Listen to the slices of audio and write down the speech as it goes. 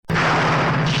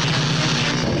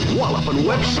Wallopin'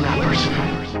 web snappers.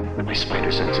 My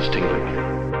spider sense is tingling.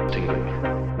 Tingling.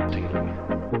 Tingling.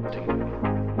 Tingling.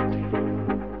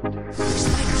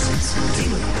 Spider sense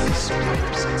tingling.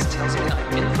 Spider sense tells me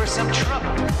I'm in for some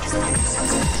trouble. Spider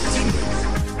sense tingling.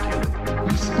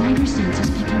 My spider sense is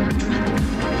picking up trouble.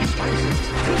 My spider sense is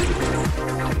tingling.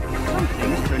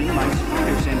 Something's turning my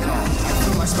spider sense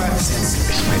on. My spider sense.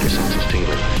 My spider sense is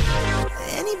tingling.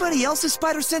 Anybody else's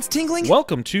spider sense tingling?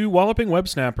 Welcome to Walloping Web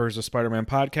Snappers, a Spider-Man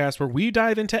podcast where we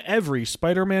dive into every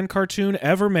Spider-Man cartoon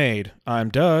ever made. I'm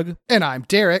Doug. And I'm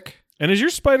Derek. And is your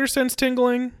spider sense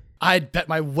tingling? I'd bet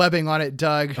my webbing on it,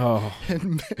 Doug. Oh.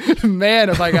 And man,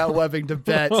 have I got webbing to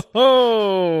bet.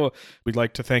 Oh, we'd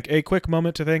like to take a quick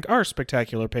moment to thank our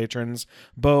spectacular patrons,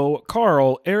 Bo,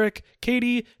 Carl, Eric,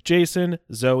 Katie, Jason,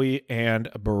 Zoe, and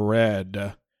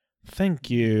Bread. Thank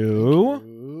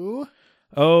you.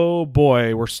 Oh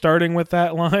boy, we're starting with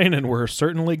that line, and we're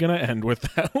certainly going to end with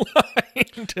that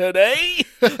line today.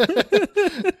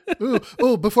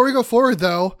 Ooh, before we go forward,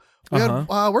 though, we had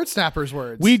word snappers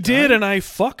words. We did, and I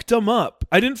fucked them up.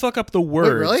 I didn't fuck up the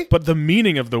words, really? but the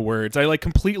meaning of the words. I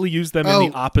completely used them in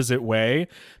the opposite way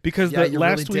because you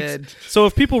last really week's. did. So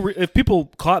if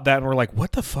people caught that and were like,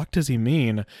 "What the fuck does he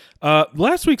mean?"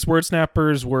 Last week's word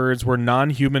snappers words were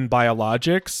non-human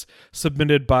biologics,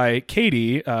 submitted by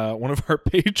Katie, one of our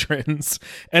patrons,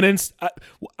 and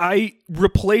I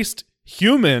replaced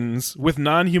humans with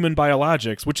non-human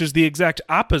biologics, which is the exact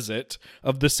opposite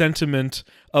of the sentiment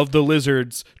of the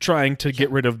lizards trying to get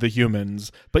rid of the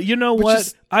humans. But you know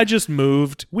what? I just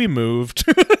moved. We moved.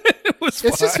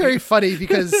 It's just very funny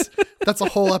because that's a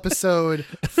whole episode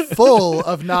full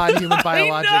of non-human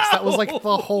biologics. That was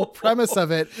the whole premise of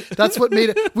it. That's what made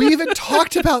it. We even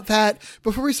talked about that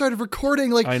before we started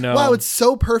recording. I know. Wow, it's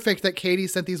so perfect that Katie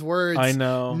sent these words. I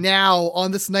know. Now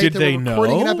on this night Did that they we're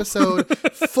recording know? an episode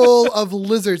full of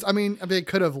lizards. I mean, they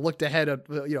could have looked ahead of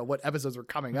what episodes were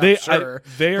coming up. They are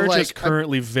But, just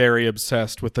currently very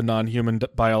obsessed with the non-human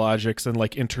biologics and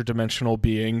interdimensional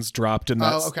beings dropped in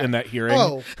that in that hearing.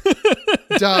 Oh,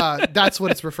 duh. That's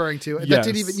what it's referring to. Yes. That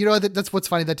didn't even, that's what's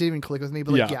funny. That didn't even click with me.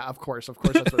 But yeah, of course, that's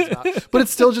what it's about. But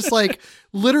it's still just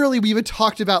literally, we even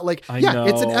talked about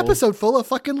it's an episode full of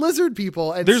fucking lizard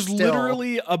people. And there's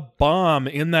literally a bomb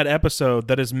in that episode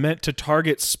that is meant to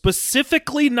target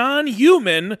specifically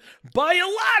non-human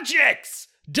biologics.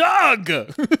 Doug.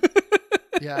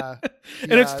 Yeah.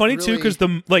 And it's funny really, too because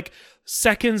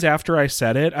seconds after I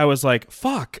said it, I was like,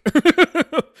 "Fuck."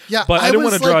 Yeah, but I didn't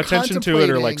want to draw attention to it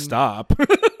or stop.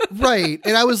 Right.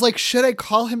 And I was like, should I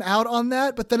call him out on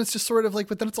that? But then it's just sort of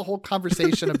but then it's a whole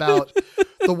conversation about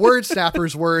the word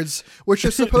snappers words, which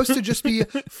are supposed to just be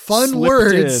fun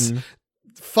words.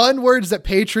 Fun words that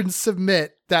patrons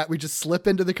submit that we just slip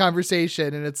into the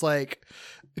conversation. And it's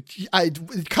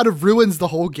it kind of ruins the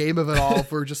whole game of it all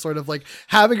if we're just sort of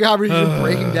having a conversation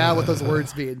breaking down what those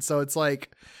words mean. So it's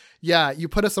yeah, you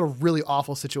put us in a really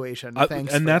awful situation.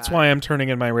 Thanks. And that's why I'm turning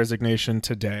in my resignation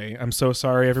today. I'm so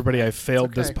sorry, everybody. I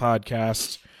failed this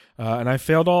podcast, and I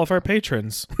failed all of our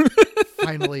patrons.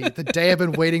 Finally, the day I've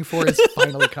been waiting for has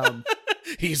finally come.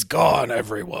 He's gone,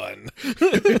 everyone.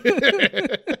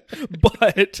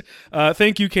 But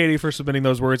thank you, Katie, for submitting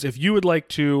those words. If you would like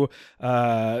to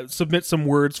submit some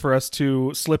words for us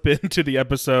to slip into the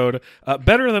episode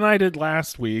better than I did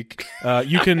last week,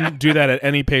 you can do that at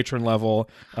any patron level,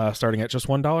 starting at just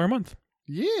 $1 a month.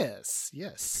 Yes.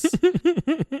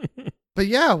 But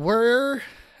yeah, we're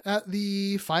at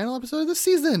the final episode of the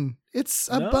season. It's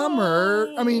a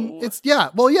bummer. I mean, it's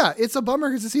a bummer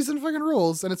because the season fucking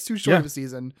rules and it's too short of a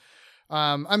season. We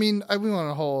went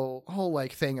a whole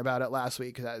thing about it last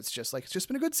week. That it's just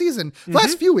been a good season. The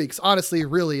last few weeks, honestly,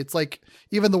 really, it's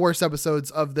even the worst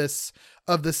episodes of this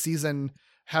season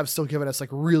have still given us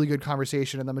really good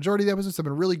conversation, and the majority of the episodes have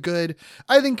been really good.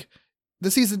 I think the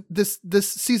season, this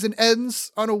season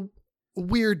ends on a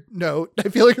weird note. I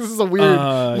feel like this is a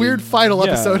weird final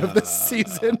episode of this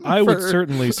season. I would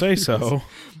certainly say so.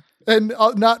 And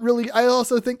not really, I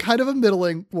also think kind of a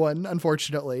middling one,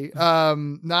 unfortunately.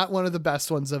 Not one of the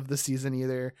best ones of the season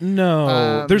either.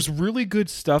 No, there's really good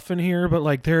stuff in here,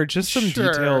 but there are just some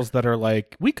details that are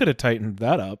we could have tightened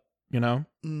that up, you know?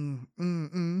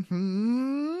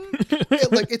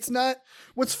 It's not,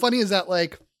 what's funny is that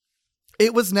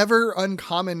it was never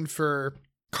uncommon for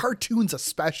cartoons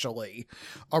especially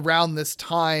around this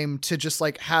time to just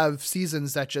like have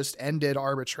seasons that just ended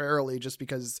arbitrarily just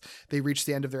because they reached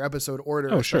the end of their episode order,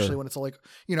 especially when it's like,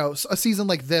 you know, a season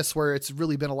like this where it's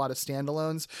really been a lot of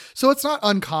standalones. So it's not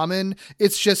uncommon.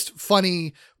 It's just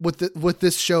funny with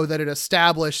this show that it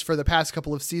established for the past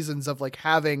couple of seasons of like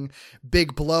having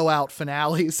big blowout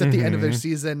finales at the end of their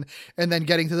season and then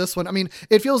getting to this one. I mean,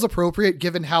 it feels appropriate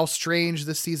given how strange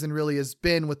this season really has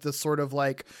been with this sort of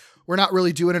like, we're not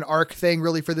really doing an arc thing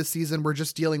really for this season. We're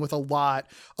just dealing with a lot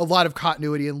of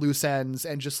continuity and loose ends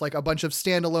and just like a bunch of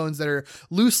standalones that are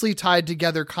loosely tied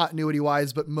together continuity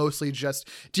wise, but mostly just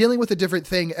dealing with a different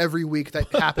thing every week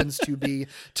that happens to be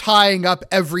tying up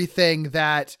everything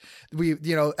that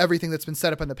everything that's been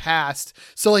set up in the past.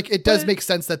 So like, it does make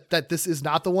sense that this is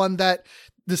not the one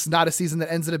this is not a season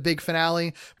that ends in a big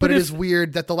finale, but it is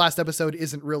weird that the last episode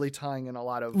isn't really tying in a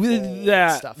lot of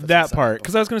stuff. That part.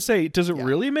 Because I was going to say, does it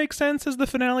really make sense as the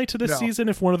finale to this season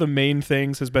if one of the main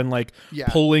things has been like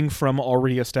pulling from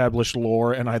already established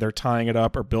lore and either tying it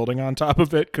up or building on top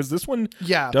of it? Because this one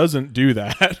doesn't do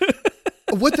that.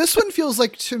 What this one feels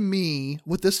like to me,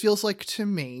 because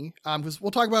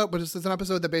we'll talk about it, but it's an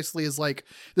episode that basically is like,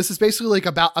 this is basically like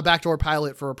about a backdoor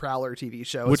pilot for a Prowler TV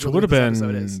show. Which would have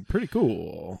been pretty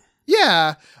cool.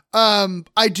 Yeah.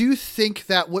 I do think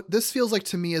that what this feels like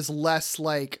to me is less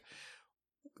like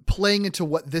playing into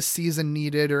what this season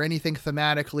needed or anything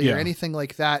thematically or anything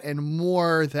like that. And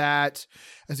more that,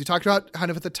 as we talked about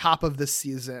kind of at the top of this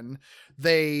season,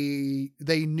 they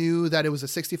knew that it was a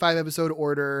 65 episode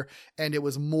order, and it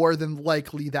was more than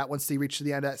likely that once they reached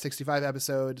the end of that 65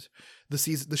 episode,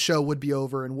 the show would be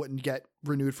over and wouldn't get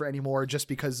renewed for any more just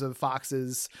because of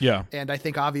Fox's and I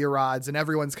think Avi Arad's and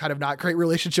everyone's kind of not great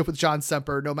relationship with John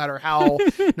Semper, no matter how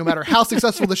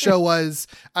successful the show was.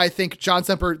 I think John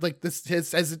Semper, like this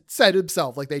has said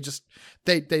himself, like they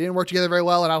didn't work together very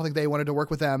well, and I don't think they wanted to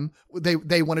work with them.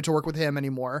 They wanted to work with him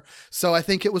anymore. So I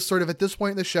think it was sort of at this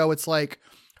point in the show, it's like,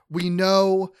 we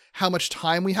know how much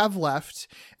time we have left.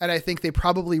 And I think they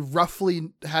probably roughly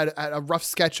had a rough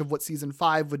sketch of what season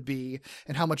 5 would be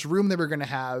and how much room they were going to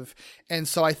have. And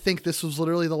so I think this was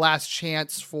literally the last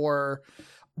chance for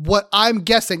what I'm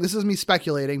guessing. This is me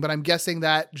speculating, but I'm guessing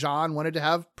that John wanted to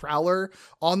have Prowler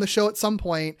on the show at some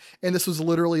point, and this was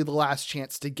literally the last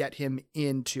chance to get him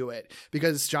into it,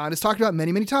 because John has talked about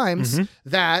many, many times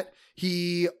that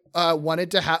he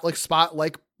wanted to have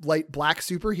spotlight black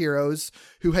superheroes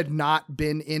who had not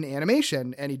been in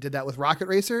animation. And he did that with Rocket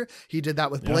Racer. He did that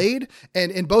with Blade.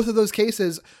 And in both of those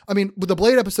cases, I mean, the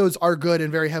Blade episodes are good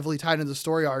and very heavily tied into the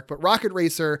story arc, but Rocket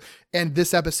Racer and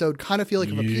this episode kind of feel like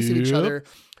a piece of each other,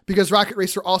 because Rocket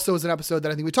Racer also is an episode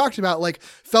that I think we talked about, like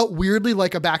felt weirdly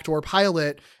like a backdoor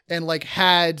pilot, and like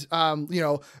had,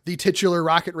 the titular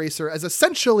Rocket Racer as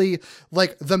essentially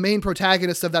like the main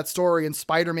protagonist of that story. And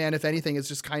Spider-Man, if anything, is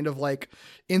just kind of like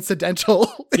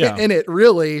incidental in it,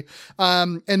 really.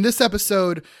 And this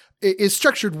episode is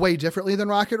structured way differently than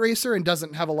Rocket Racer and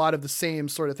doesn't have a lot of the same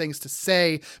sort of things to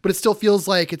say, but it still feels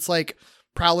like it's like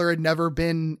Prowler had never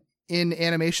been in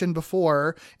animation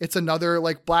before. It's another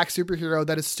like black superhero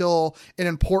that is still an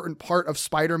important part of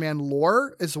Spider-Man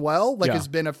lore as well. Like has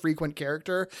been a frequent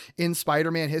character in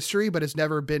Spider-Man history, but has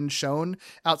never been shown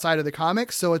outside of the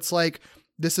comics. So it's like,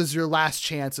 this is your last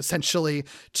chance essentially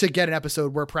to get an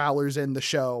episode where Prowler's in the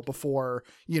show before,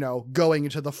 going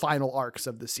into the final arcs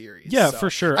of the series. Yeah, so for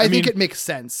sure. I think it makes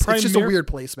sense. It's just a weird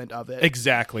placement of it.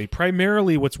 Exactly.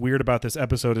 Primarily what's weird about this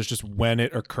episode is just when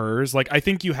it occurs. Like, I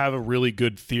think you have a really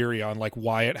good theory on like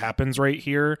why it happens right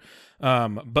here.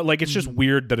 But like, it's just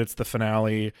weird that it's the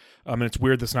finale. And it's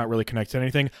weird that's not really connected to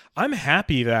anything. I'm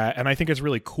happy that, and I think it's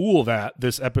really cool that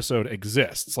this episode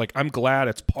exists. Like, I'm glad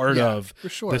it's part of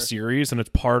the series and it's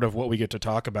part of what we get to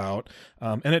talk about.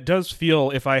 And it does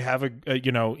feel, if I have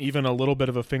even a little bit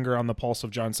of a finger on the pulse of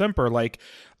John Semper, like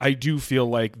I do feel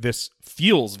like this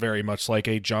feels very much like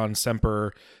a John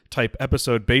Semper type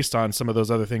episode based on some of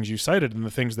those other things you cited and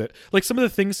the things that, like, some of the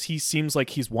things he seems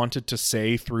like he's wanted to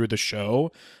say through the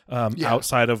show,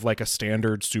 outside of like a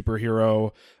standard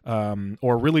superhero,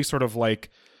 or really sort of like,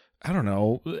 I don't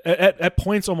know, at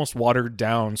points almost watered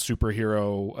down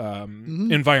superhero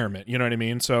environment. You know what I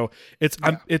mean? So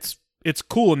it's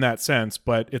cool in that sense,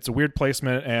 but it's a weird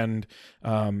placement. And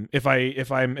if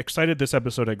I'm excited this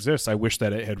episode exists, I wish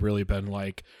that it had really been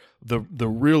like the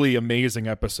really amazing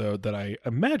episode that I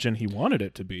imagine he wanted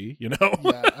it to be,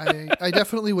 I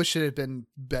definitely wish it had been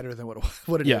better than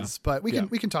what it is, but we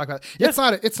can talk about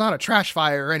it. It's not a trash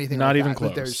fire or anything. Not like even that,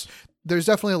 close. There's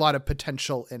definitely a lot of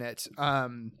potential in it.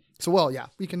 So, well, yeah,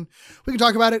 we can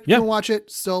talk about it. Yeah. You can watch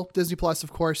it. Still Disney Plus,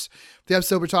 of course. The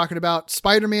episode we're talking about,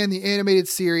 Spider-Man, the animated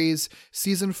series,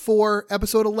 season 4,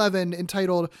 episode 11,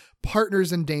 entitled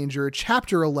Partners in Danger,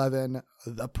 chapter 11,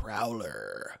 The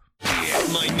Prowler.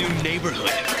 My new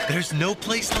neighborhood. There's no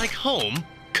place like home.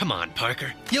 Come on,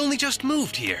 Parker. You only just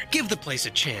moved here. Give the place a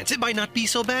chance. It might not be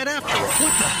so bad after all.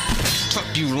 What the?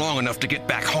 Took you long enough to get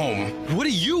back home. What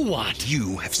do you want?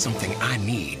 You have something I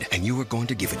need, and you are going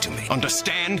to give it to me.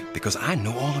 Understand? Because I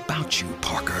know all about you,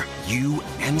 Parker. You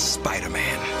and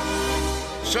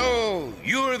Spider-Man. So,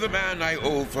 you're the man I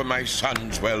owe for my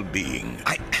son's well-being.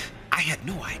 I had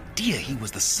no idea he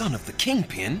was the son of the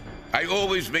Kingpin. I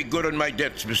always make good on my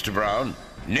debts, Mr. Brown.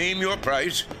 Name your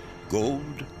price.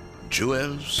 Gold,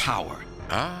 jewels, Power.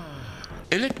 Ah,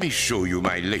 and let me show you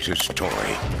my latest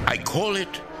toy. I call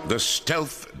it the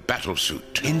Stealth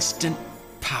Battlesuit. Instant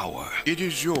power. It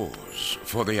is yours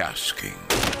for the asking.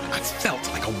 I felt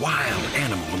like a wild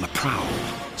animal on the prowl,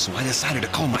 so I decided to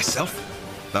call myself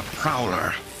the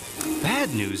Prowler.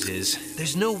 Bad news is,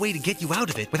 there's no way to get you out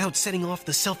of it without setting off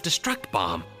the self-destruct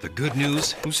bomb. The good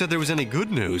news? Who said there was any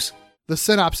good news? The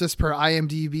synopsis per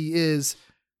IMDb is,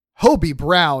 Hobie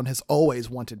Brown has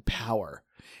always wanted power.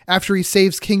 After he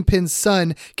saves Kingpin's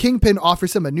son, Kingpin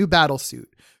offers him a new battlesuit.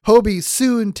 Hobie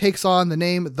soon takes on the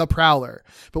name The Prowler,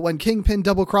 but when Kingpin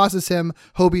double-crosses him,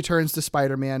 Hobie turns to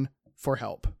Spider-Man for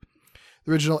help.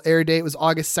 The original air date was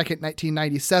August 2nd,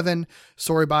 1997.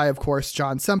 Story by, of course,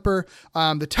 John Semper.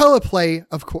 The teleplay,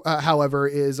 however,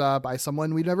 is by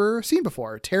someone we've never seen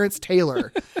before, Terrence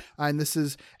Taylor. And this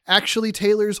is actually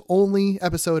Taylor's only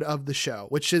episode of the show,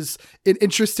 which is an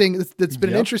interesting, it's been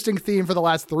an interesting theme for the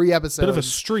last 3 episodes. Bit of a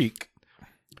streak.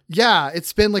 Yeah,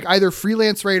 it's been like either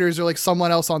freelance writers or like someone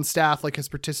else on staff like has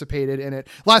participated in it.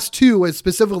 Last 2 has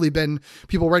specifically been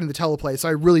people writing the teleplay. So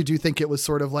I really do think it was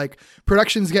sort of like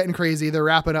production's getting crazy. They're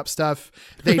wrapping up stuff.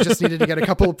 They just needed to get a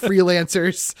couple of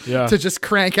freelancers to just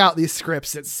crank out these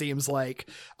scripts, it seems like.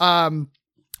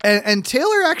 And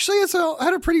Taylor actually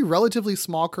had a pretty relatively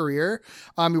small career.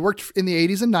 He worked in the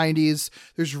 80s and 90s.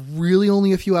 There's really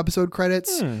only a few episode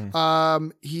credits.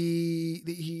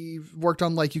 He worked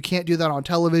on like You Can't Do That on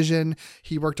Television.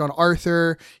 He worked on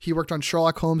Arthur. He worked on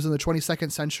Sherlock Holmes in the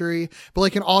 22nd Century. But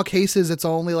like in all cases, it's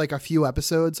only like a few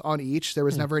episodes on each. There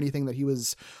was never anything that he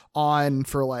was on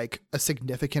for like a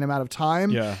significant amount of time.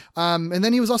 Yeah. And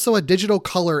then he was also a digital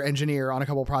color engineer on a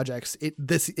couple projects in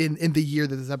the year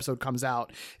that this episode comes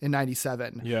out in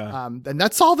 97. Yeah. And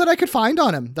that's all that I could find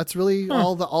on him. That's really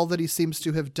all that he seems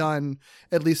to have done,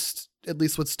 at least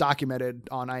what's documented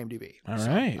on IMDb. All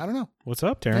right. I don't know. What's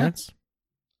up, Terrence?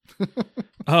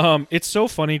 It's so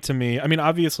funny to me. I mean,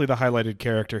 obviously the highlighted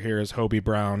character here is Hobie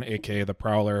Brown, aka the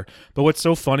Prowler. But what's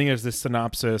so funny is this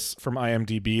synopsis from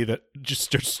IMDb that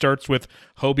just starts with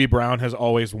Hobie Brown has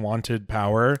always wanted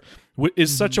power.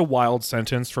 Is such a wild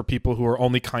sentence for people who are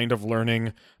only kind of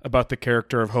learning about the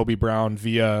character of Hobie Brown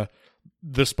via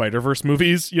the Spider-Verse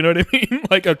movies. You know what I mean?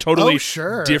 Like a totally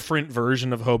different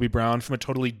version of Hobie Brown from a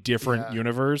totally different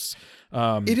universe.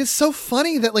 It is so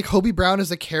funny that like Hobie Brown as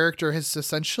a character has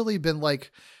essentially been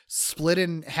like split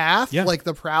in half. Yeah. Like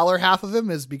the Prowler half of him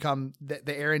has become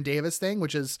the Aaron Davis thing,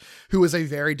 who is a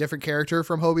very different character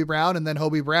from Hobie Brown. And then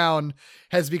Hobie Brown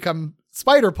has become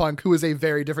Spider-Punk, who is a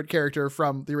very different character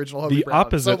from the original Hobie Brown. The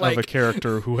opposite of a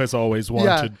character who has always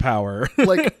wanted power.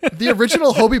 Like the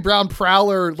original Hobie Brown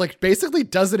Prowler, like basically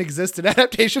doesn't exist in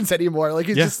adaptations anymore. Like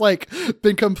he's just like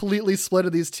been completely split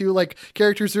of these two like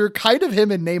characters who are kind of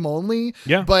him in name only.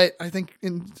 Yeah. But I think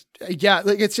like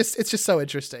it's just so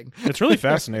interesting. It's really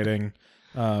fascinating.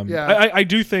 I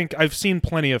do think I've seen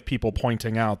plenty of people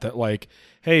pointing out that like,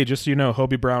 hey, just so you know,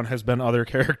 Hobie Brown has been other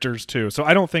characters too. So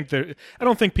I don't think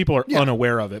people are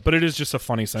unaware of it, but it is just a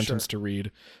funny sentence to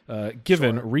read,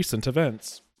 given recent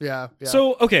events. Yeah.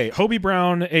 So, okay, Hobie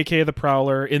Brown, aka the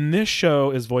Prowler, in this show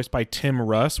is voiced by Tim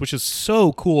Russ, which is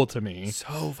so cool to me.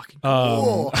 So fucking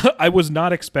cool. I was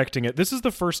not expecting it. This is the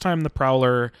first time the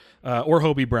Prowler or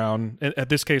Hobie Brown, at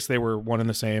this case they were one and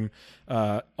the same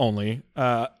only,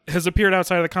 has appeared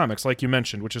outside of the comics, like you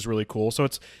mentioned, which is really cool. So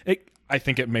I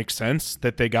think it makes sense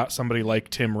that they got somebody like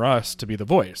Tim Russ to be the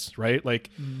voice, right? Like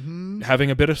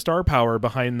having a bit of star power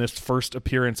behind this first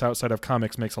appearance outside of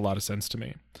comics makes a lot of sense to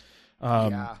me.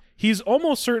 He's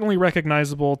almost certainly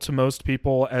recognizable to most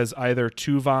people as either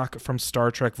Tuvok from Star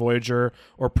Trek Voyager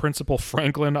or Principal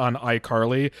Franklin on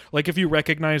iCarly. Like if you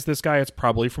recognize this guy, it's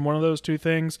probably from one of those two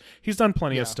things. He's done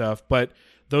plenty of stuff, but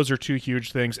those are two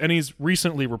huge things. And he's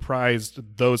recently reprised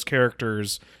those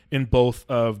characters in both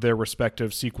of their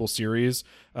respective sequel series.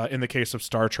 In the case of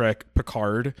Star Trek,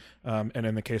 Picard, and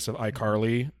in the case of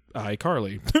iCarly,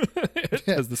 iCarly. It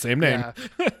has the same name.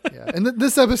 Yeah. And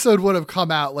this episode would have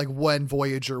come out like when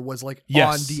Voyager was like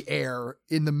Yes. on the air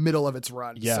in the middle of its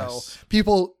run. Yes. So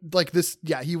people like this.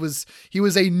 Yeah, he was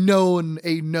a known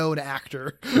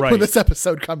actor Right. when this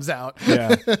episode comes out.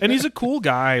 Yeah. And he's a cool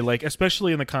guy, like,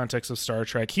 especially in the context of Star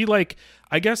Trek. He, like,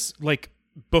 I guess, like,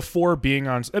 before being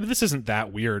on, I mean, this isn't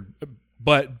that weird,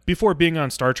 but before being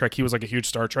on Star Trek, he was like a huge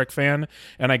Star Trek fan,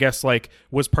 and I guess like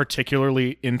was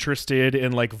particularly interested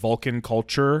in like Vulcan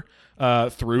culture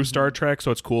through Star Trek.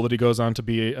 So it's cool that he goes on to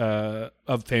be a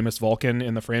famous Vulcan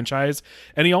in the franchise.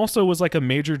 And he also was like a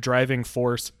major driving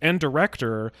force and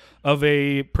director of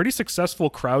a pretty successful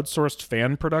crowdsourced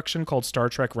fan production called Star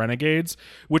Trek Renegades,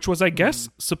 which was, I guess,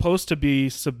 supposed to be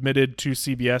submitted to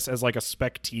CBS as like a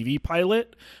spec TV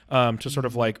pilot to sort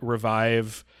of like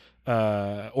revive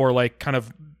or like kind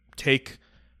of take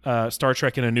Star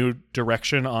Trek in a new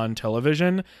direction on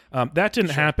television. That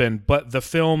didn't happen, but the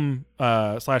film /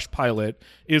 pilot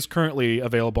is currently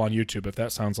available on YouTube if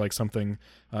that sounds like something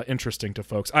interesting to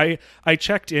folks. I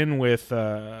checked in with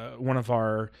one of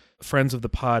our friends of the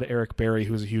pod, Eric Berry,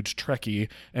 who's a huge Trekkie,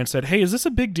 and said, "Hey, is this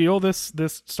a big deal, this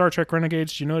Star Trek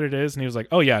Renegades? Do you know what it is?" And he was like,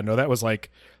 "Oh yeah, no, that was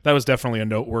definitely a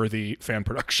noteworthy fan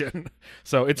production."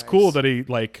 So it's cool that he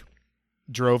like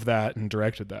drove that and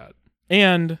directed that.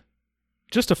 And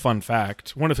just a fun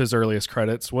fact, one of his earliest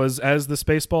credits was as the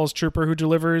Spaceballs trooper who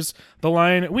delivers the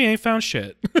line, "We ain't found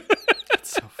shit."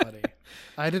 That's so funny.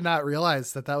 I did not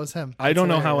realize that was him. I don't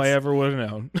know how I ever would have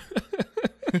known.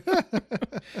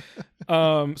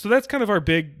 So that's kind of our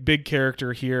big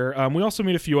character here. We also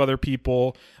meet a few other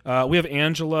people. We have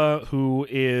Angela, who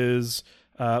is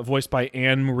voiced by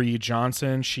Anne Marie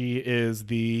Johnson. She is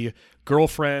the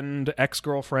ex-girlfriend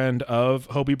of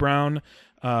Hobie Brown.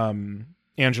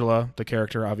 Angela, the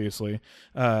character, obviously,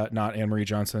 not Anne Marie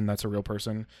Johnson. That's a real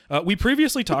person. We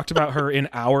previously talked about her in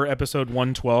our episode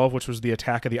 112, which was the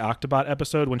Attack of the Octobot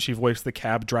episode when she voiced the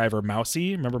cab driver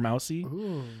Mousy. Remember Mousy?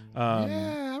 Ooh,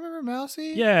 yeah, I remember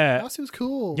Mousy. Yeah. Mousy was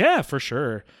cool. Yeah, for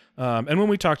sure. And when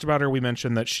we talked about her, we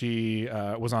mentioned that she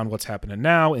was on What's Happening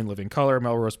Now, In Living Color,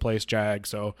 Melrose Place, Jag,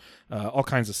 so all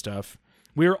kinds of stuff.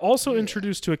 We are also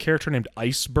introduced to a character named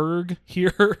Iceberg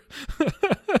here,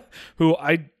 who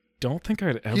I don't think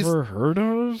I'd ever heard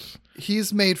of.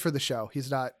 He's made for the show. He's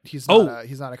not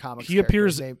a comics. He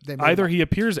appears either he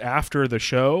appears after the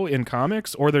show in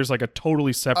comics, or there's like a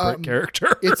totally separate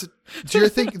character. Do you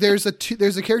think there's a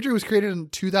character who was created in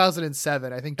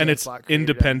 2007? I think, and it's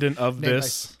independent of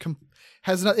this.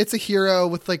 It's a hero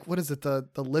with like, what is it, the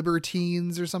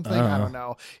Libertines or something? I don't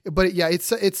know, but yeah,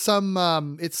 it's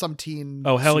some teen.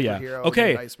 Oh hell yeah!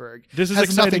 Okay, Iceberg. This has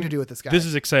exciting, nothing to do with this guy. This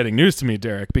is exciting news to me,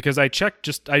 Derek, because I checked.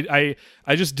 I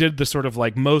just did the sort of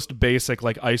like most basic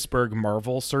like Iceberg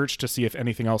Marvel search to see if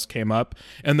anything else came up,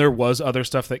 and there was other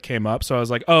stuff that came up. So I was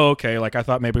like, oh okay, like I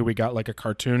thought maybe we got like a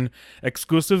cartoon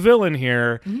exclusive villain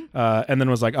here, and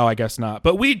then was like, oh I guess not,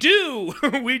 but we do,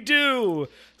 we do.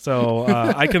 So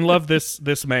I can love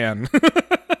this man.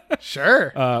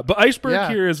 Sure. But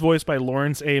Iceberg here is voiced by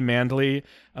Lawrence A. Mandley.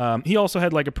 He also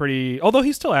had like although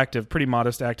he's still active, pretty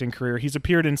modest acting career. He's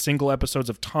appeared in single episodes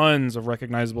of tons of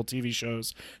recognizable TV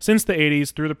shows since the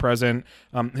 80s through the present.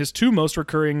 His two most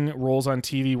recurring roles on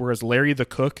TV were as Larry the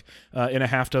Cook in a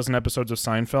half dozen episodes of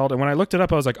Seinfeld. And when I looked it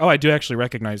up, I was like, oh, I do actually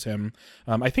recognize him.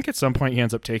 I think at some point he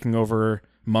ends up taking over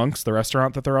Monk's, the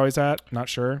restaurant that they're always at. Not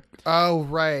sure. Oh,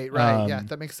 right. Yeah,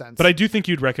 that makes sense. But I do think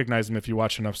you'd recognize him if you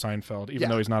watch enough Seinfeld, even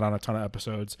though he's not on a ton of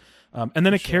episodes. And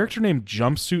then a character named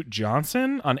Jumpsuit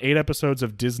Johnson on 8 episodes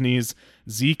of Disney's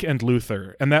Zeke and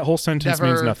Luther. And that whole sentence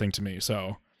means nothing to me,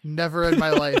 so. Never in my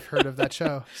life heard of that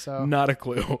show, so. Not a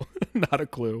clue. Not a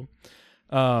clue.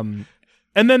 And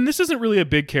then this isn't really a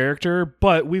big character,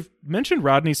 but we've mentioned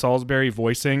Rodney Salisbury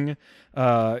voicing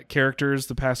characters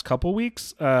the past couple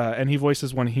weeks, and he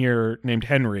voices one here named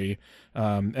Henry.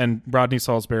 And Rodney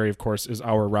Salisbury, of course, is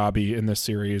our Robbie in this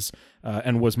series,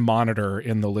 and was Monitor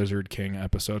in the Lizard King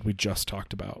episode we just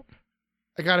talked about.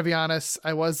 I gotta be honest,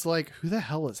 I was like, who the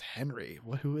hell is Henry?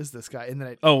 Who is this guy? And then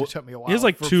it took me a while. He has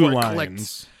like 2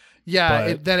 lines.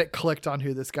 Yeah, then it clicked on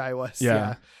who this guy was.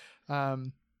 Yeah.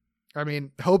 I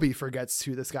mean, Hobie forgets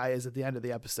who this guy is at the end of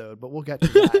the episode, but we'll get to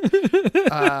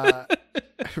that.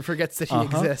 Forgets that he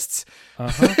exists.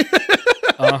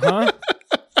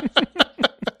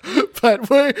 But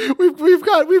we've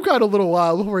got a little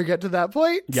while before we get to that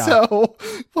point. Yeah. So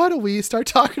why don't we start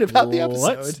talking about the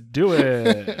episode? Let's do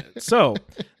it. So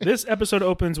this episode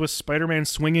opens with Spider-Man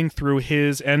swinging through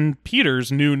his and Peter's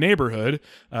new neighborhood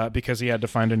because he had to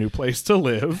find a new place to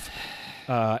live.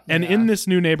 And in this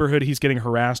new neighborhood, he's getting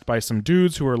harassed by some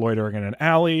dudes who are loitering in an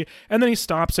alley. And then he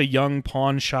stops a young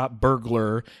pawn shop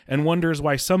burglar and wonders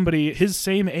why somebody his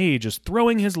same age is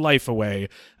throwing his life away,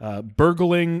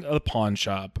 burgling a pawn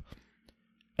shop.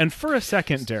 And for a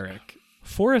second, Derek,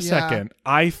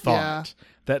 I thought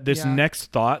that this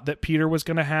next thought that Peter was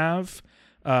going to have,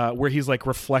 where he's like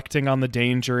reflecting on the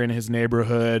danger in his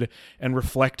neighborhood and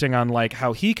reflecting on like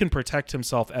how he can protect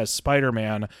himself as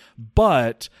Spider-Man,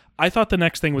 but I thought the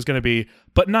next thing was going to be,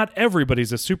 but not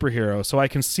everybody's a superhero, so I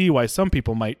can see why some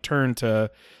people might turn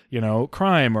to,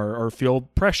 crime or feel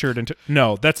pressured into.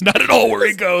 No, that's not at all where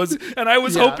he goes. And I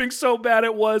was hoping so bad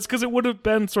it was, because it would have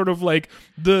been sort of like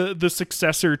the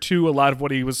successor to a lot of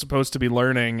what he was supposed to be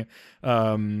learning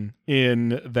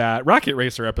in that Rocket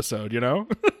Racer episode,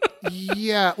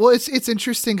 Yeah, well, it's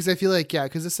interesting because I feel like,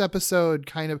 because this episode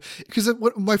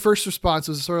my first response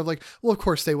was sort of like, well, of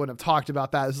course they wouldn't have talked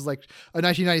about that. This is like a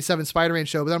 1997 Spider-Man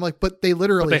show, but I'm like, but they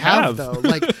literally have though.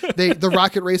 Like the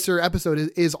Rocket Racer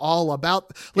episode is all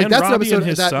about like and that's Robbie an episode and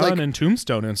his that son like and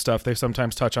Tombstone and stuff. They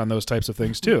sometimes touch on those types of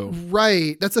things too.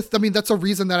 Right. That's a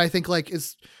reason that I think like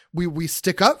is we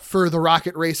stick up for the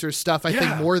Rocket Racer stuff. I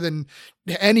think more than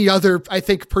any other,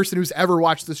 person who's ever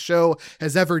watched the show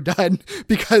has ever done,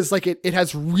 because like it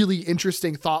has really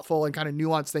interesting, thoughtful and kind of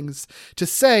nuanced things to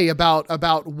say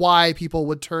about why people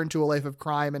would turn to a life of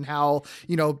crime and how,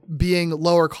 being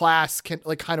lower class can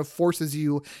like kind of forces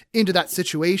you into that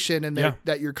situation, and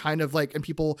that you're kind of like, and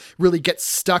people really get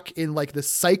stuck in like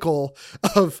this cycle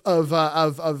of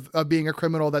being a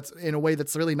criminal that's in a way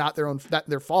that's really not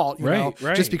their fault, you know,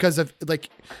 just because of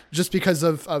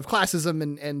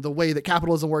classism and the way that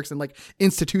capitalism works and like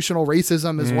institutional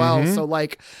racism as well. So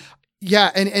like,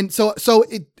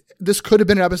 this could have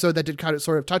been an episode that did kind of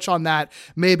sort of touch on that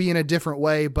maybe in a different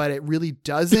way, but it really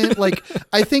doesn't. Like,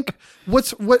 I think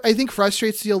what I think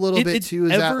frustrates you a little bit too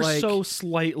is that like so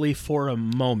slightly for a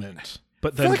moment,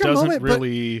 but then like doesn't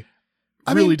really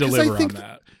deliver on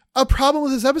that. A problem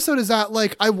with this episode is that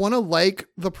like I want to like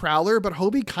the Prowler, but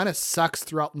Hobie kind of sucks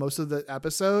throughout most of the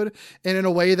episode, and in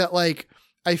a way that like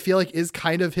I feel like is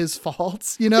kind of his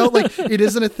fault, like it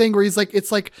isn't a thing where he's like,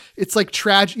 it's like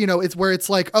tragic, it's where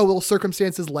it's like, oh, well,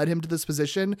 circumstances led him to this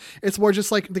position. It's more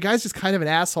just like the guy's just kind of an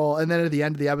asshole. And then at the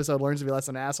end of the episode learns to be less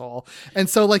an asshole. And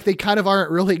so like, they kind of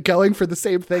aren't really going for the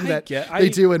same thing they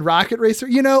do in Rocket Racer,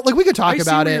 like we could talk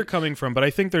about it. Where you're coming from, but I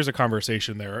think there's a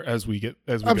conversation there as we go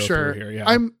through here.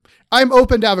 Yeah. I'm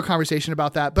open to have a conversation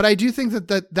about that, but I do think that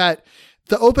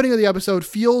the opening of the episode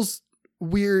feels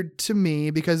weird to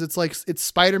me because it's like it's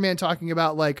Spider-Man talking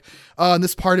about like in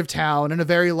this part of town and a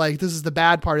very like this is the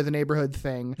bad part of the neighborhood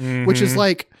thing, which is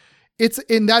like it's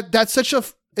in that's such a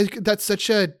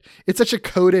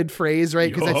coded phrase,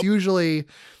 right? Because that's usually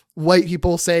white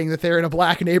people saying that they're in a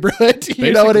black neighborhood.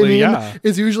 You know what I mean? Yeah.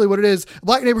 Is usually what it is.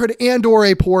 Black neighborhood and or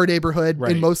a poor neighborhood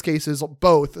in most cases,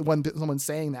 both when someone's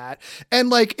saying that. And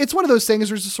like, it's one of those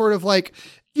things where it's just sort of like,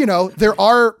 there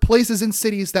are places in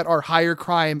cities that are higher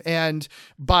crime and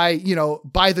by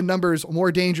the numbers more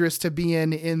dangerous to be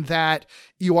in that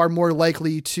you are more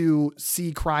likely to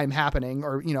see crime happening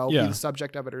or, be the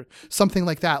subject of it or something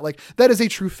like that. Like that is a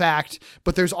true fact,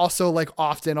 but there's also like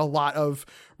often a lot of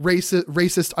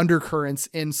racist undercurrents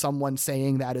in someone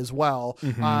saying that as well.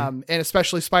 And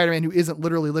especially Spider-Man, who isn't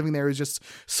literally living there, is just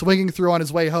swinging through on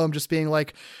his way home, just being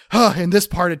like, in this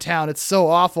part of town, it's so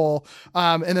awful.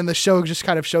 And then the show just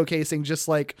kind of showcasing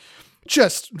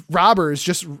just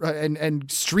robbers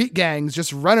and street gangs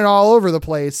just running all over the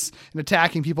place and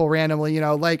attacking people randomly,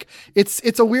 like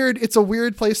it's a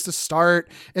weird place to start.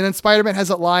 And then Spider-Man has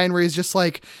that line where he's just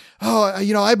like, oh,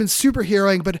 I've been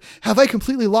superheroing, but have I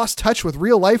completely lost touch with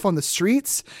real life on the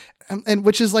streets? And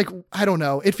which is like, I don't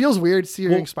know. It feels weird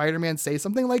hearing Spider-Man say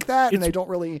something like that, and I don't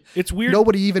really know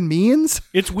what he even means.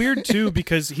 It's weird, too,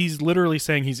 because he's literally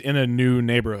saying he's in a new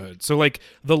neighborhood. So, like,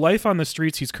 the life on the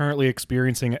streets he's currently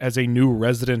experiencing as a new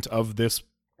resident of this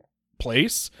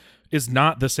place is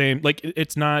not the same. Like,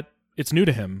 it's new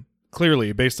to him,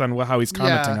 clearly, based on how he's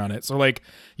commenting on it. So, like,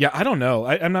 I don't know.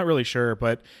 I'm not really sure,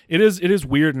 but it is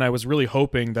weird, and I was really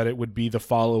hoping that it would be the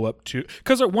follow-up to...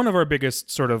 Because one of our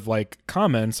biggest sort of, like,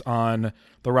 comments on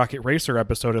the Rocket Racer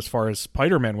episode as far as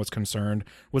Spider-Man was concerned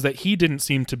was that he didn't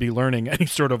seem to be learning any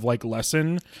sort of, like,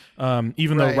 lesson,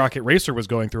 even though Rocket Racer was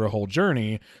going through a whole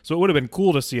journey. So it would have been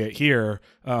cool to see it here.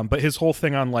 But his whole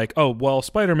thing on, like, oh, well,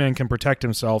 Spider-Man can protect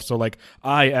himself, so, like,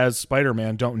 I, as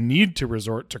Spider-Man, don't need to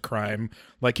resort to crime.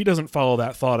 Like, he doesn't follow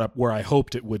that thought up where I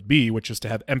hoped it would be, which is to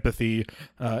have empathy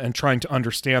and trying to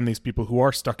understand these people who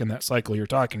are stuck in that cycle you're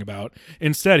talking about.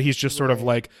 Instead, he's just sort of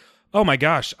like, oh my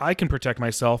gosh, I can protect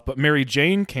myself, but Mary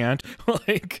Jane can't.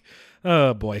 Like,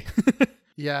 oh boy.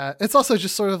 Yeah, it's also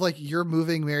just sort of like you're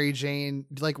moving Mary Jane.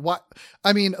 Like what?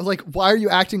 I mean, like why are you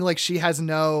acting like she has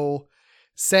no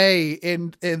say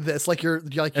in this? Like you're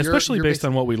especially you're based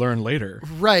on what we learn later,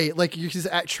 right? Like you're just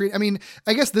treat. I mean,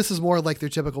 I guess this is more like their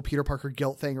typical Peter Parker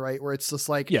guilt thing, right? Where it's just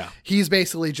like, he's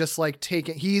basically just like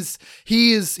taking he's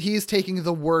taking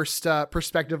the worst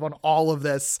perspective on all of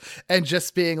this and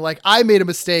just being like, I made a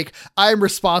mistake. I'm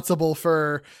responsible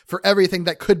for everything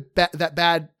that could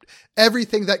bad.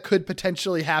 Everything that could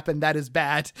potentially happen that is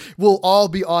bad will all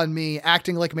be on me,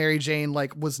 acting like Mary Jane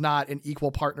like was not an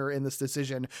equal partner in this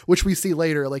decision, which we see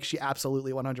later like she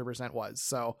absolutely 100% was.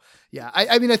 So yeah,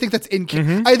 I mean I think that's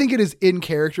I think it is in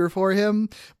character for him,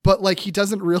 but like he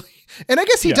doesn't really, and I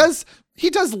guess he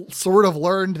does sort of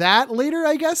learn that later,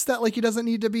 I guess, that like he doesn't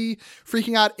need to be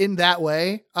freaking out in that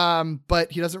way,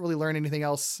 but he doesn't really learn anything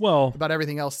else about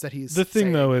everything else that he's the thing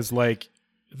saying. Though is like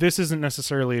this isn't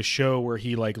necessarily a show where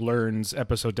he like learns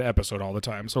episode to episode all the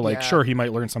time. So like, sure, he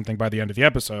might learn something by the end of the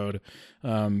episode,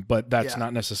 but that's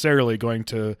not necessarily going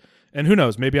to, and who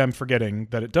knows, maybe I'm forgetting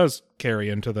that it does carry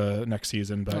into the next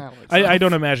season, but I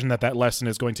don't imagine that lesson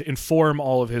is going to inform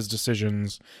all of his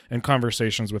decisions and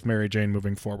conversations with Mary Jane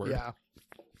moving forward. Yeah.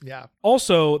 Yeah.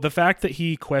 Also, the fact that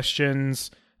he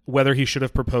questions whether he should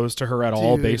have proposed to her at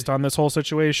all based on this whole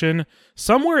situation.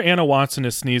 Somewhere Anna Watson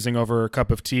is sneezing over a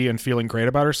cup of tea and feeling great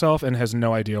about herself and has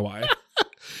no idea why.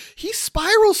 He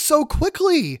spirals so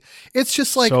quickly. It's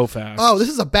just like, so fast. Oh, this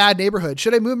is a bad neighborhood.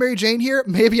 Should I move Mary Jane here?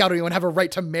 Maybe I don't even have a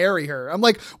right to marry her. I'm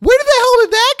like, where the hell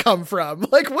did that come from?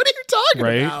 Like, what are you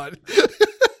talking about?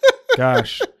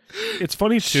 Gosh. It's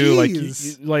funny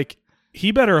too. Like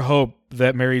he better hope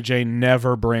that Mary Jane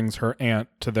never brings her aunt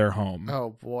to their home.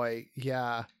 Oh boy.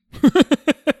 Yeah.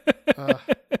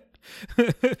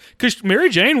 Because Mary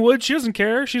Jane would. She doesn't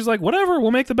care. She's like, whatever,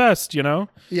 we'll make the best, you know?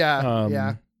 Yeah.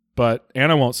 Yeah. But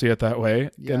Anna won't see it that way.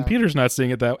 Yeah. And Peter's not seeing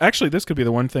it that way. Actually, this could be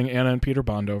the one thing Anna and Peter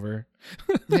bond over.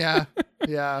 Yeah.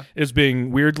 Yeah. Is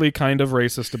being weirdly kind of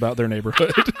racist about their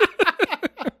neighborhood.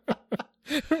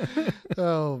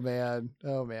 Oh, man.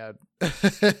 Oh, man.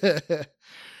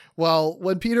 Well,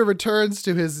 when Peter returns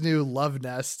to his new love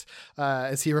nest,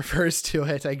 as he refers to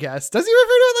it, I guess, does he refer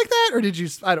to it like that, or did you?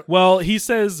 I don't. Well, he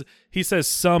says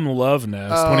some love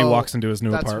nest when he walks into his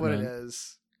new apartment. That's what it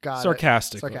is. Got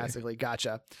Sarcastically.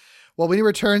 Gotcha. Well, when he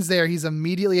returns there, he's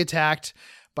immediately attacked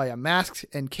by a masked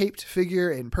and caped figure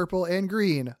in purple and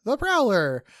green, the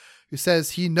Prowler, who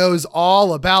says he knows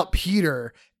all about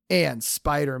Peter and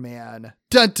Spider-Man.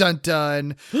 Dun dun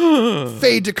dun.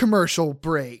 Fade to commercial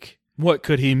break. What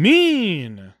could he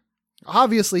mean?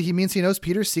 Obviously, he means he knows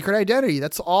Peter's secret identity.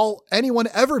 That's all anyone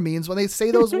ever means when they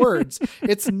say those words.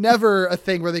 It's never a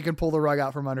thing where they can pull the rug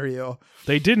out from under you.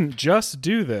 They didn't just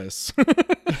do this.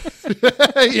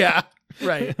 Yeah,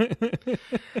 right.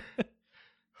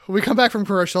 We come back from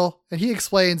commercial, and he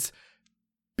explains,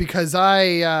 because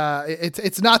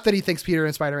it's not that he thinks Peter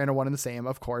and Spider-Man are one and the same,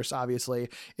 of course, obviously.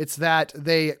 It's that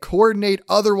they coordinate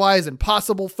otherwise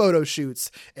impossible photo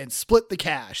shoots and split the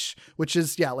cash, which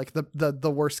is, like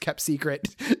the worst kept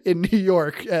secret in New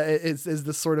York, is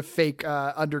this sort of fake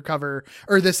undercover,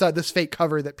 or this fake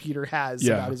cover that Peter has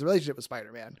about his relationship with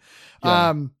Spider-Man.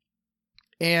 Yeah.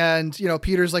 And,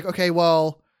 Peter's like, okay,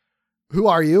 well, who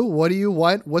are you? What do you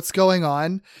want? What's going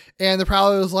on? And the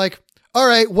Prowler was like, all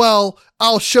right, well,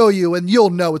 I'll show you and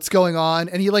you'll know what's going on.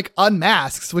 And he like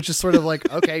unmasks, which is sort of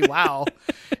like, okay, wow,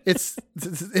 it's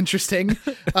interesting.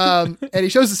 And he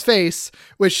shows his face,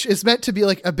 which is meant to be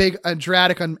like a big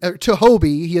dramatic to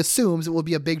Hobie. He assumes it will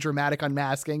be a big dramatic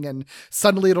unmasking and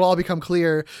suddenly it'll all become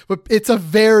clear. But it's a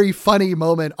very funny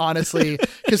moment, honestly,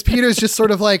 because Peter's just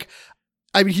sort of like,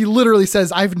 I mean, he literally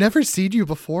says, I've never seen you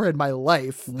before in my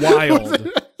life.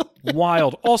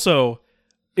 Wild. Also,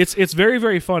 It's very,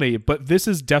 very funny, but this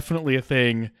is definitely a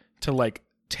thing to like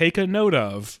take a note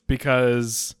of,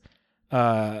 because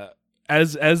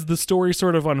as the story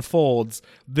sort of unfolds,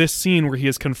 this scene where he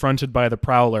is confronted by the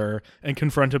Prowler and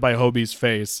confronted by Hobie's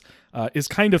face is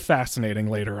kind of fascinating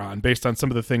later on, based on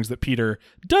some of the things that Peter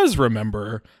does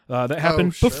remember that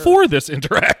happened before this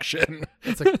interaction.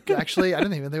 It's like, actually, I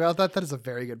didn't even think about that. That is a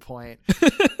very good point.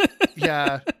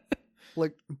 Yeah.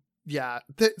 Like, yeah,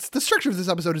 the structure of this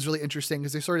episode is really interesting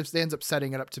because they ends up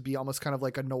setting it up to be almost kind of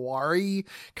like a noir-y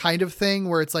kind of thing,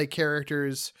 where it's like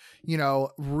characters,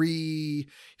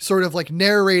 sort of like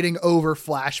narrating over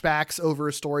flashbacks over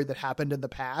a story that happened in the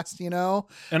past, And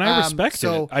I respect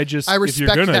it. I respect if you're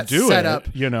gonna that do setup,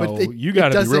 it, you got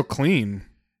to be real clean.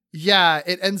 Yeah,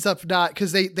 it ends up not,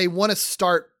 because they want to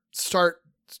start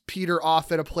Peter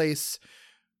off at a place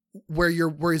where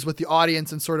he's with the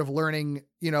audience and sort of learning,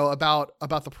 about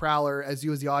the Prowler as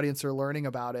you as the audience are learning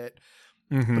about it.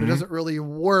 but it doesn't really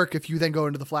work if you then go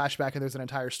into the flashback and there's an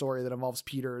entire story that involves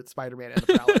Peter, Spider-Man, and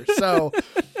the Prowler. So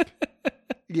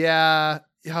yeah.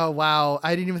 Oh, wow.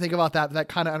 I didn't even think about that, but that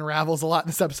kind of unravels a lot in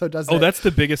this episode, doesn't it? Oh, that's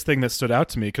the biggest thing that stood out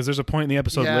to me, because there's a point in the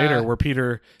episode later where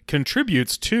Peter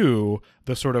contributes to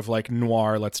the sort of like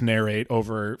noir, let's narrate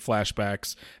over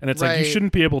flashbacks. And it's like, you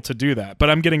shouldn't be able to do that.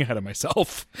 But I'm getting ahead of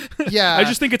myself. Yeah. I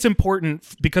just think it's important,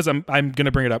 because I'm going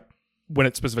to bring it up when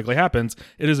it specifically happens.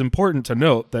 It is important to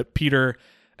note that Peter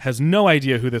has no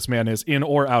idea who this man is, in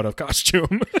or out of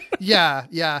costume.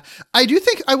 Yeah. I do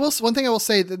think one thing I will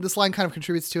say that this line kind of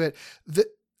contributes to it, that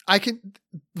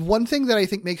one thing that I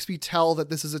think makes me tell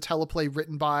that this is a teleplay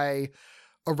written by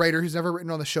a writer who's never written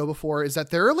on the show before is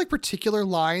that there are like particular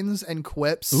lines and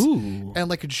quips and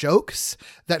like jokes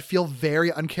that feel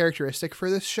very uncharacteristic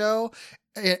for this show.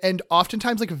 And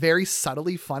oftentimes like very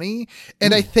subtly funny.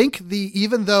 And I think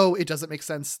even though it doesn't make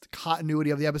sense continuity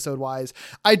of the episode wise,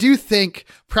 I do think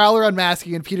Prowler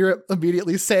unmasking and Peter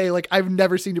immediately say like, I've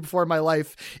never seen you before in my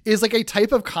life, is like a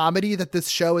type of comedy that this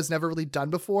show has never really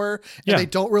done before. And they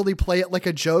don't really play it like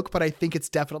a joke, but I think it's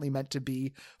definitely meant to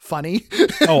be funny.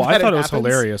 Oh, I thought it was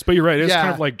hilarious, but you're right. It's kind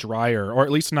of like drier, or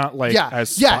at least not like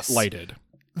as spotlighted.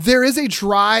 There is a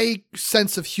dry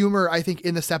sense of humor, I think,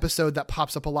 in this episode that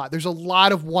pops up a lot. There's a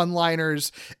lot of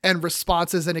one-liners and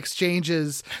responses and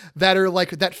exchanges that are like,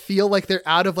 that feel like they're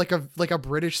out of like a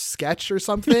British sketch or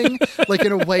something, like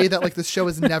in a way that like this show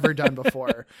has never done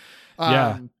before.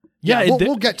 We'll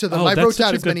get to them. I wrote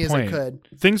down as many as I could.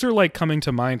 Things are like coming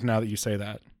to mind now that you say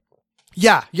that.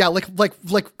 Yeah, like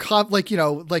you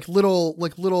know, like little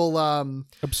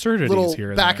absurdities little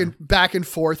here, back and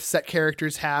forth set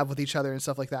characters have with each other and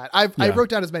stuff like that. I wrote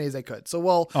down as many as I could, so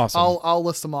awesome. I'll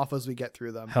list them off as we get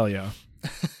through them. Hell yeah.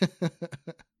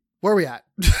 Where are we at?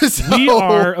 We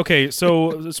are okay.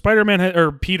 So Spider-Man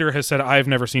or Peter has said, "I've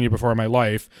never seen you before in my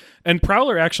life," and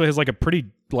Prowler actually has like a pretty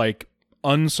like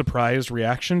unsurprised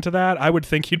reaction to that. I would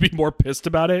think he'd be more pissed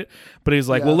about it, but he's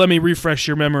like, well, let me refresh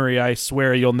your memory. I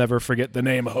swear you'll never forget the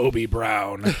name Hobie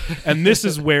Brown. And this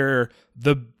is where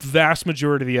the vast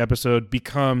majority of the episode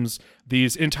becomes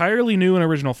these entirely new and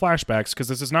original flashbacks, because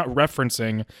this is not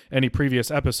referencing any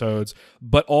previous episodes,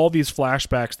 but all these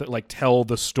flashbacks that like tell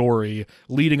the story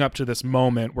leading up to this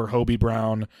moment where Hobie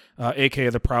Brown, aka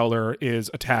the Prowler,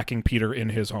 is attacking Peter in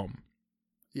his home.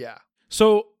 Yeah.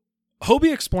 So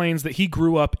Hobie explains that he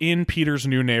grew up in Peter's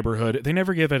new neighborhood. They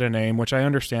never give it a name, which I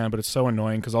understand, but it's so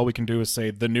annoying because all we can do is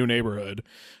say the new neighborhood.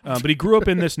 But he grew up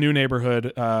in this new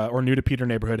neighborhood, or new to Peter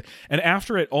neighborhood. And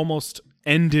after it almost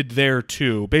ended there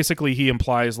too, basically he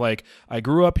implies like, I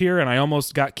grew up here and I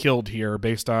almost got killed here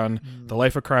based on the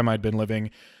life of crime I'd been living.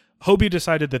 Hobie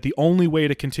decided that the only way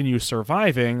to continue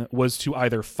surviving was to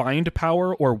either find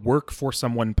power or work for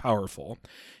someone powerful.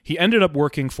 He ended up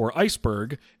working for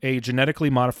Iceberg, a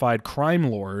genetically modified crime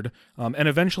lord, and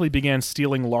eventually began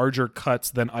stealing larger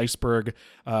cuts than Iceberg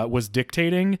was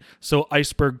dictating. So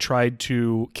Iceberg tried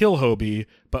to kill Hobie,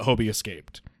 but Hobie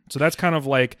escaped. So that's kind of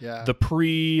like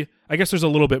the I guess there's a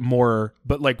little bit more,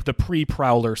 but like the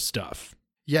pre-Prowler stuff.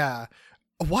 Yeah.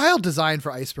 A wild design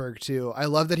for Iceberg too. I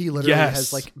love that he literally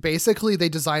has like, basically they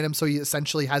design him so he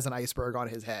essentially has an iceberg on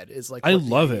his head. Is like, I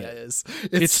love it. Is.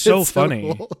 It's so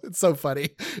funny. Cool. It's so funny.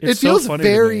 It's it feels so funny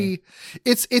very.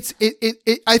 It's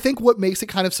I think what makes it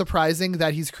kind of surprising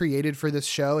that he's created for this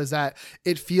show is that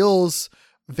it feels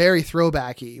very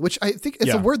throwbacky, which I think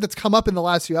it's a word that's come up in the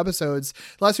last few episodes.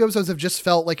 The last few episodes have just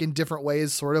felt like in different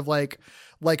ways, sort of like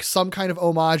some kind of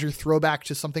homage or throwback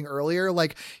to something earlier.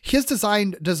 Like his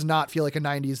design does not feel like a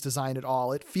 90s design at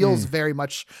all. It feels very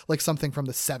much like something from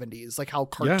the 70s, like how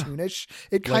cartoonish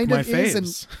it kind of is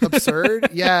and absurd.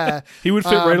 Yeah. He would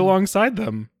fit right alongside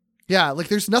them. Yeah, like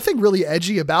there's nothing really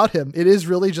edgy about him. It is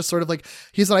really just sort of like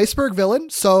he's an Iceberg villain.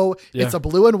 So it's a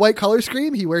blue and white color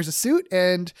scheme. He wears a suit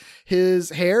and his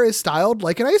hair is styled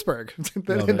like an iceberg.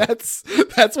 And that's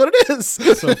what it is.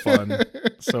 So fun.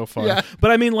 So fun. Yeah.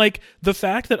 But I mean, like the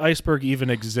fact that Iceberg even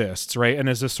exists, right? And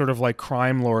is this sort of like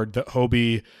crime lord that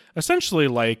Hobie essentially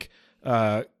like,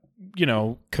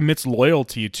 commits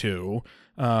loyalty to.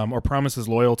 Or promises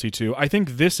loyalty to. I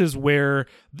think this is where,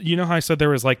 you know how I said there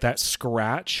was like that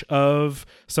scratch of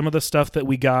some of the stuff that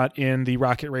we got in the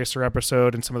Rocket Racer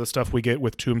episode and some of the stuff we get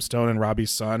with Tombstone and Robbie's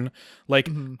son. Like,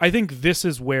 I think this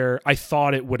is where I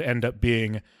thought it would end up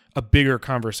being a bigger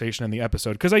conversation in the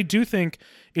episode. Because I do think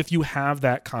if you have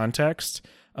that context,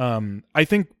 I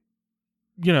think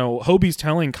Hobie's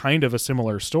telling kind of a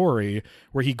similar story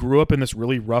where he grew up in this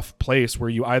really rough place where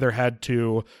you either had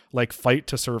to like fight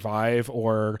to survive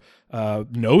or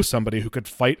know somebody who could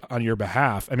fight on your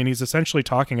behalf. I mean, he's essentially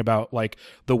talking about like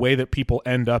the way that people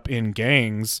end up in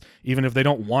gangs, even if they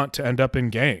don't want to end up in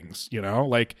gangs,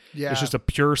 it's just a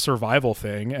pure survival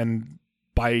thing. And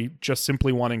by just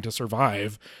simply wanting to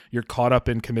survive, you're caught up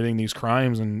in committing these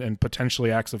crimes and potentially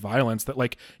acts of violence that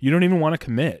like you don't even want to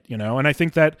commit, and I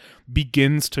think that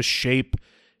begins to shape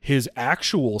his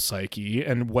actual psyche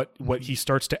and what he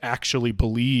starts to actually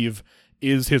believe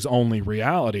is his only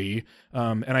reality.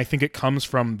 And I think it comes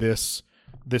from this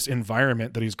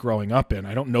environment that he's growing up in.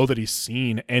 I don't know that he's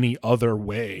seen any other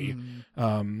way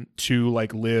to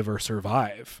like live or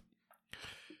survive.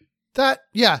 That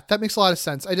makes a lot of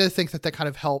sense. I did think that kind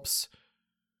of helps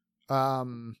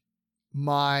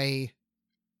my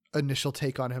initial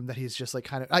take on him, that he's just like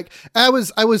kind of like I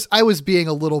was being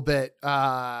a little bit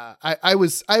I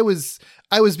was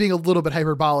being a little bit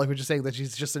hyperbolic with just saying that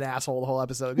he's just an asshole the whole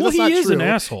episode. Well, he is an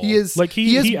asshole. He is like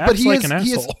he acts like an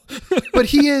asshole. But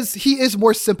he is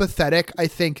more sympathetic, I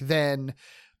think, than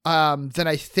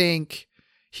I think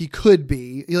he could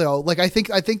be. Like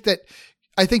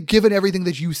I think given everything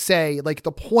that you say, like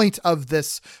the point of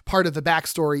this part of the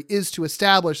backstory is to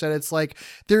establish that it's like,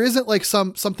 there isn't like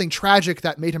something tragic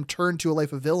that made him turn to a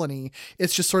life of villainy.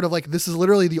 It's just sort of like, this is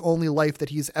literally the only life that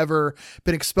he's ever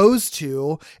been exposed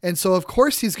to. And so of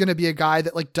course he's going to be a guy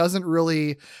that like doesn't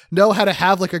really know how to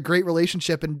have like a great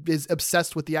relationship and is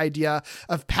obsessed with the idea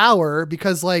of power,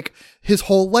 because like his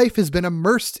whole life has been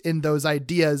immersed in those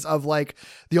ideas of like,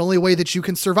 the only way that you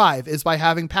can survive is by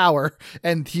having power.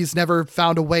 And he's never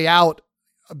found a way out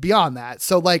beyond that.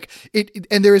 So like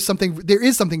and there is something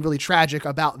really tragic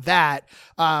about that.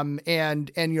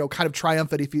 And kind of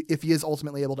triumphant if he is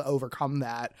ultimately able to overcome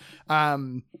that.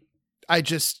 I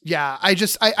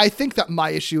think that my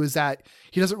issue is that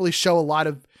he doesn't really show a lot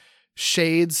of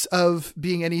shades of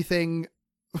being anything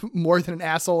more than an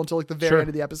asshole until like the very end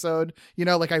of the episode.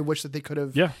 Like I wish that they could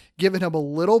have given him a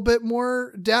little bit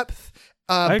more depth.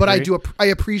 But I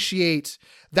appreciate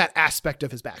that aspect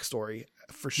of his backstory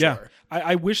for sure. Yeah.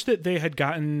 I wish that they had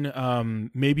gotten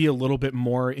maybe a little bit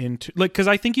more into like, cause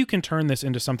I think you can turn this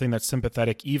into something that's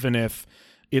sympathetic, even if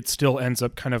it still ends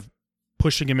up kind of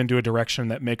pushing him into a direction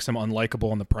that makes him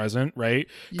unlikable in the present, right?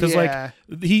 Because like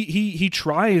he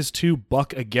tries to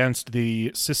buck against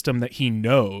the system that he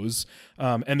knows,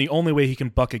 and the only way he can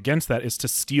buck against that is to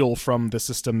steal from the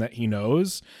system that he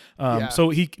knows.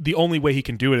 So the only way he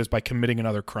can do it is by committing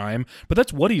another crime. But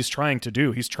that's what he's trying to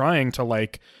do. He's trying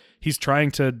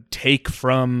to take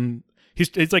from.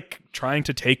 It's like trying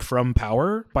to take from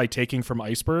power by taking from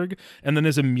Iceberg, and then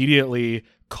is immediately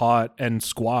caught and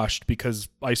squashed because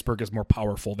Iceberg is more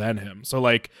powerful than him. So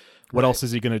like, what else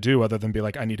is he going to do other than be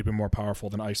like, I need to be more powerful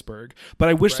than Iceberg? But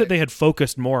I wish that they had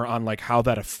focused more on like how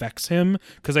that affects him,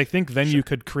 because I think then you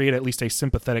could create at least a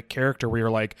sympathetic character where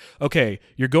you're like, okay,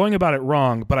 you're going about it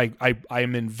wrong, but I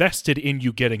am invested in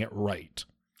you getting it right.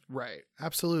 Right.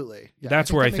 Absolutely. Yeah,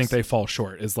 That's where I think they fall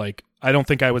short, is like, I don't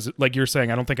think I was, like you're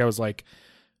saying, I don't think I was like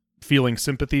feeling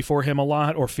sympathy for him a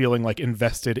lot or feeling like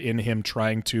invested in him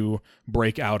trying to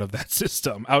break out of that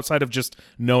system outside of just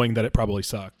knowing that it probably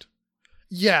sucked.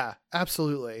 Yeah,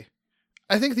 absolutely.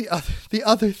 I think the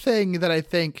other thing that I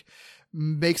think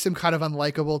makes him kind of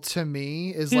unlikable to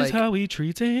me is like how he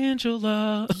treats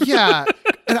Angela. Yeah.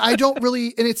 And I don't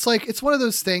really, and it's like, it's one of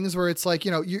those things where it's like,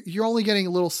 you're only getting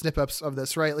little snippets of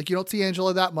this, right? Like you don't see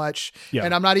Angela that much. Yeah.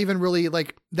 And I'm not even really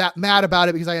like that mad about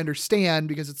it because I understand,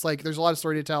 because it's like, there's a lot of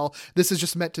story to tell. This is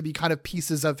just meant to be kind of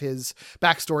pieces of his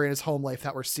backstory and his home life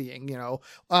that we're seeing,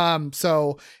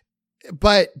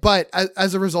 But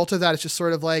as a result of that, it's just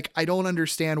sort of like, I don't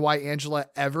understand why Angela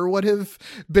ever would have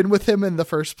been with him in the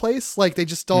first place. Like they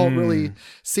just don't really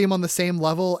seem on the same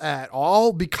level at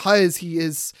all, because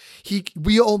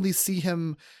we only see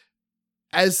him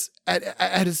as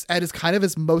at his kind of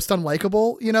his most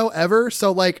unlikable, ever.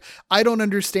 So like, I don't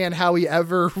understand how he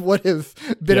ever would have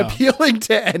been appealing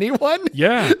to anyone.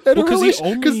 Yeah. Because he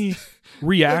only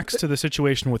reacts to the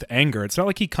situation with anger. It's not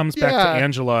like he comes back to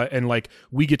Angela and like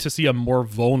we get to see a more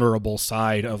vulnerable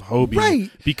side of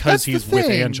Hobie because he's with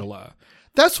Angela.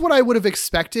 That's what I would have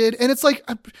expected. And it's like,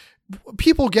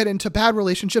 people get into bad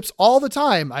relationships all the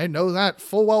time. I know that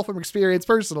full well from experience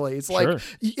personally. It's like,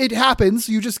 it happens.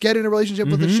 You just get in a relationship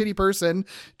with a shitty person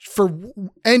for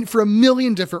a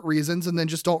million different reasons, and then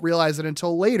just don't realize it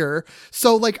until later.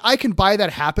 So like, I can buy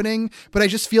that happening, but I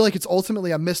just feel like it's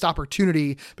ultimately a missed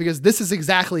opportunity, because this is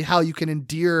exactly how you can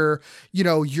endear,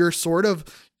 your sort of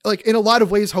like in a lot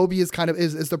of ways, Hobie is kind of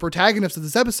is the protagonist of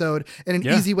this episode, and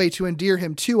an easy way to endear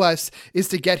him to us is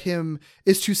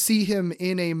to see him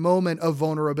in a moment of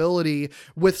vulnerability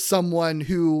with someone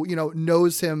who, you know,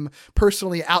 knows him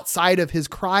personally outside of his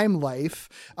crime life.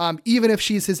 Even if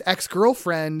she's his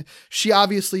ex-girlfriend, she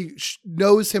obviously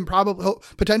knows him probably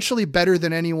potentially better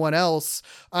than anyone else.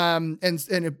 And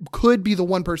it could be the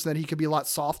one person that he could be a lot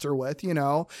softer with, you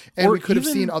know, and we could have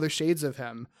seen other shades of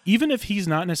him. Even if he's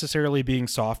not necessarily being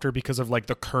softer because of like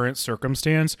the current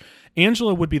circumstance,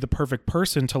 Angela would be the perfect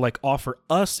person to like offer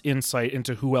us insight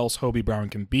into who else Hobie Brown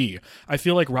can be. I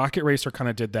feel like Rocket Racer kind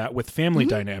of did that with family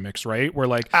dynamics, right? Where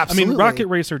like, Absolutely. I mean, Rocket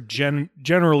Racer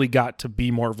generally got to be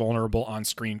more vulnerable on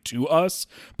screen to us,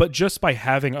 but just by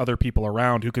having other people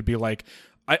around who could be like,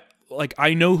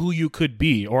 I know who you could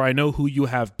be, or I know who you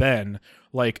have been,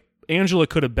 like, Angela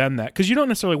could have been that, because you don't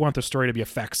necessarily want the story to be a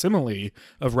facsimile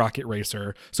of Rocket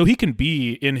Racer, so he can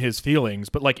be in his feelings,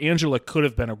 but like Angela could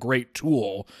have been a great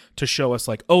tool to show us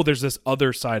like, oh, there's this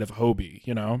other side of Hobie,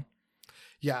 you know?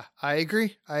 Yeah, I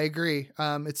agree.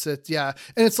 And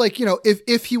it's like, you know,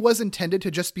 if he was intended to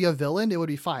just be a villain, it would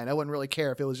be fine. I wouldn't really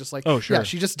care if it was just like, oh, sure, yeah,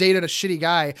 she just dated a shitty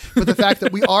guy. But the fact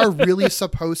that we are really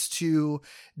supposed to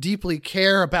deeply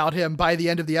care about him by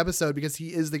the end of the episode, because he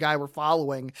is the guy we're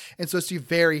following, and supposed to be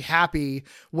very happy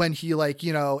when he, like,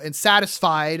 you know, and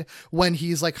satisfied when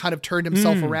he's like kind of turned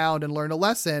himself around and learned a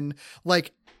lesson.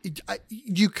 Like,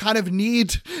 you kind of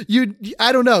need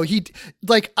I don't know.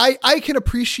 I can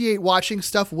appreciate watching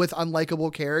stuff with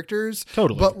unlikable characters.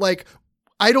 Totally. But like,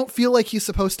 I don't feel like he's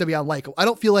supposed to be unlikable. I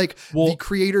don't feel like the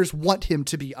creators want him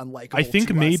to be unlikable. I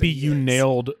think maybe you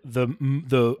nailed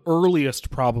the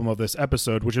earliest problem of this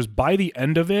episode, which is by the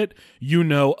end of it, you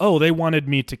know, oh, they wanted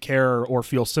me to care or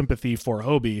feel sympathy for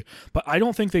Hobie, but I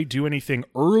don't think they do anything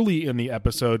early in the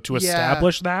episode to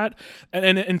establish that.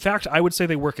 And in fact, I would say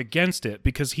they work against it,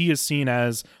 because he is seen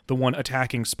as the one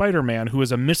attacking Spider-Man, who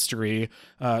is a mystery,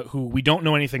 who we don't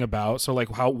know anything about. So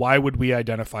like, why would we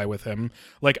identify with him?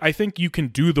 Like, I think you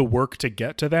can do the work to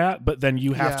get to that, but then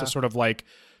you have to sort of like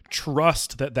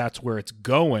trust that that's where it's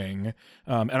going.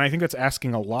 And I think that's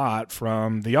asking a lot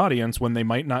from the audience when they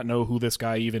might not know who this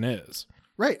guy even is.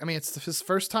 Right. I mean, it's his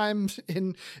first time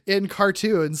in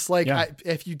cartoons. Like,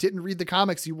 if you didn't read the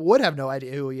comics, you would have no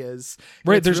idea who he is.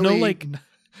 Right. There's really no like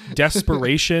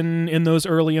desperation in those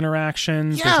early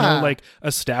interactions. Yeah. There's no like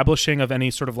establishing of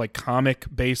any sort of like comic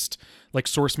based like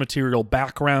source material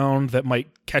background that might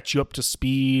catch you up to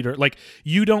speed, or like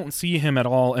you don't see him at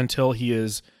all until he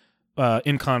is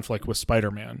in conflict with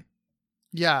Spider-Man.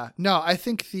 Yeah, no, I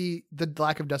think the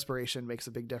lack of desperation makes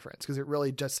a big difference, because it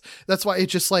really just, that's why it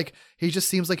just like, he just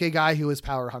seems like a guy who is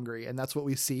power hungry, and that's what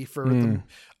we see for them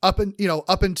up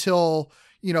until,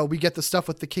 you know, we get the stuff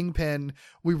with the Kingpin.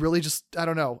 We really just, I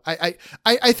don't know. I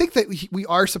think that we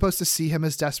are supposed to see him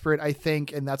as desperate, I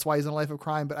think, and that's why he's in a life of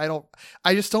crime, but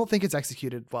I just don't think it's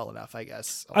executed well enough, I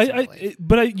guess.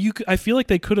 I feel like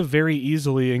they could have very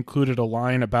easily included a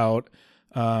line about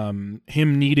him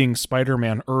needing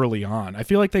Spider-Man early on. I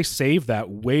feel like they saved that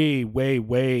way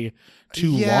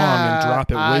too long and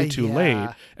drop it way too late.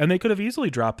 And they could have easily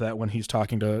dropped that when he's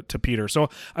talking to Peter. So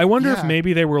I wonder if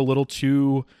maybe they were a little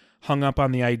too hung up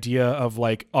on the idea of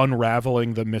like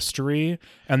unraveling the mystery,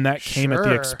 and that came at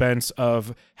the expense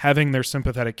of having their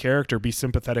sympathetic character be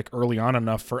sympathetic early on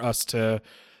enough for us to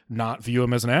not view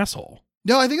him as an asshole.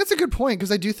 No, I think that's a good point,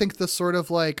 because I do think the sort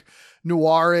of like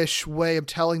noirish way of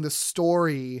telling the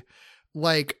story,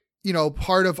 like, you know,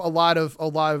 part of a lot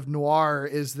of noir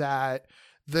is that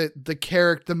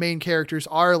the main characters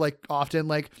are like often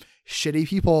like shitty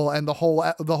people, and the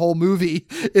whole movie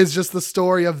is just the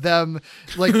story of them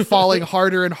like falling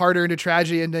harder and harder into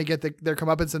tragedy, and they get their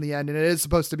comeuppance in the end. And it is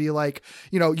supposed to be like,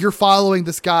 you know, you're following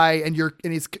this guy and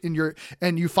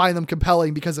you find them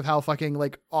compelling because of how fucking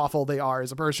like awful they are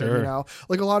as a person, you know,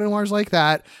 like a lot of noirs like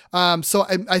that. So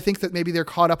I think that maybe they're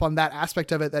caught up on that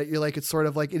aspect of it, that you're like, it's sort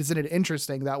of like, isn't it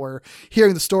interesting that we're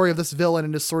hearing the story of this villain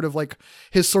and his sort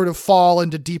of fall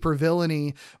into deeper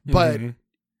villainy, but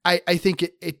I think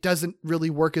it doesn't really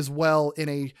work as well in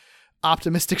a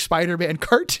optimistic Spider-Man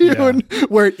cartoon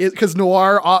where it is, because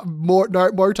noir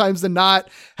more times than not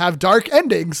have dark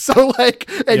endings. So like,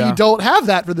 and you don't have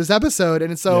that for this episode.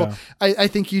 And so I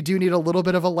think you do need a little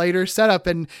bit of a lighter setup.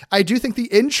 And I do think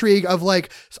the intrigue of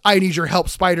like, I need your help,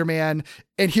 Spider-Man,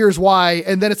 and here's why.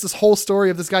 And then it's this whole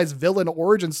story of this guy's villain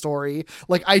origin story.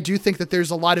 Like, I do think that there's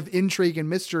a lot of intrigue and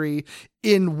mystery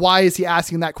in why is he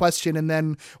asking that question. And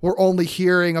then we're only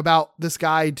hearing about this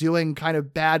guy doing kind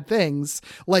of bad things.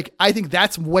 Like, I think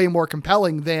that's way more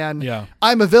compelling than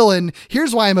I'm a villain.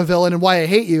 Here's why I'm a villain and why I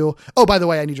hate you. Oh, by the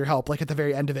way, I need your help. Like at the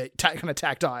very end of it, kind of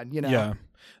tacked on, you know? Yeah.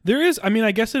 There is, I mean,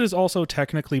 I guess it is also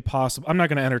technically possible. I'm not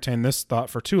going to entertain this thought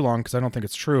for too long because I don't think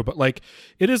it's true, but like,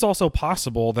 it is also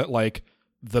possible that like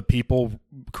the people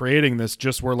creating this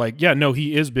just were like, yeah, no,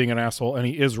 he is being an asshole and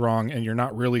he is wrong, and you're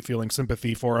not really feeling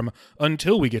sympathy for him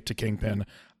until we get to Kingpin.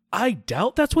 I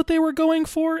doubt that's what they were going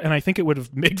for, and I think it would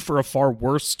have made for a far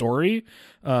worse story.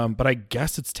 But I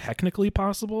guess it's technically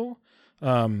possible.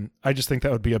 I just think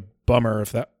that would be a bummer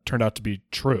if that turned out to be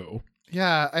true.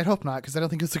 Yeah, I'd hope not, because I don't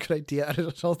think it's a good idea. I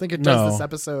don't think it does this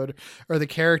episode or the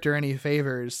character any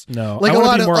favors. No, like, I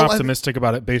want to be more optimistic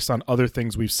about it based on other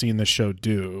things we've seen the show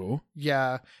do.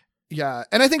 Yeah, yeah.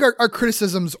 And I think our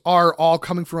criticisms are all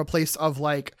coming from a place of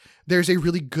like, there's a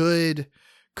really good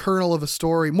kernel of a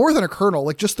story, more than a kernel,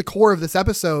 like just the core of this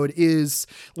episode is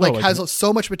like, has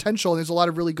so much potential, and there's a lot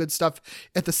of really good stuff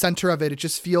at the center of it. It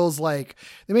just feels like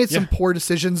they made some poor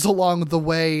decisions along the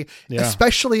way,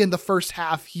 especially in the first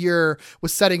half here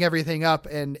with setting everything up,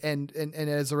 and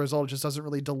as a result it just doesn't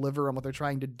really deliver on what they're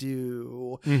trying to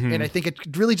do. And I think it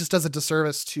really just does a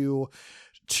disservice to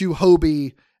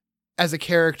Hobie as a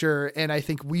character, and I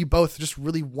think we both just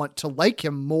really want to like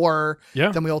him more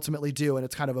than we ultimately do, and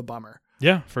it's kind of a bummer.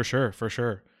 Yeah, for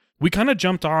sure. We kind of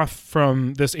jumped off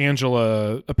from this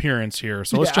Angela appearance here,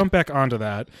 so let's jump back onto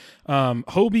that.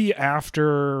 Hobie,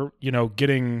 after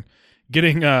getting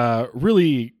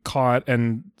really caught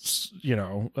and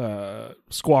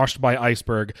squashed by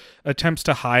Iceberg, attempts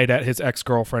to hide at his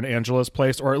ex-girlfriend Angela's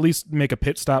place, or at least make a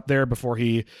pit stop there before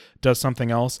he does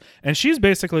something else. And she's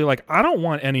basically like, I don't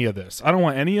want any of this. I don't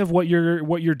want any of what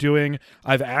you're doing.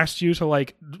 I've asked you to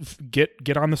like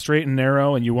get on the straight and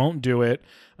narrow, and you won't do it.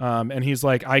 And he's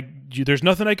like, there's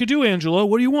nothing I could do, Angela.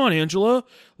 What do you want, Angela?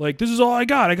 Like, this is all I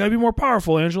got. I gotta be more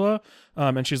powerful, Angela.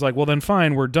 And she's like, well, then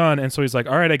fine, we're done. And so he's like,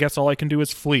 all right, I guess all I can do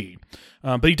is flee.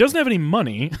 But he doesn't have any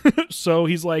money. So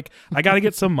he's like, I got to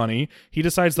get some money. He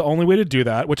decides the only way to do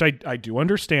that, which I do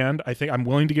understand. I think I'm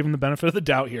willing to give him the benefit of the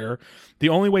doubt here. The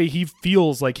only way he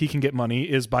feels like he can get money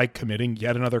is by committing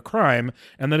yet another crime,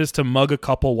 and that is to mug a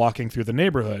couple walking through the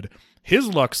neighborhood. His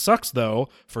luck sucks, though,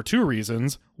 for two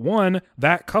reasons. One,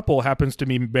 that couple happens to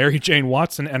be Mary Jane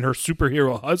Watson and her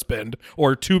superhero husband,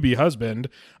 or to-be husband.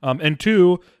 And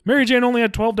two, Mary Jane only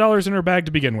had $12 in her bag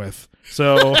to begin with.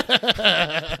 So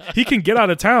he can get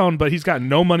out of town, but he's got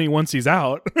no money once he's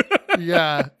out.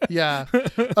 Yeah.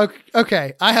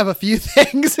 Okay. I have a few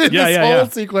things in this whole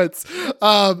sequence.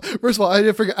 First of all,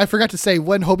 I forgot to say,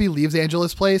 when Hobie leaves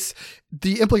Angela's place,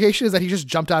 the implication is that he just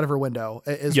jumped out of her window,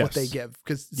 is what they give,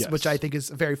 which I think is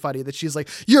very funny, that she's like,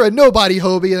 you're a nobody,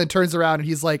 Hobie, and then turns around and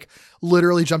he's like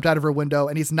literally jumped out of her window,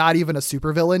 and he's not even a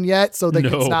supervillain yet, so like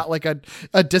it's not like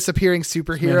a disappearing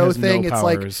superhero thing. It's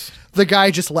like the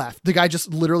guy just left. The guy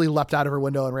just literally leapt out of her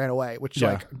window and ran away, which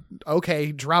like,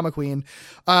 okay, drama queen.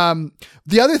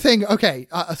 The other thing, a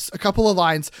couple of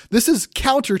lines. This is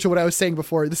counter to what I was saying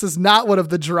before. This is not one of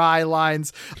the dry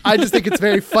lines. I just think it's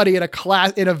very funny in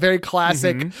a very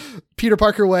classic Peter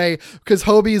Parker way, because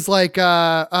Hobie's like,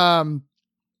 well,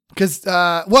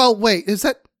 wait, is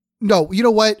that, no, you know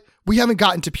what? We haven't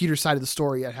gotten to Peter's side of the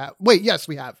story yet. Wait, yes,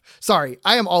 we have. Sorry,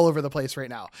 I am all over the place right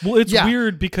now. Well, it's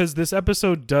weird because this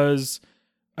episode does,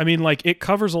 I mean, like, it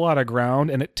covers a lot of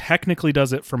ground, and it technically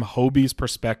does it from Hobie's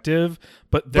perspective,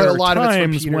 but there are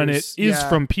times when it is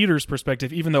from Peter's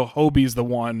perspective, even though Hobie's the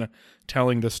one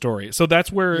telling the story. So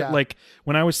that's where, like,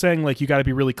 when I was saying, like, you got to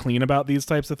be really clean about these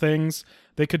types of things,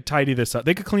 they could tidy this up.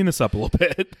 They could clean this up a little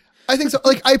bit. I think so.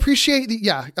 Like, I appreciate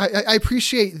I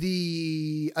appreciate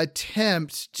the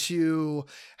attempt to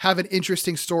have an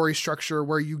interesting story structure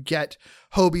where you get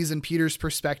Hobie's and Peter's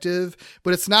perspective,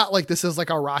 but it's not like this is like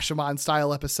a Rashomon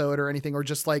style episode or anything, or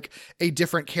just like a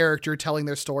different character telling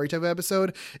their story type of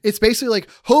episode. It's basically like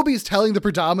Hobie's telling the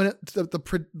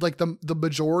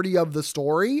majority of the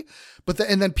story,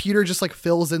 and then Peter just like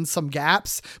fills in some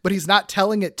gaps, but he's not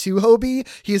telling it to Hobie.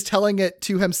 He's telling it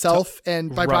to himself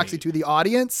and by proxy to the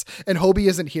audience, and Hobie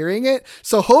isn't hearing it.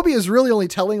 So Hobie is really only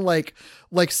telling like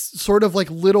sort of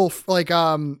like little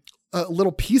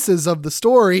little pieces of the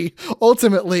story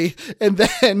ultimately, and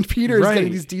then Peter's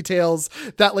getting these details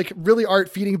that like really aren't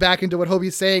feeding back into what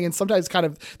Hobie's saying, and sometimes kind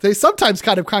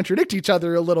of contradict each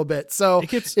other a little bit. So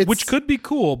which could be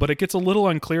cool, but it gets a little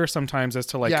unclear sometimes as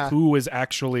to like who is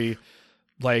actually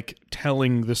like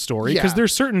telling the story, because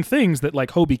there's certain things that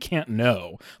like Hobie can't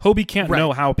know. Hobie can't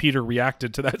know how Peter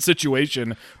reacted to that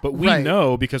situation, but we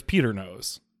know because Peter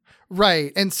knows.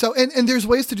 Right. And so, and there's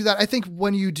ways to do that. I think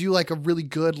when you do like a really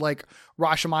good, like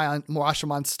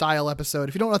Rashomon style episode,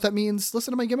 if you don't know what that means,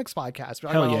 listen to my Gimmicks podcast.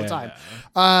 I talk about it all the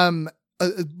time.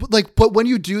 but when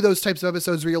you do those types of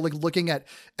episodes where you're like looking at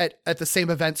the same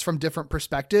events from different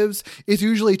perspectives, it's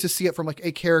usually to see it from like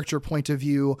a character point of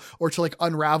view or to like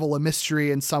unravel a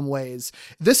mystery in some ways.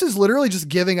 This is literally just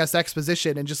giving us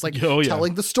exposition and just like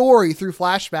telling the story through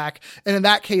flashback. And in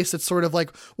that case, it's sort of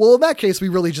like, well, in that case, we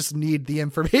really just need the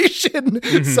information.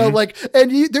 Mm-hmm. So like,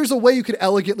 and there's a way you could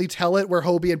elegantly tell it where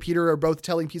Hobie and Peter are both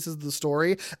telling pieces of the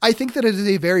story. I think that it is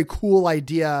a very cool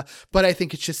idea, but I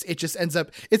think it just ends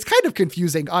up, it's kind of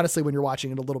confusing, honestly, when you're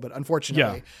watching it a little bit,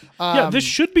 unfortunately. This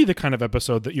should be the kind of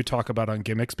episode that you talk about on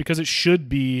Gimmicks, because it should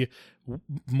be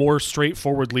more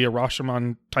straightforwardly a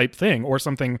Rashomon type thing or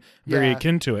something very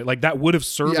akin to it. Like that would have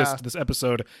serviced this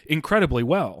episode incredibly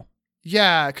well.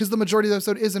 Yeah, because the majority of the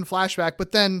episode is in flashback,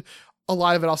 but then a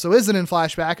lot of it also isn't in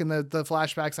flashback, and the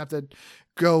flashbacks have to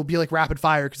go be like rapid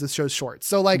fire because this show's short.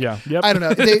 So like, I don't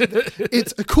know.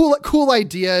 It's cool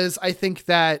ideas. I think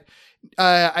that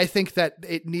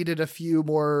it needed a few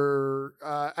more.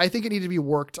 I think it needed to be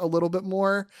worked a little bit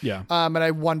more. Yeah. And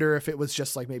I wonder if it was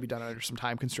just like maybe done under some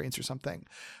time constraints or something.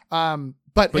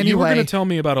 But anyway, you were going to tell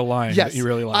me about a line that you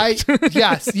really liked.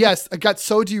 Yes. I got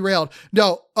so derailed.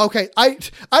 No. Okay. I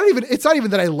don't even, it's not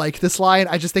even that I like this line.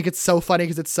 I just think it's so funny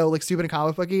because it's so like stupid and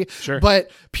comic booky. Sure.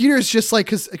 But Peter's just like,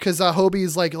 cause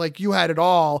Hobie's like, you had it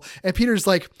all. And Peter's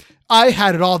like, I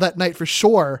had it all that night for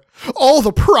sure. All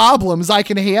the problems I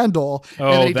can handle. Oh,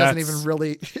 and then he doesn't even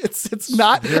really, it's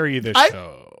not very this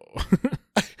show.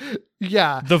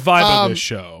 Yeah. The vibe of this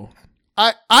show.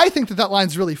 I think that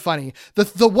line's really funny.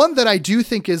 The one that I do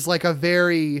think is like a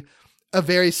very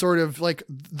sort of like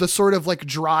the sort of like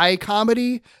dry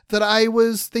comedy that I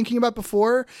was thinking about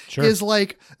before is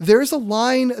like, there's a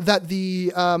line that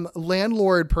the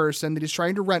landlord person that he's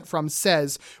trying to rent from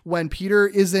says when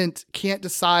Peter can't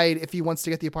decide if he wants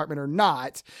to get the apartment or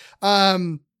not.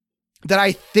 That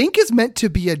I think is meant to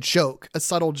be a joke, a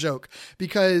subtle joke,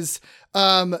 because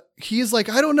he's like,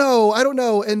 I don't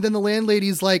know. And then the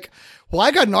landlady's like, well,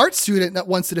 I got an art student that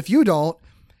wants it if you don't.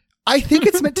 I think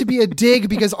it's meant to be a dig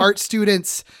because art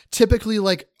students typically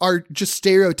like are just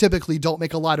stereotypically don't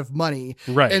make a lot of money.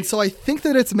 Right. And so I think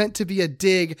that it's meant to be a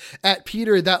dig at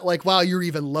Peter that like, wow, you're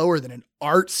even lower than an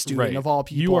art student of all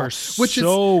people. You are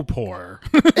so poor.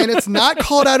 And it's not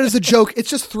called out as a joke.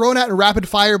 It's just thrown out in rapid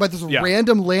fire by this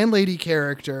random landlady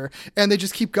character. And they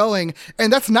just keep going.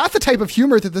 And that's not the type of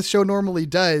humor that this show normally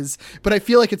does. But I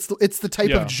feel like it's the type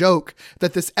of joke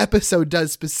that this episode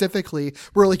does specifically,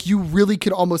 where like you really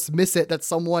could almost miss it that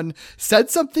someone said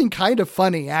something kind of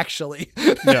funny, actually.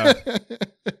 Yeah.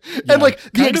 And like the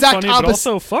kind exact funny, opposite. But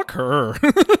also fuck her.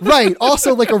 Right.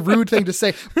 Also like a rude thing to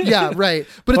say. Yeah. Right.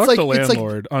 But fuck it's like, the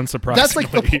landlord, unsurprisingly. That's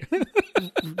like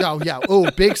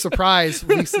big surprise.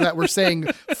 That we're saying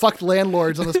fuck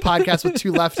landlords on this podcast with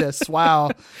two leftists.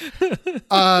 Wow.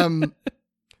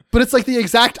 But it's like the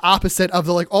exact opposite of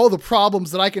the like all the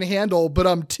problems that I can handle,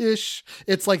 but Tish.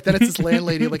 It's like then it's this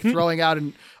landlady like throwing out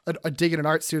a dig at an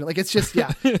art student. Like it's just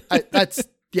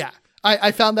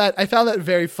I found that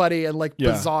very funny and like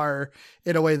bizarre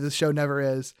in a way this show never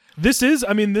is. This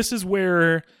is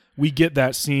where we get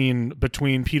that scene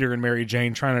between Peter and Mary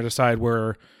Jane trying to decide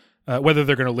whether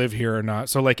they're going to live here or not.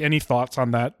 So like any thoughts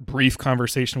on that brief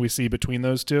conversation we see between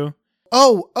those two?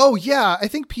 Oh yeah. I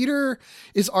think Peter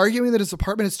is arguing that his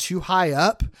apartment is too high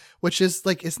up, which is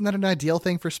like, isn't that an ideal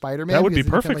thing for Spider-Man? That would be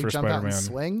perfect for Spider-Man.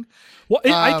 Swing. Well,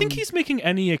 I think he's making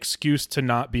any excuse to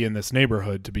not be in this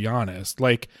neighborhood, to be honest.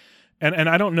 Like, and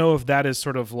I don't know if that is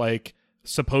sort of like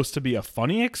supposed to be a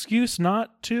funny excuse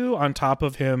not to, on top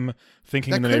of him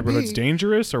thinking the neighborhood's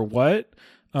dangerous or what.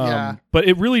 But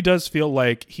it really does feel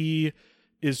like he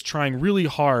is trying really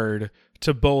hard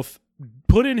to both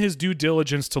put in his due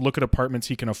diligence to look at apartments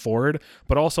he can afford,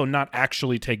 but also not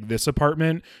actually take this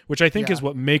apartment, which I think is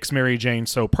what makes Mary Jane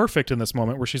so perfect in this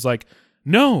moment, where she's like,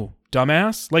 no,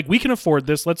 dumbass, like we can afford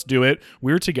this. Let's do it.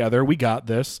 We're together. We got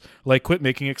this. Like, quit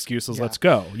making excuses. Let's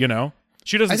go. You know,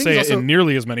 she doesn't say it in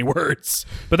nearly as many words,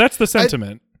 but that's the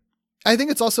sentiment. I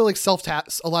think it's also like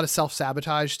a lot of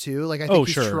self-sabotage too. Like I think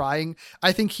he's trying.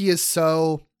 I think he is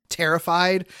so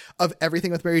terrified of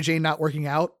everything with Mary Jane not working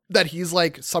out that he's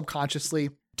like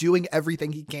subconsciously doing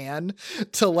everything he can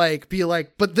to like be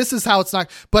like, but this is how it's not,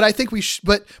 but I think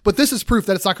but this is proof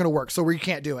that it's not going to work. So we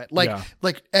can't do it. Like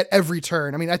at every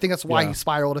turn. I mean, I think that's why he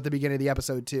spiraled at the beginning of the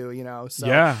episode too, you know? So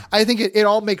I think it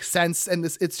all makes sense. And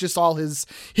it's just all his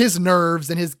nerves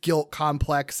and his guilt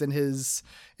complex and his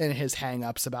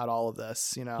hang-ups about all of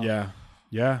this, you know?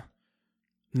 Yeah.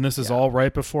 And this is all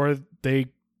right before they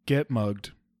get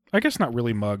mugged. I guess not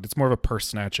really mugged. It's more of a purse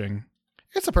snatching.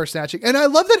 It's a purse snatching. And I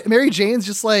love that Mary Jane's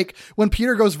just like, when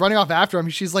Peter goes running off after him,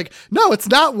 she's like, no, it's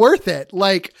not worth it.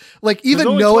 Like even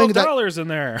There's knowing only that $12 in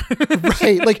there.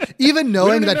 right. Like even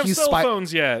knowing that he's cell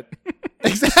phones yet.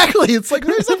 Exactly. It's like,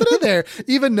 there's something in there.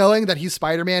 Even knowing that he's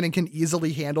Spider-Man and can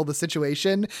easily handle the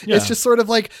situation. Yeah. It's just sort of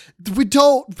like, we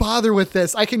don't bother with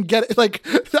this. I can get it. Like,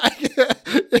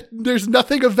 there's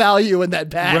nothing of value in that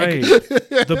bag. Right.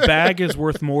 The bag is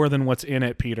worth more than what's in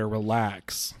it, Peter.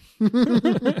 Relax.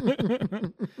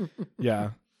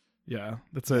 Yeah.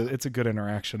 It's a good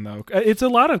interaction though. It's a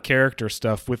lot of character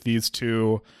stuff with these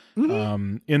two,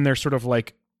 in their sort of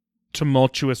like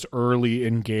tumultuous, early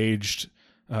engaged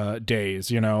days.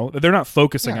 They're not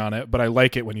focusing on it, but I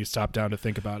like it when you stop down to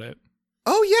think about it.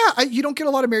 Oh yeah, you don't get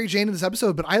a lot of Mary Jane in this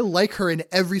episode, but I like her in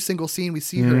every single scene we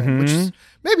see her in, which is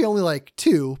maybe only like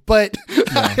 2, but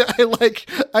I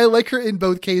like her in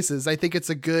both cases. I think it's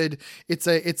a good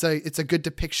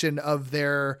depiction of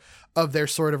their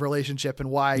sort of relationship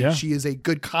and why she is a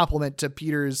good complement to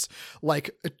Peter's like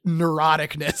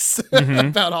neuroticness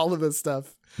about all of this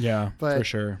stuff. Yeah, for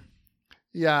sure.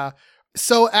 Yeah.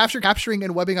 So after capturing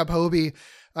and webbing up Hobie,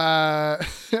 I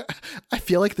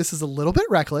feel like this is a little bit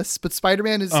reckless, but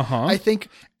Spider-Man is, I think,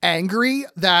 angry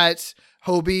that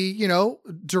Hobie,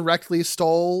 directly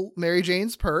stole Mary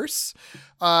Jane's purse.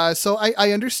 So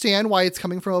I understand why it's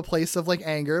coming from a place of like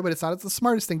anger, but it's not the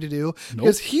smartest thing to do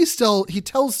because he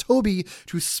tells Hobie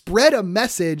to spread a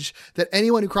message that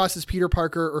anyone who crosses Peter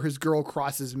Parker or his girl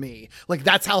crosses me. Like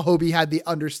that's how Hobie had the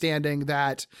understanding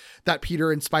that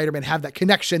Peter and Spider-Man have that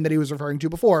connection that he was referring to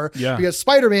before. Yeah. Because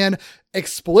Spider-Man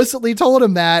explicitly told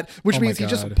him that, which means he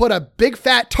just put a big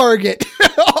fat target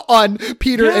on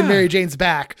Peter and Mary Jane's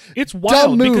back. It's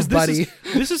wild because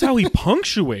this is how he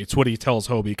punctuates what he tells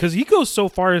Hobie, because he goes so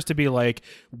far as to be like,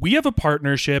 we have a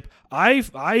partnership. I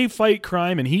fight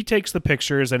crime and he takes the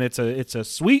pictures, and it's a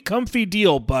sweet, comfy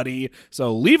deal, buddy.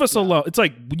 So leave us alone. It's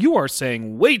like, you are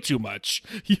saying way too much.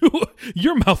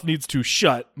 Your mouth needs to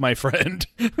shut, my friend.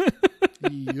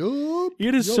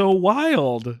 It is so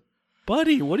wild.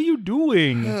 Buddy, what are you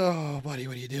doing? Oh, buddy,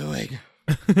 what are you doing?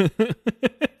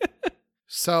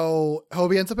 So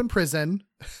Hobie ends up in prison,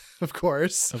 of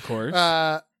course.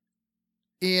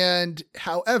 And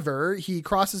however, he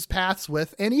crosses paths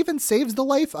with and even saves the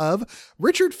life of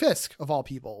Richard Fisk, of all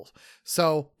people.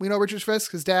 So we know Richard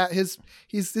Fisk, his dad, he's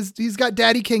got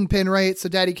Daddy Kingpin, right? So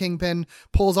Daddy Kingpin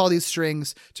pulls all these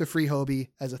strings to free Hobie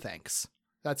as a thanks.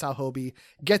 That's how Hobie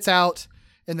gets out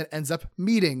and then ends up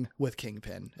meeting with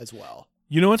Kingpin as well.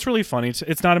 You know what's really funny?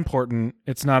 It's not important.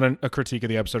 It's not a critique of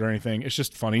the episode or anything. It's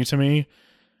just funny to me.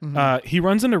 He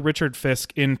runs into Richard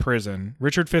Fisk in prison.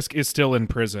 Richard Fisk is still in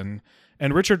prison.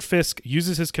 And Richard Fisk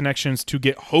uses his connections to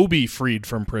get Hobie freed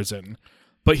from prison.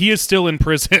 But he is still in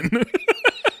prison.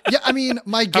 Yeah, I mean,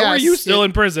 my guess... How are you still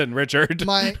in prison, Richard?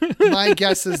 My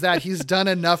guess is that he's done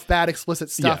enough bad, explicit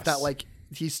stuff that, like,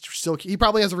 he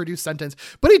probably has a reduced sentence,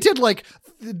 but he did like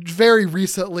very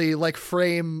recently like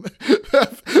frame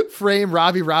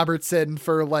Robbie Robertson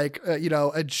for like a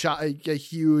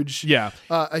huge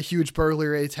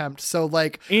burglary attempt. So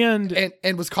like and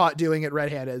was caught doing it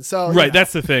red-handed. So right,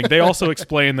 that's the thing. They also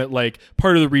explain that like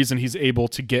part of the reason he's able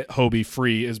to get Hobie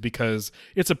free is because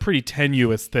it's a pretty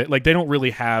tenuous thing. Like they don't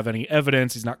really have any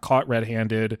evidence. He's not caught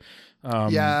red-handed.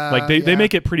 They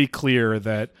make it pretty clear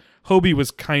that Hobie was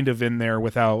kind of in there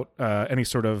without any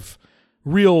sort of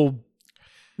real.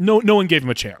 No one gave him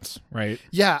a chance, right?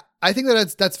 Yeah, I think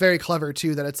that's very clever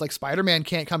too. That it's like Spider-Man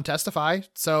can't come testify,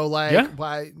 so like,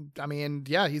 why? I mean,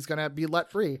 he's gonna be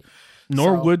let free.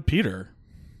 Nor would Peter.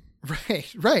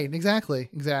 Right, exactly.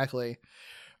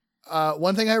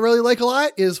 One thing I really like a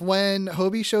lot is when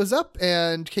Hobie shows up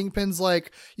and Kingpin's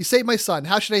like, "You saved my son.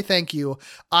 How should I thank you?"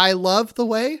 I love the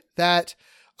way that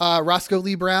Roscoe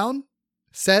Lee Brown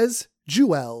says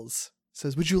jewels.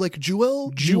 Says, "Would you like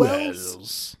jewels?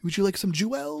 Would you like some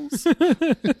jewels?"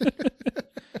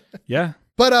 Yeah.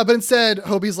 But instead,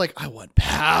 Hobie's like, "I want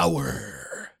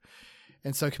power."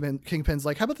 And so Kingpin's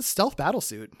like, "How about the stealth battle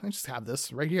suit? I just have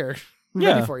this right here.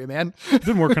 Ready for you, man."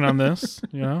 Been working on this,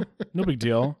 no big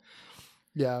deal.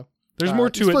 Yeah. There's more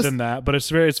to it than that, but it's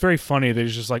very funny that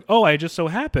he's just like, "Oh, I just so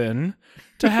happen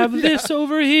to have this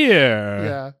over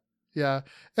here." Yeah.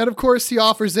 And of course he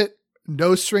offers it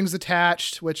no strings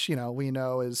attached, which, we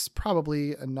know is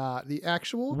probably not the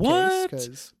actual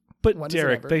case. But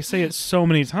Derek, they say it so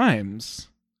many times.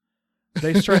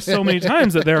 They stress so many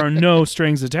times that there are no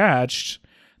strings attached.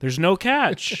 There's no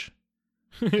catch.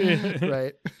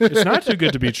 Right. It's not too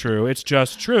good to be true. It's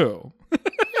just true.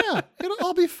 Yeah, it'll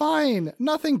all be fine.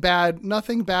 Nothing bad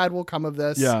will come of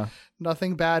this. Yeah.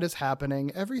 Nothing bad is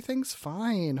happening. Everything's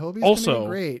fine. Hobie's also, gonna be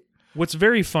great. What's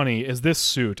very funny is this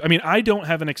suit. I mean, I don't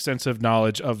have an extensive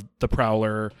knowledge of the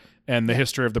Prowler and the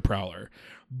history of the Prowler,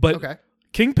 but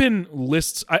Kingpin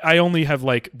lists. I only have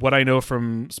like what I know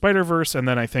from Spider-Verse, and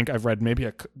then I think I've read maybe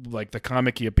like the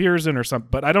comic he appears in or something.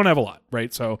 But I don't have a lot,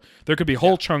 right? So there could be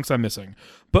whole chunks I'm missing.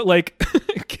 But like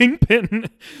Kingpin,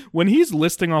 when he's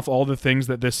listing off all the things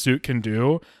that this suit can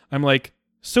do, I'm like,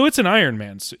 so it's an Iron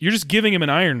Man suit. You're just giving him an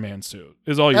Iron Man suit.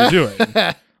 Is all you're doing.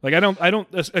 Like I don't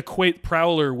equate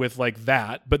Prowler with like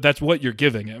that, but that's what you're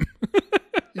giving him.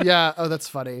 Yeah. Oh, that's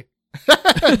funny.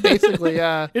 Basically,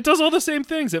 yeah. It does all the same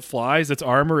things. It flies. It's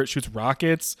armor. It shoots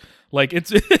rockets. Like it's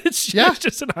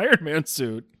just an Iron Man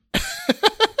suit.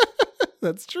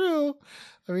 That's true.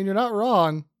 I mean, you're not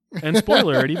wrong. And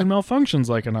spoiler, it even malfunctions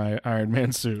like an Iron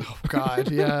Man suit. Oh God,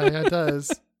 yeah, it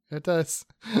does. It does.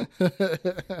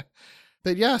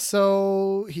 But yeah,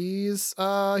 so he's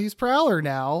Prowler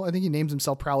now. I think he names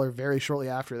himself Prowler very shortly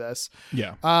after this.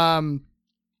 Yeah.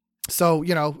 So,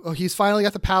 you know, he's finally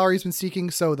got the power he's been seeking.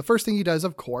 So the first thing he does,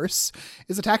 of course,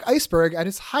 is attack Iceberg at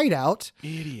his hideout.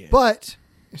 Idiot. But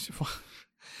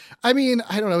I mean,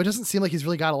 I don't know. It doesn't seem like he's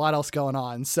really got a lot else going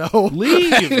on. So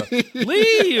leave.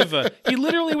 He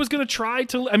literally was going to try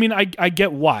to. I mean, I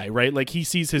get why, right? Like he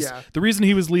sees the reason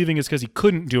he was leaving is because he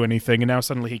couldn't do anything, and now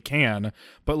suddenly he can.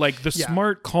 But like the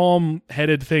smart,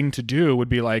 calm-headed thing to do would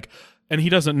be like, and he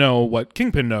doesn't know what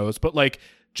Kingpin knows, but like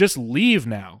just leave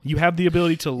now. You have the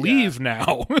ability to leave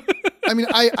now. I mean,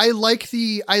 I like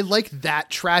that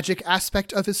tragic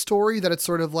aspect of his story, that it's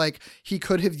sort of like he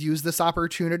could have used this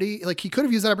opportunity. Like he could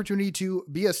have used that opportunity to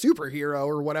be a superhero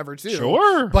or whatever too.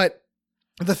 Sure. But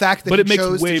the fact that it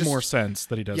makes way more sense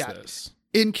that he does this.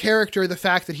 In character, the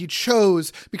fact that he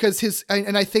chose, because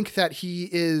I think that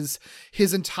his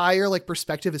entire like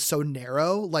perspective is so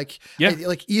narrow. Like,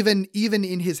 like even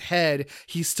in his head,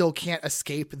 he still can't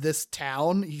escape this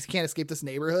town. He can't escape this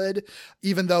neighborhood,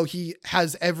 even though he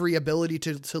has every ability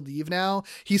to leave now.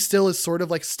 He still is sort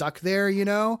of like stuck there, you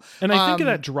know? And I think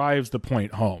that drives the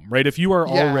point home, right? If you are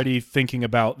already thinking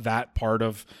about that part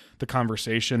of the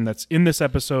conversation that's in this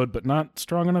episode, but not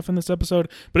strong enough in this episode.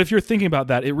 But if you're thinking about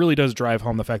that, it really does drive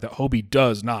home the fact that Hobie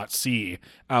does not see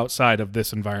outside of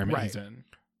this environment he's in.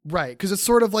 Right. Because it's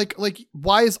sort of like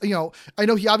why is, you know, I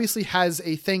know he obviously has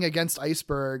a thing against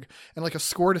Iceberg and like a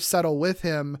score to settle with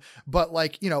him. But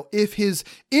like, you know, if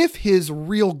his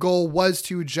real goal was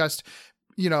to just,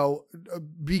 you know,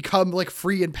 become like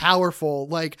free and powerful,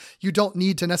 like you don't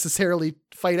need to necessarily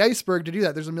fight Iceberg to do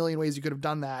that. There's a million ways you could have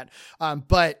done that.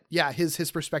 But yeah,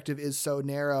 his perspective is so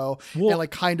narrow and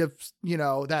like kind of, you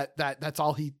know, that's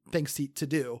all he thinks to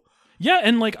do. Yeah.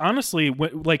 And like, honestly,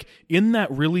 like in that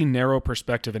really narrow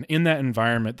perspective and in that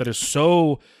environment that is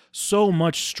so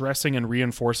much stressing and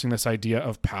reinforcing this idea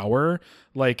of power,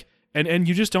 like, and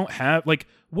you just don't have like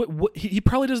what he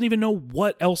probably doesn't even know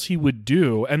what else he would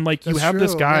do. And like you have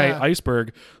this guy,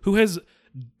 Iceberg, who has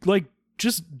like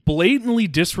just blatantly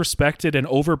disrespected and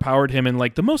overpowered him in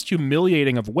like the most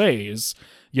humiliating of ways,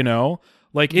 you know?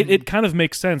 Like it kind of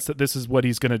makes sense that this is what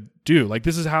he's going to do. Like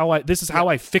this is how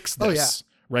I fix this,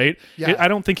 right? Yeah. I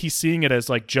don't think he's seeing it as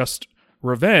like just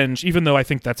revenge, even though I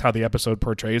think that's how the episode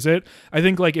portrays it. I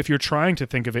think like if you're trying to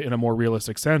think of it in a more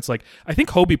realistic sense, like I think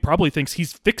Hobie probably thinks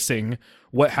he's fixing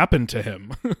what happened to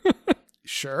him.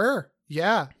 Sure.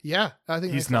 Yeah. I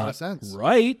think he's makes a lot of sense.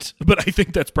 Right, but I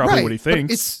think that's probably what he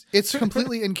thinks. It's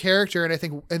completely in character, and I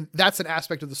think, and that's an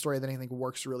aspect of the story that I think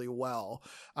works really well.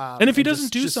 And if he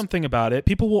doesn't do something about it,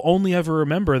 people will only ever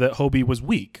remember that Hobie was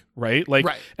weak, right? Like,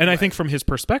 and I think from his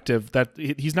perspective, that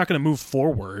he's not going to move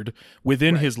forward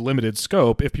within his limited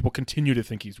scope if people continue to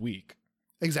think he's weak.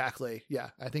 Exactly.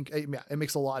 Yeah, I think it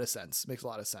makes a lot of sense.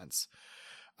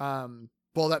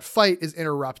 Well, that fight is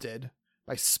interrupted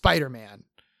by Spider-Man.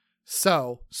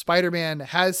 So Spider-Man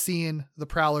has seen the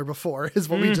Prowler before, is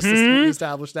what we just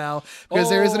established now, because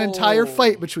there is an entire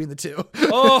fight between the two.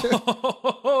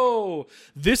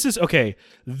 This is okay.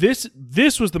 This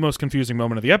was the most confusing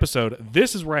moment of the episode.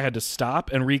 This is where I had to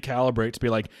stop and recalibrate to be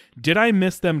like, did I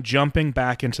miss them jumping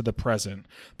back into the present?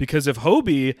 Because if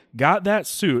Hobie got that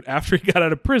suit after he got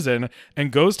out of prison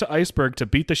and goes to Iceberg to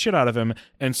beat the shit out of him,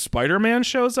 and Spider-Man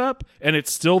shows up and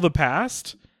it's still the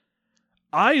past,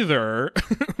 either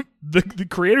the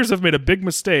creators have made a big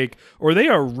mistake, or they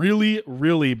are really,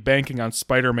 really banking on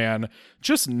Spider-Man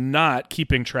just not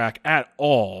keeping track at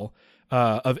all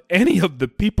of any of the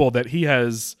people that he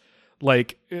has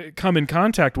like come in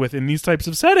contact with in these types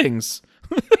of settings.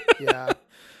 Yeah.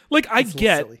 Like, I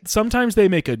get, sometimes they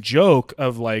make a joke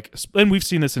of like, and we've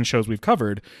seen this in shows we've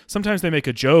covered, sometimes they make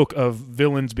a joke of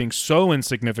villains being so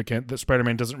insignificant that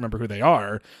Spider-Man doesn't remember who they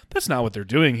are. That's not what they're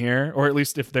doing here, or at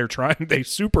least if they're trying, they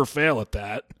super fail at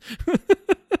that.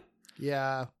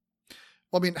 Yeah.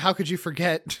 Well, I mean, how could you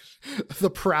forget the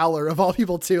Prowler of all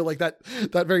people too? Like that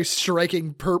very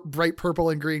striking bright purple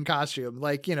and green costume,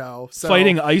 like, you know, so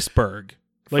fighting Iceberg.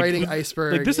 Fighting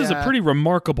Iceberg. Like, this is a pretty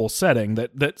remarkable setting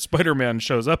that Spider-Man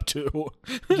shows up to.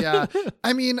 Yeah.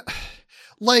 I mean,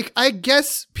 like, I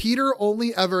guess Peter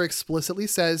only ever explicitly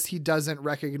says he doesn't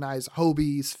recognize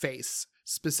Hobie's face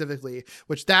specifically,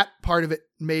 which that part of it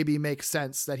maybe makes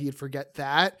sense that he'd forget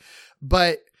that.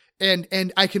 But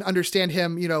And I can understand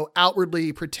him, you know,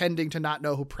 outwardly pretending to not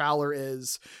know who Prowler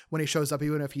is when he shows up,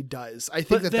 even if he does. I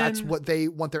think that's what they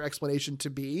want their explanation to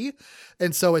be.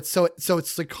 And so it's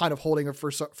like kind of holding it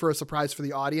for a surprise for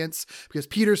the audience, because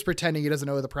Peter's pretending he doesn't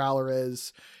know who the Prowler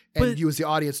is. And you as the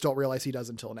audience don't realize he does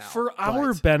until now. For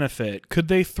our benefit, could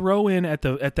they throw in at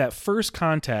that first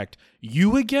contact,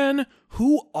 you again?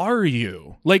 Who are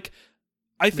you? Like,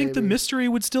 I think the mystery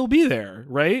would still be there,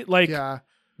 right? Like, yeah.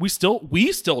 We still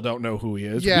don't know who he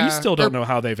is. Yeah. We still don't know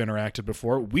how they've interacted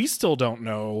before. We still don't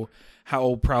know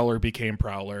how Prowler became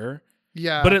Prowler.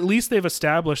 Yeah. But at least they've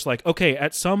established, like, okay,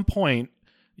 at some point,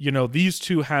 you know, these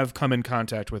two have come in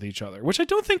contact with each other, which I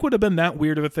don't think would have been that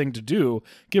weird of a thing to do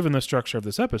given the structure of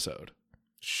this episode.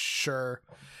 Sure.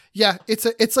 Yeah,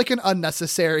 it's like an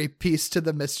unnecessary piece to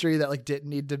the mystery that like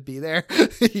didn't need to be there.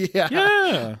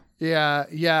 Yeah.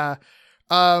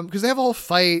 Because they have a whole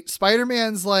fight.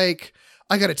 Spider-Man's like,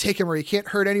 I got to take him where he can't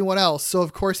hurt anyone else. So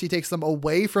of course he takes them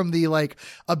away from the like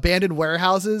abandoned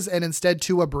warehouses and instead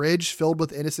to a bridge filled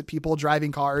with innocent people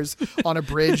driving cars on a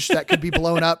bridge that could be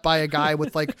blown up by a guy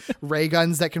with like ray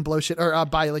guns that can blow shit, or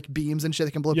by like beams and shit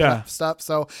that can blow up stuff.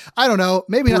 So I don't know,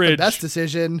 maybe not the best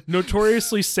decision.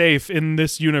 Notoriously safe in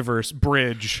this universe.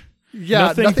 Bridge.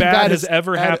 Yeah. Nothing bad has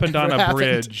ever happened on a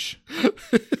bridge.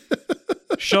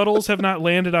 Shuttles have not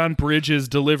landed on bridges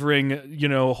delivering, you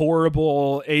know,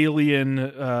 horrible alien,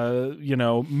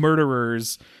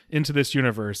 murderers into this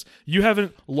universe. You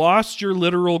haven't lost your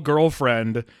literal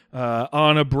girlfriend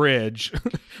on a bridge.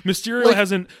 Mysterio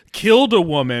hasn't killed a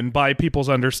woman, by people's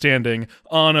understanding,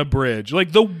 on a bridge.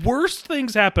 Like, the worst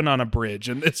things happen on a bridge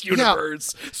in this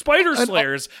universe. Yeah. Spider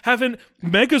Slayers haven't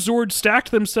Megazord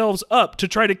stacked themselves up to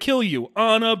try to kill you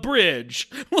on a bridge.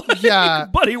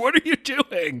 Like, buddy, what are you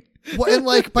doing? Well, and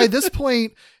like by this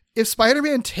point, if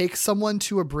Spider-Man takes someone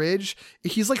to a bridge,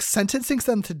 he's like sentencing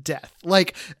them to death.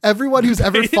 Like, everyone who's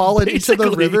ever fallen into the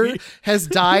river has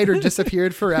died or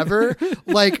disappeared forever.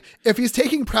 Like, if he's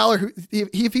taking Prowler,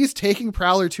 if he's taking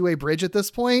Prowler to a bridge at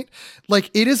this point, like,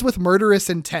 it is with murderous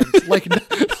intent. Like,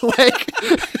 like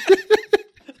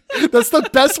that's the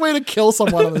best way to kill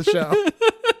someone on the show.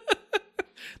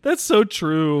 That's so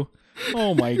true.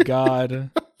 Oh my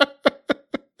God.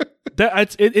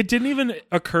 It didn't even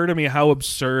occur to me how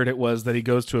absurd it was that he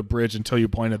goes to a bridge until you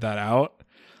pointed that out.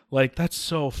 Like, that's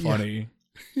so funny.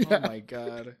 Yeah. Oh my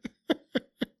God.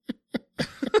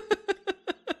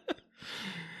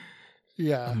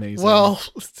 Yeah. Amazing. Well,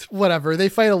 whatever. They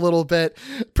fight a little bit.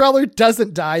 Prowler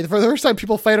doesn't die. For the first time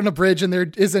people fight on a bridge and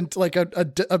there isn't like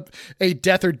a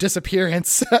death or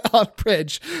disappearance on a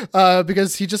bridge.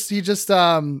 Because he just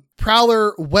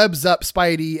Prowler webs up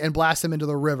Spidey and blasts him into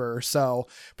the river. So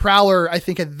Prowler, I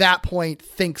think at that point,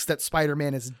 thinks that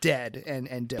Spider-Man is dead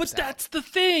and dips But out. That's the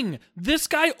thing. This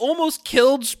guy almost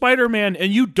killed Spider-Man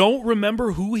and you don't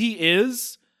remember who he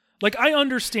is? Like, I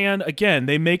understand, again,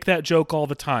 they make that joke all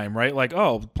the time, right? Like,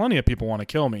 oh, plenty of people want to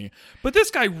kill me. But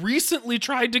this guy recently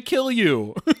tried to kill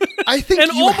you. I think and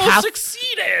almost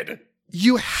succeeded.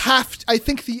 You have to, I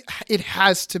think it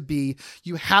has to be,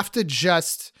 you have to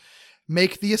just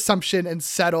make the assumption and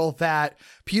settle that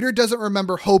Peter doesn't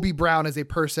remember Hobie Brown as a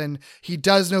person. He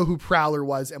does know who Prowler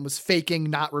was and was faking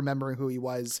not remembering who he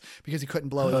was because he couldn't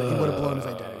blow it. He would have blown his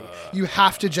identity. You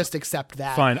have to just accept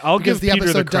that. Fine, I'll give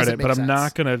Peter the credit, but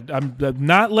I'm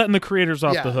not letting the creators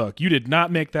off the hook. You did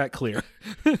not make that clear.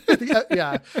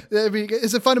 Yeah. I mean,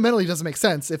 it fundamentally doesn't make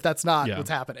sense if that's not what's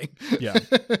happening. Yeah.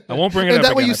 I won't bring it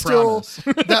up again, promise.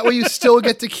 That way you still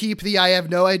get to keep the I have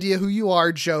no idea who you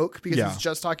are joke because he's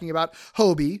just talking about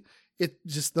Hobie. It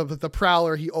just the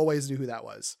Prowler, he always knew who that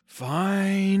was.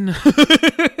 Fine.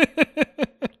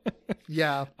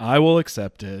 Yeah. I will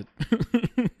accept it.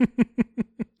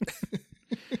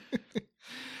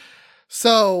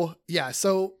 So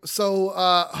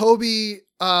Hobie,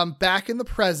 back in the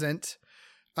present,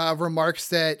 remarks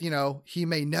that, he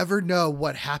may never know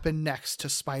what happened next to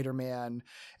Spider-Man.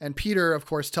 And Peter, of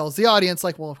course, tells the audience,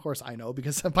 like, well, of course I know,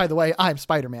 because by the way, I'm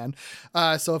Spider-Man.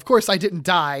 So of course I didn't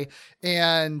die.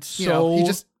 And, he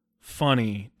just...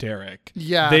 funny, Derek.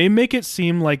 Yeah. They make it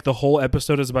seem like the whole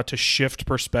episode is about to shift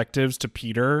perspectives to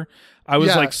Peter. I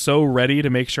was like so ready to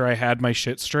make sure I had my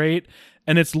shit straight.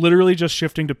 And it's literally just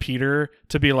shifting to Peter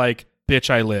to be like, bitch,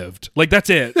 I lived. Like, that's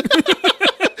it.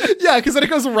 Yeah, because then it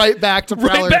goes right back to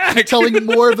Prowler telling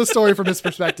more of the story from his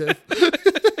perspective.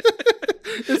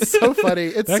 It's so funny.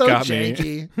 It's so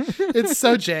janky. It's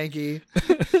so janky.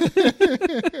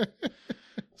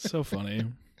 So funny.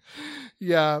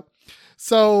 Yeah.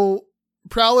 So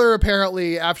Prowler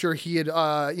apparently, after he had,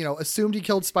 assumed he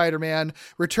killed Spider-Man,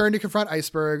 returned to confront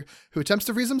Iceberg, who attempts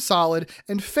to freeze him solid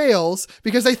and fails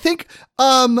because I think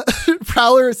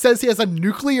Prowler says he has a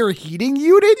nuclear heating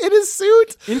unit in his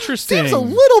suit. Interesting. Seems a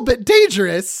little bit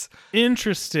dangerous.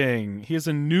 Interesting. He has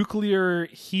a nuclear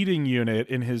heating unit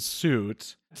in his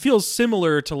suit. Feels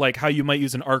similar to like how you might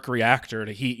use an arc reactor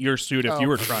to heat your suit if you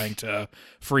were trying to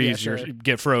freeze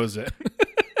get frozen.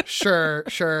 Sure.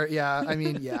 Yeah. I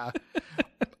mean, yeah.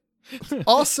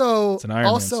 Also, it's an Iron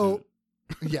Man suit.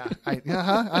 Yeah.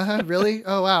 Really?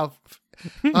 Oh, wow.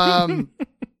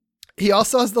 He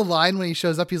also has the line when he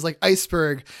shows up, he's like,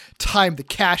 Iceberg, time to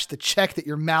cash the check that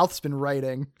your mouth's been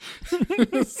writing.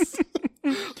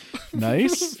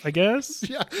 Nice, I guess.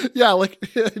 Yeah. Like,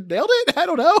 nailed it? I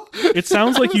don't know. It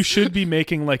sounds like you should be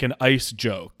making like an ice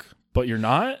joke, but you're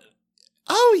not.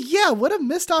 Oh, yeah. What a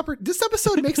missed opportunity. This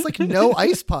episode makes like no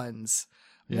ice puns.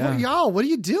 Yeah. Y'all, what are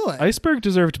you doing? Iceberg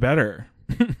deserved better.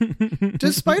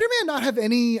 Does Spider-Man not have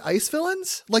any ice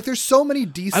villains? Like, there's so many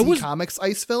DC Comics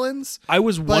ice villains. I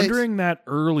was wondering that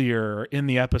earlier in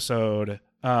the episode,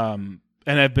 and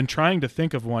I've been trying to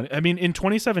think of one. I mean, in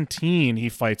 2017, he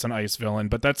fights an ice villain,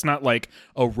 but that's not like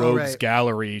a Rogues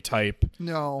Gallery type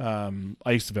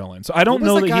ice villain. So I don't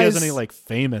know that he has any like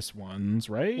famous ones,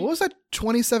 right? What was that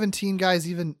 2017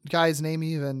 guy's name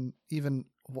even?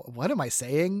 What am I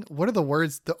saying? What are the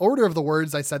words? The order of the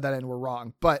words I said that in were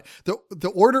wrong, but the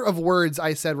order of words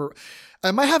I said were.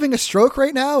 Am I having a stroke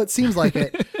right now? It seems like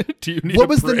it. Do you need a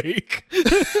break?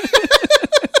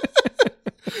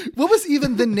 What was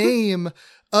even the name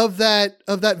of that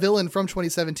villain from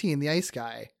 2017? The ice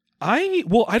guy. I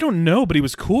don't know, but he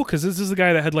was cool because this is the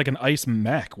guy that had like an ice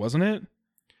mech, wasn't it?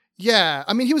 Yeah,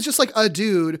 I mean, he was just like a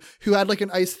dude who had like an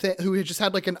ice who just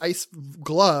had like an ice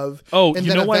glove. Oh, and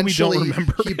you then know why we don't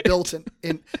remember? He built and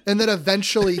then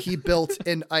eventually he built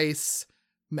an ice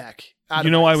mech.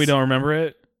 You know why we don't remember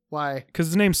it? Why? Because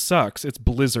his name sucks. It's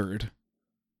Blizzard.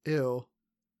 Ew.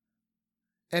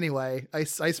 Anyway,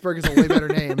 Iceberg is a way better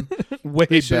name. Way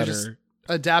better. Just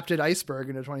adapted Iceberg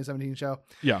in a 2017 show.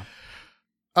 Yeah.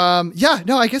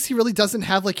 No, I guess he really doesn't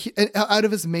have like out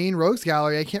of his main rogues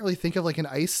gallery. I can't really think of like an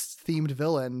ice themed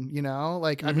villain,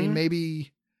 like, I mean,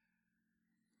 maybe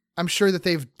I'm sure that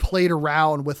they've played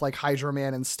around with like Hydro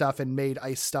Man and stuff and made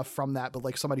ice stuff from that, but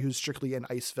like somebody who's strictly an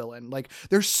ice villain. Like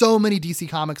there's so many DC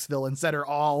Comics villains that are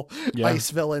all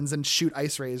ice villains and shoot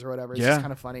ice rays or whatever. It's just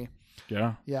kind of funny.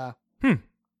 Yeah. Yeah.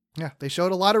 Yeah. They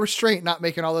showed a lot of restraint not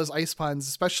making all those ice puns,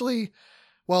 especially.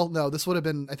 Well, no, this would have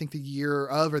been, I think, the year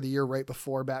of or the year right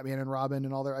before Batman and Robin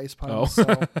and all their ice puns. Oh. So,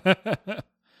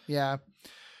 yeah.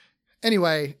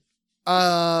 Anyway,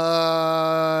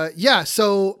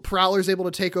 so Prowler's able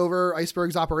to take over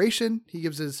Iceberg's operation. He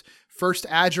gives his first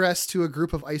address to a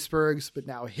group of Icebergs, but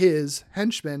now his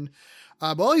henchmen.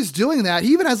 While he's doing that,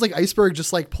 he even has like Iceberg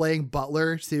just like playing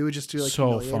butler too, just to like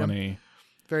so humiliate funny. Him.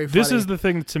 Very funny. This is the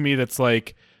thing to me that's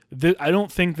like, I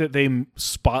don't think that they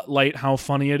spotlight how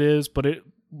funny it is, but it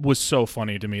was so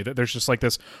funny to me that there's just like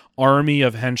this army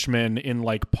of henchmen in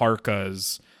like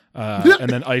parkas, and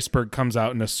then Iceberg comes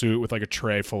out in a suit with like a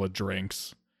tray full of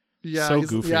drinks. Yeah, so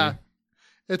goofy. Yeah,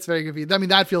 it's very goofy. I mean,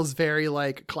 that feels very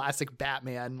like classic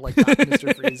Batman, like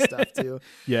Mr. Freeze stuff too.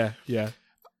 Yeah.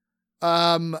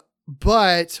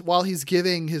 But while he's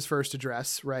giving his first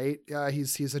address, right,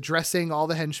 he's addressing all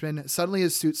the henchmen. Suddenly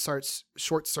his suit starts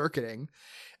short circuiting.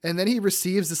 And then he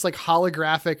receives this like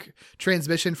holographic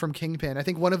transmission from Kingpin. I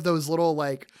think one of those little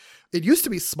like, it used to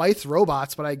be Smythe's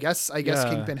robots, but I guess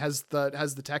Kingpin has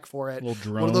the tech for it. Little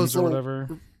drones one of those or little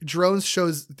whatever. Drones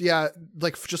shows,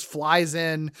 like just flies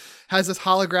in, has this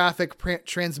holographic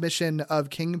transmission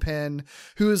of Kingpin,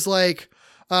 who's like,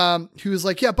 yeah,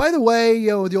 by the way,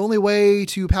 the only way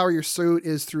to power your suit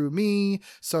is through me.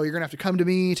 So you're going to have to come to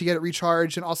me to get it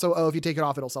recharged. And also, if you take it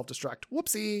off, it'll self-destruct.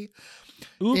 Whoopsie.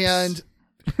 Oops. And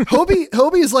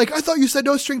Hobie is like, I thought you said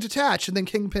no strings attached. And then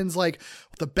Kingpin's like,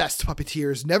 the best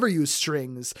puppeteers never use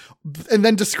strings. And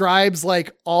then describes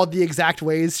like all the exact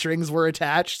ways strings were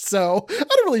attached. So I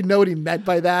don't really know what he meant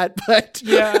by that, but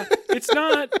yeah, it's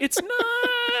not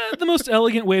the most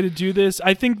elegant way to do this.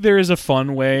 I think there is a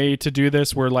fun way to do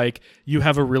this where like you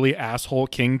have a really asshole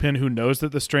Kingpin who knows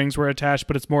that the strings were attached,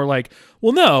 but it's more like,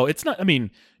 well, no, it's not. I mean,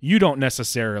 you don't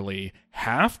necessarily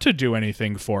have to do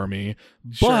anything for me,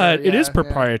 but it is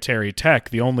proprietary tech.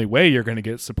 The only way you're going to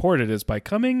get supported is by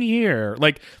coming here.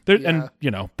 Like there, and you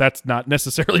know, that's not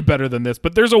necessarily better than this,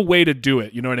 but there's a way to do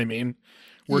it. You know what I mean?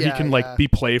 Where he can like be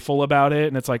playful about it,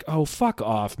 and it's like, oh, fuck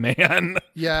off, man.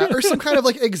 Yeah, or some kind of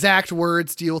like exact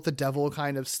words deal with the devil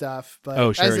kind of stuff. But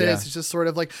as it is, it's just sort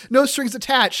of like no strings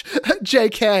attached.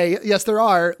 JK, yes, there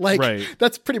are. Like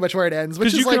that's pretty much where it ends.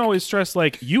 Because you can always stress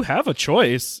like you have a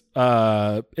choice.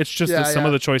 It's just that some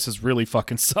of the choices really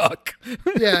fucking suck.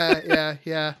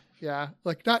 Yeah,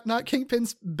 like not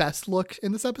Kingpin's best look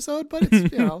in this episode, but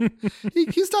it's, you know,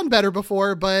 he's done better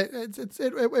before, but it's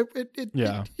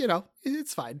you know,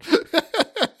 it's fine.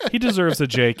 He deserves a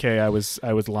JK.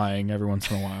 I was lying every once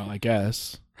in a while, I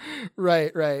guess.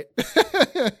 Right.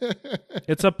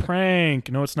 It's a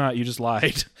prank. No, it's not. You just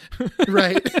lied.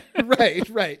 right.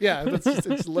 Yeah,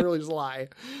 it's literally just a lie.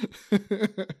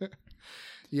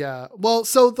 Yeah. Well,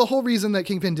 so the whole reason that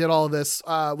Kingpin did all of this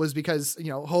was because, you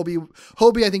know,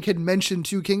 Hobie, I think, had mentioned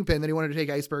to Kingpin that he wanted to take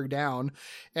Iceberg down.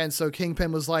 And so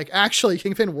Kingpin was like, actually,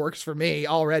 Kingpin works for me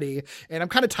already. And I'm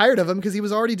kind of tired of him because he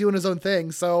was already doing his own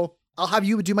thing. So I'll have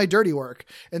you do my dirty work.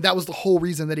 And that was the whole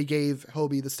reason that he gave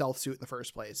Hobie the stealth suit in the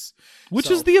first place. Which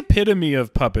is the epitome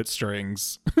of puppet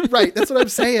strings. Right. That's what I'm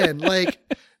saying. Like...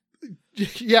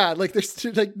 Yeah, like there's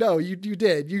like, no, you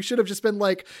did. You should have just been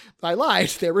like, I lied.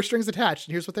 There were strings attached,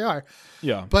 and here's what they are.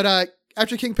 Yeah. But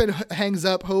after Kingpin hangs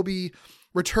up, Hobie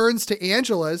returns to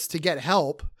Angela's to get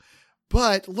help,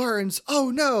 but learns,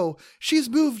 oh no, she's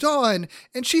moved on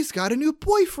and she's got a new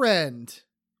boyfriend.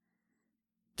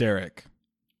 Derek.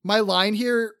 My line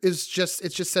here is just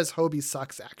says Hobie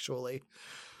sucks, actually.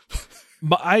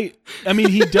 But I mean,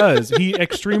 he does. He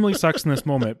extremely sucks in this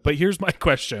moment. But here's my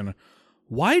question.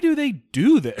 Why do they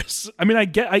do this? I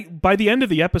mean, by the end of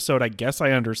the episode, I guess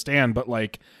I understand, but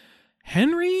like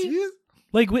Henry,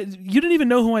 like you didn't even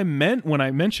know who I meant when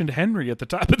I mentioned Henry at the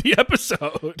top of the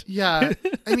episode. Yeah.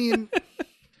 I mean,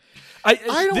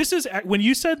 this is when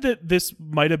you said that this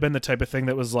might have been the type of thing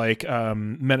that was like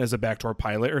meant as a backdoor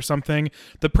pilot or something.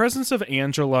 The presence of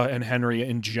Angela and Henry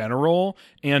in general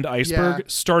and Iceberg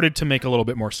started to make a little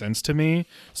bit more sense to me.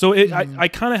 So I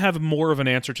kind of have more of an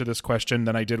answer to this question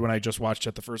than I did when I just watched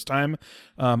it the first time.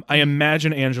 I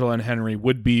imagine Angela and Henry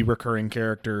would be recurring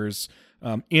characters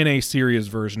in a serious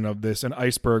version of this, and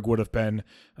Iceberg would have been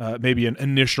maybe an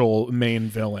initial main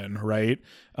villain, right?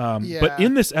 But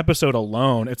in this episode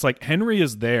alone, it's like Henry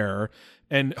is there,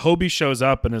 and Hobie shows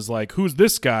up and is like, who's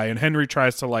this guy? And Henry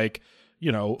tries to like,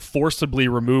 you know, forcibly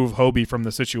remove Hobie from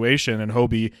the situation, and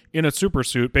Hobie, in a super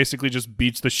suit, basically just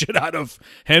beats the shit out of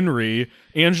Henry,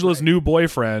 Angela's new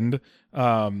boyfriend,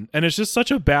 and it's just such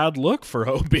a bad look for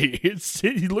Hobie.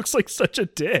 He looks like such a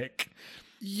dick.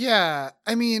 Yeah,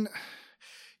 I mean...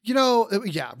 You know,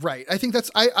 yeah, right. I think that's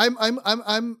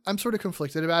I'm sort of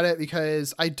conflicted about it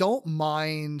because I don't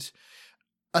mind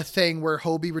a thing where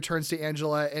Hobie returns to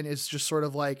Angela and is just sort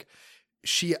of like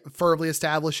she firmly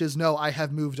establishes, no, I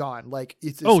have moved on. Like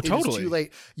it's totally. It is too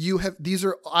late.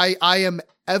 I am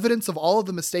evidence of all of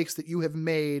the mistakes that you have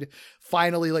made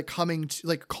finally like coming to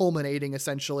like culminating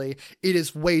essentially. It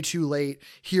is way too late.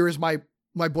 Here is my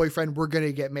boyfriend. We're going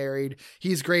to get married.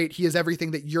 He's great. He is everything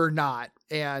that you're not.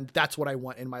 And that's what I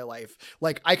want in my life.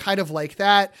 Like, I kind of like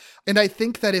that. And I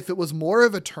think that if it was more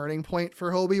of a turning point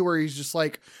for Hobie, where he's just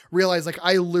like, realize like,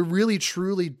 I really,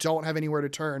 truly don't have anywhere to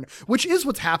turn, which is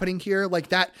what's happening here. Like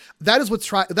that is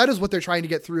what they're trying to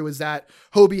get through, is that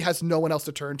Hobie has no one else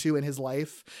to turn to in his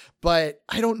life. But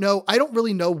I don't know. I don't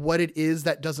really know what it is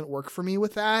that doesn't work for me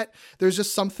with that. There's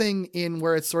just something in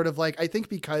where it's sort of like, I think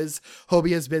because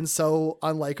Hobie has been so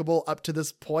unlikable up to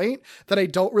this point that I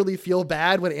don't really feel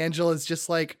bad when Angela's just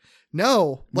like,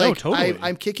 no, totally.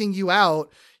 I'm kicking you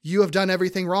out. You have done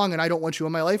everything wrong and I don't want you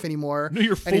in my life anymore. No,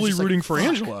 you're fully rooting for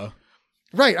Angela.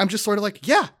 Right. I'm just sort of like,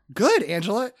 yeah, good,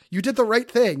 Angela. You did the right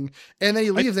thing. And then he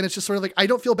leaves and it's just sort of like, I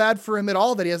don't feel bad for him at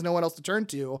all that he has no one else to turn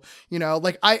to. You know,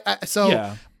 like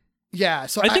Yeah,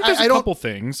 so I think there's a don't- couple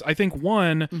things. I think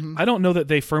one, I don't know that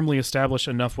they firmly establish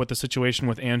enough what the situation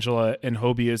with Angela and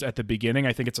Hobie is at the beginning.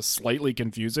 I think it's a slightly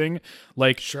confusing.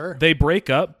 Like, Sure. they break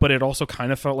up, but it also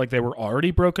kind of felt like they were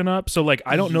already broken up. So, like,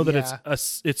 I don't know that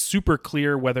it's super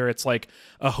clear whether it's like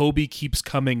a Hobie keeps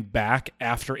coming back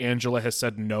after Angela has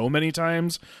said no many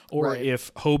times, or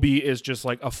if Hobie is just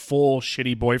like a full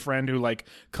shitty boyfriend who like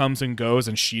comes and goes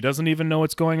and she doesn't even know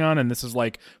what's going on, and this is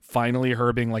like finally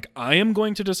her being like, I am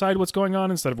going to decide what's going on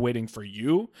instead of waiting for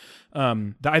you.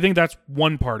 I think that's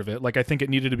one part of it. Like, I think it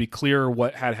needed to be clear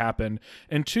what had happened.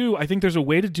 And two, I think there's a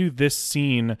way to do this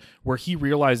scene where he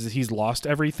realizes he's lost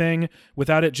everything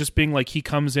without it just being like he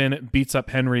comes in, beats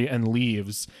up Henry, and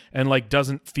leaves, and like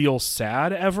doesn't feel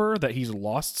sad ever that he's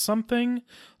lost something.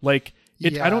 Like,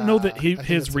 I don't know that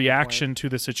his reaction to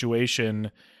the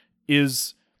situation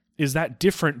is that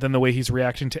different than the way he's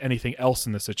reacting to anything else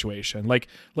in the situation. Like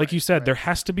you said, there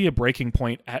has to be a breaking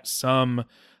point at some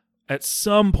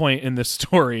point in this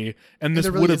story, and this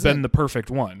would have been the perfect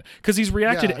one, because he's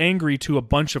reacted angry to a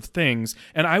bunch of things,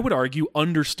 and I would argue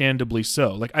understandably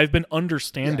so. Like, I've been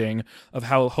understanding of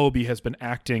how Hobie has been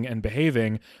acting and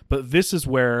behaving, but this is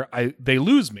where they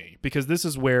lose me, because this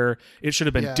is where it should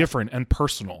have been different and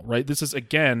personal, right? This is,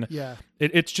 again,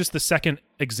 it's just the second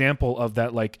example of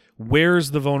that, like,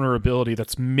 where's the vulnerability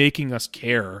that's making us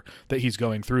care that he's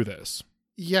going through this?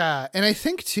 Yeah, and I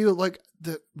think too, like,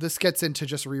 this gets into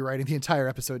just rewriting the entire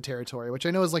episode territory, which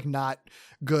I know is like not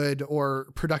good or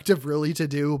productive really to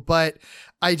do, but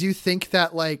I do think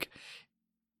that like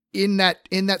in that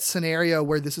scenario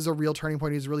where this is a real turning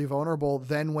point, he's really vulnerable,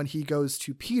 then when he goes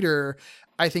to Peter,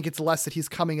 I think it's less that he's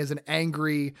coming as an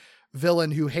angry villain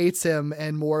who hates him,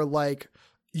 and more like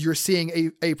you're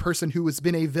seeing a person who has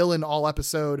been a villain all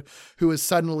episode, who is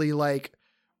suddenly like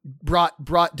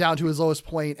brought down to his lowest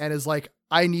point and is like,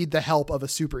 I need the help of a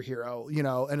superhero, you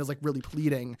know, and is like really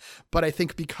pleading. But I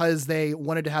think because they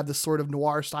wanted to have this sort of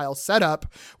noir style setup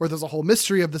where there's a whole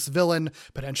mystery of this villain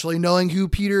potentially knowing who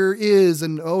Peter is,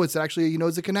 and it's actually, you know,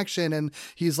 it's a connection, and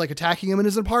he's like attacking him in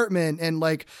his apartment, and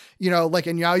like, you know, like,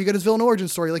 and now you get his villain origin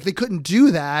story. Like, they couldn't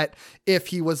do that if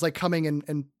he was like coming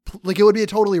and like, it would be a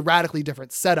totally radically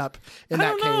different setup in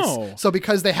that case. So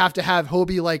because they have to have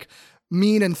Hobie like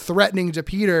mean and threatening to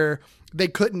Peter, they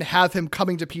couldn't have him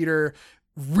coming to Peter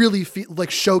really like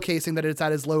showcasing that it's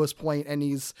at his lowest point, and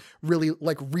he's really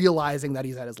like realizing that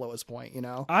he's at his lowest point, you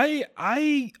know? I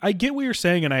get what you're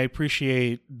saying, and I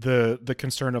appreciate the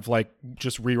concern of like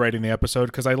just rewriting the episode,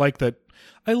 because I like that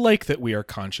we are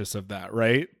conscious of that,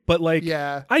 right? But like,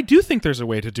 I do think there's a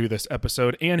way to do this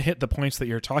episode and hit the points that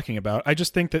you're talking about. I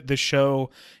just think that this show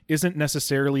isn't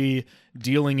necessarily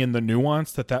dealing in the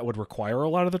nuance that would require a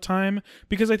lot of the time,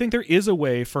 because I think there is a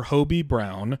way for Hobie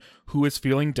Brown, who is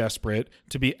feeling desperate,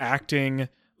 to be acting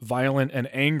violent and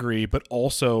angry, but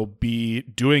also be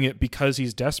doing it because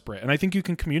he's desperate. And I think you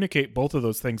can communicate both of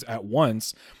those things at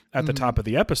once at the top of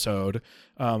the episode.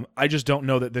 I just don't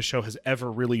know that this show has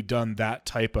ever really done that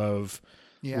type of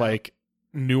like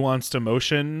nuanced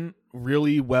emotion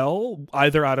really well,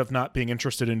 either out of not being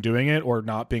interested in doing it or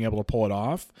not being able to pull it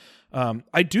off.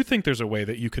 I do think there's a way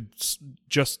that you could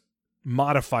just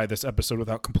modify this episode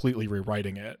without completely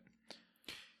rewriting it.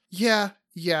 Yeah.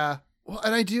 Well,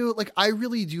 and I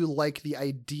really do like the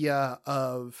idea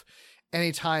of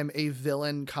anytime a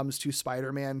villain comes to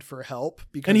Spider-Man for help,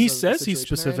 because and he says he's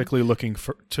specifically looking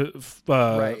for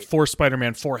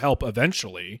Spider-Man for help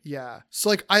eventually. Yeah. So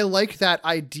like, I like that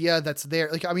idea that's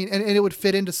there. Like, I mean, and it would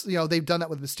fit into, you know, they've done that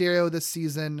with Mysterio this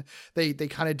season. They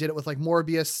kind of did it with like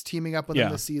Morbius teaming up with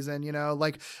him this season, you know,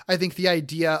 like I think the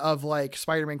idea of like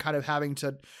Spider-Man kind of having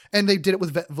to, and they did it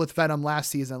with Venom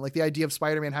last season, like the idea of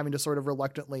Spider-Man having to sort of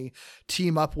reluctantly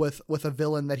team up with a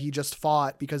villain that he just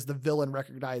fought because the villain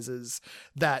recognizes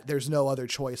that there's no other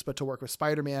choice but to work with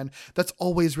Spider-Man. That's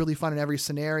always really fun in every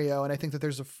scenario. And I think that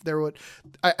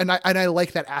I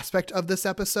like that aspect of this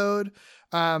episode.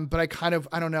 But I kind of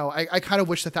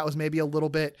wish that was maybe a little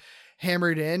bit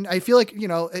hammered in. I feel like, you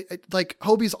know, like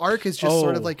Hobie's arc is just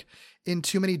sort of like in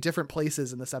too many different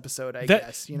places in this episode, I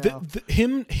guess, you know,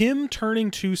 him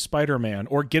turning to Spider-Man,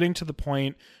 or getting to the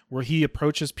point where he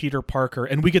approaches Peter Parker,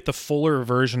 and we get the fuller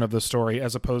version of the story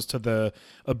as opposed to the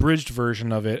abridged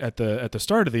version of it at the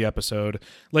start of the episode.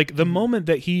 Like the moment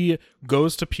that he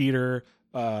goes to Peter,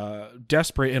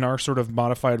 desperate in our sort of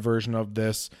modified version of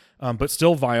this, but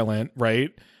still violent,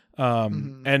 right?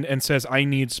 and says, I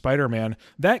need Spider-Man.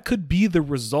 That could be the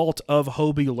result of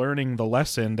Hobie learning the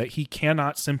lesson that he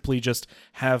cannot simply just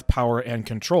have power and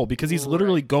control, because he's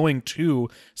literally going to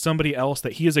somebody else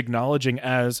that he is acknowledging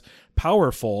as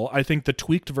powerful. I think the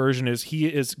tweaked version is he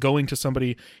is going to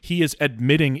somebody he is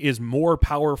admitting is more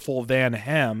powerful than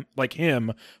him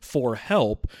for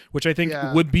help, which I think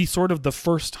would be sort of the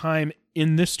first time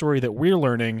in this story that we're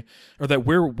learning, or that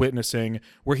we're witnessing,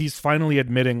 where he's finally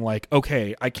admitting, like,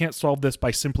 okay, I can't solve this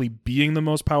by simply being the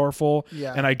most powerful,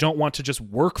 and I don't want to just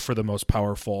work for the most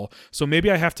powerful. So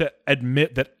maybe I have to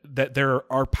admit that there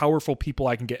are powerful people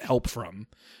I can get help from.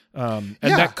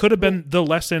 That could have been the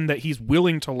lesson that he's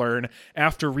willing to learn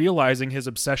after realizing his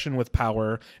obsession with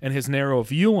power and his narrow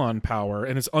view on power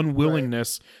and his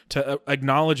unwillingness to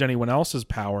acknowledge anyone else's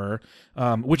power,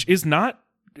 which is not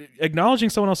acknowledging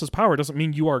someone else's power doesn't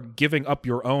mean you are giving up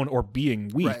your own or being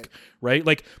weak, right?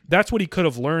 Like, that's what he could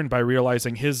have learned by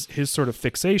realizing his sort of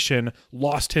fixation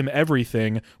lost him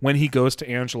everything when he goes to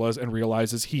Angela's and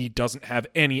realizes he doesn't have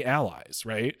any allies,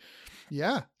 right?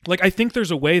 Yeah. Like, I think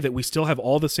there's a way that we still have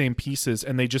all the same pieces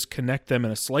and they just connect them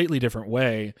in a slightly different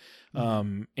way,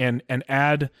 and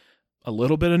add a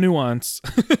little bit of nuance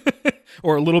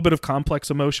or a little bit of complex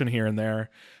emotion here and there,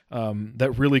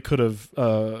 that really could have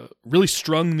really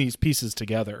strung these pieces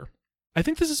together. I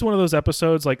think this is one of those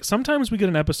episodes, like, sometimes we get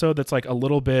an episode that's like a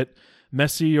little bit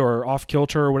messy or off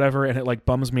kilter or whatever, and it like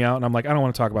bums me out, and I'm like, I don't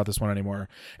want to talk about this one anymore.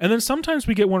 And then sometimes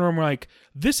we get one where I'm like,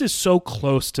 this is so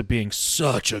close to being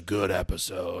such a good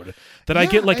episode that I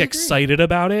get like excited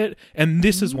about it, and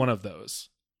this is one of those.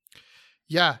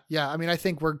 Yeah. I mean, I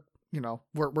think we're going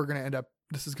to end up,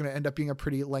 this is going to end up being a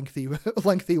pretty lengthy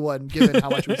one, given how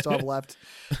much we still have left.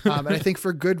 And I think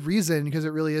for good reason, because it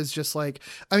really is just like,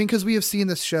 I mean, because we have seen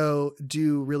this show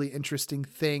do really interesting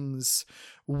things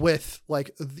with,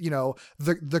 like,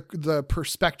 the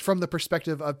perspective, from the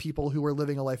perspective of people who were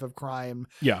living a life of crime,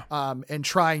 and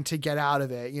trying to get out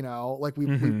of it, like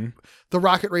we the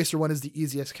Rocket Racer one is the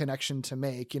easiest connection to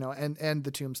make, and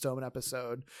the Tombstone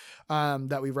episode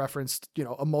that we've referenced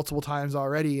multiple times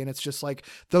already, and it's just like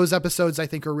those episodes I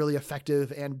think are really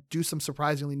effective and do some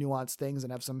surprisingly nuanced things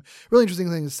and have some really interesting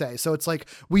things to say. So it's like,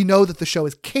 we know that the show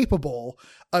is capable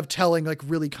of telling like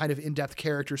really kind of in-depth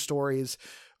character stories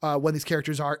when these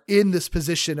characters are in this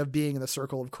position of being in the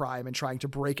circle of crime and trying to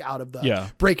break out of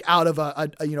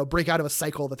a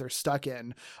cycle that they're stuck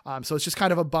in. So it's just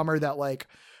kind of a bummer that, like,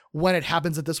 when it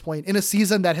happens at this point in a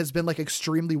season that has been like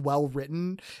extremely well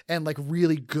written and like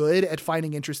really good at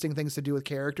finding interesting things to do with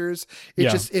characters,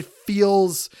 it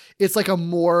feels, it's like a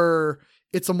more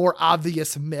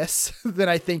obvious miss than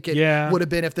I think it would have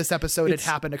been if this episode had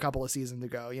happened a couple of seasons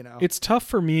ago, It's tough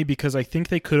for me because I think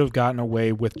they could have gotten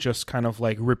away with just kind of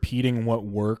like repeating what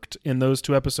worked in those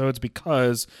two episodes,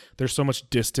 because there's so much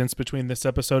distance between this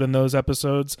episode and those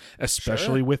esepisodes,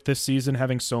 especially with this season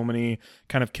having so many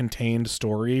kind of contained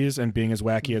stories and being as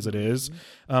wacky as it is.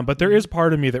 But there is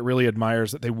part of me that really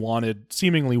admires that they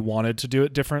seemingly wanted to do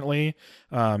it differently.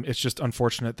 It's just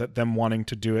unfortunate that them wanting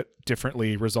to do it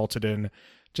differently resulted in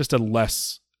just a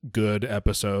less good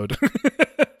episode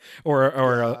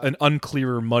or an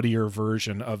unclearer, muddier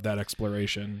version of that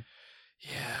exploration.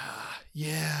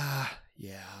 Yeah.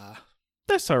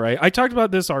 That's all right. I talked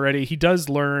about this already. He does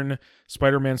learn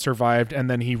Spider-Man survived, and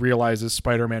then he realizes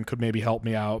Spider-Man could maybe help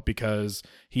me out because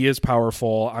he is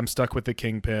powerful. I'm stuck with the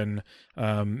Kingpin.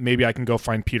 Maybe I can go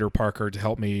find Peter Parker to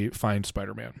help me find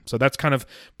Spider-Man. So that's kind of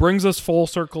brings us full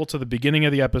circle to the beginning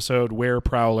of the episode where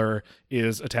Prowler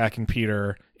is attacking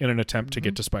Peter in an attempt to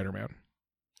get to Spider-Man.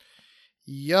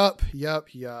 Yup.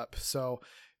 So,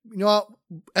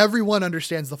 everyone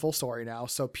understands the full story now.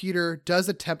 So Peter does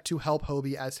attempt to help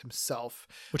Hobie as himself,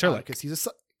 which I like, because he's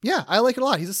I like it a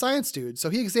lot. He's a science dude.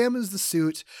 So he examines the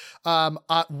suit.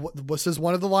 This is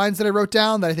one of the lines that I wrote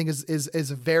down that I think is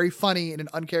very funny in an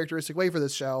uncharacteristic way for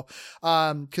this show.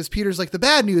 Because Peter's like, the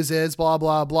bad news is blah,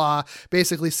 blah, blah,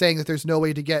 basically saying that there's no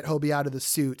way to get Hobie out of the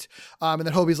suit. And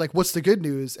then Hobie's like, what's the good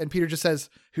news? And Peter just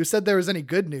says, who said there was any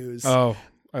good news? Oh,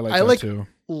 I like that too.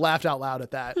 Laughed out loud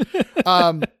at that.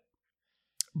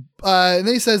 And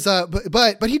then he says,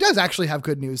 but he does actually have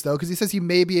good news though, because he says he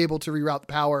may be able to reroute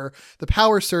the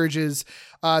power surges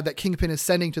that Kingpin is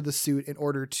sending to the suit in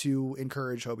order to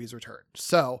encourage Hobie's return.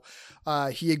 So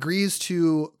he agrees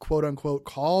to quote unquote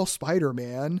call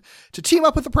Spider-Man to team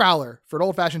up with the Prowler for an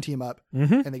old fashioned team up,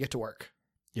 and they get to work.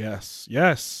 Yes.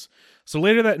 So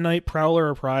later that night,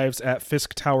 Prowler arrives at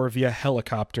Fisk Tower via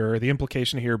helicopter. The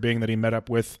implication here being that he met up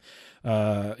with,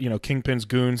 Kingpin's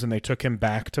goons and they took him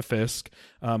back to Fisk.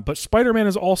 But Spider-Man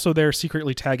is also there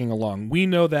secretly tagging along. We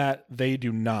know that they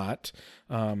do not.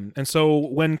 And so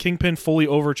when Kingpin fully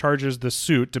overcharges the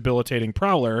suit, debilitating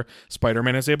Prowler,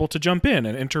 Spider-Man is able to jump in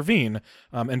and intervene.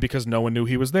 And because no one knew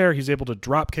he was there, he's able to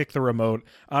drop kick the remote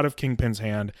out of Kingpin's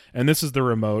hand. And this is the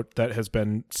remote that has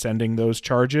been sending those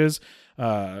charges.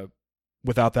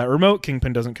 Without that remote,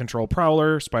 Kingpin doesn't control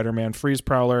Prowler, Spider-Man frees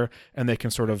Prowler, and they can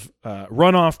sort of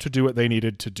run off to do what they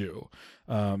needed to do.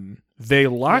 They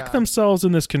lock themselves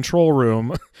in this control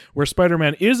room where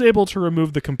Spider-Man is able to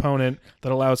remove the component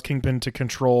that allows Kingpin to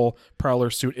control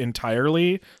Prowler's suit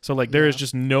entirely. So there is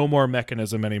just no more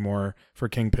mechanism anymore for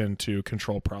Kingpin to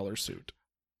control Prowler's suit.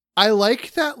 I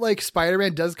like that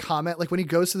Spider-Man does comment when he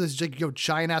goes to this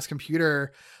giant ass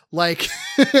computer,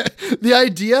 the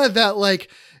idea that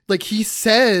he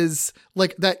says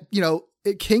that,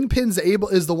 Kingpin's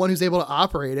is the one who's able to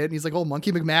operate it. And he's like, oh,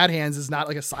 Monkey McMadhands is not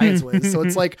a science whiz. So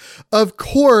it's of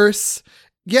course,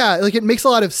 yeah, it makes a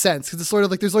lot of sense. Cause it's sort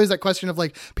of there's always that question of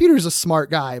Peter's a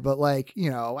smart guy, but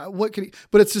what could he,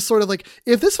 but it's just sort of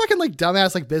if this fucking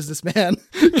dumbass businessman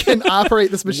can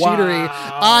operate this machinery,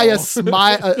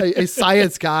 a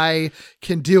science guy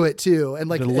can do it too. And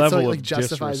the level of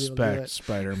disrespect,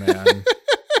 Spider-Man.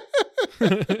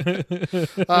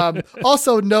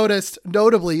 Also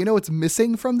notably, what's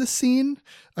missing from the scene?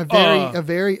 A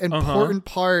very important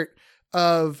part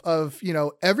of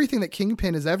everything that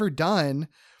Kingpin has ever done.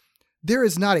 There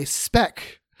is not a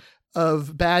speck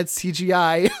of bad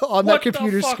CGI on that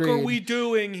computer screen. What the fuck are we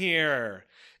doing here?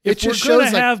 If we're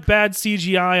going to have bad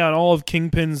CGI on all of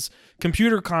Kingpin's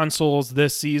computer consoles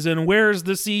this season, where's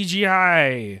the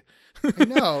CGI? I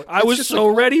know. I was so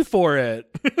ready for it.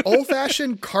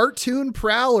 Old-fashioned cartoon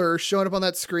Prowler showing up on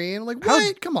that screen.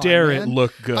 What? Come on, dare man. It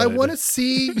look good? I want to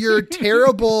see your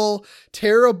terrible,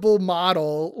 terrible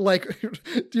model,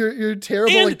 your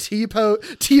terrible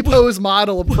T-pose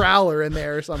model of Prowler in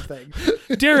there or something.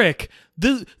 Derek,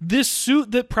 this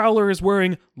suit that Prowler is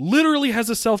wearing literally has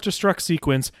a self-destruct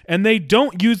sequence, and they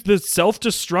don't use the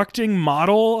self-destructing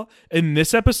model in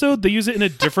this episode. They use it in a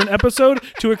different episode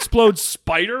to explode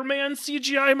Spider-Man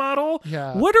CGI model.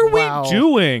 Yeah. What are we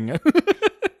doing?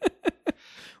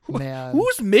 Man.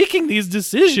 Who's making these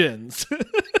decisions?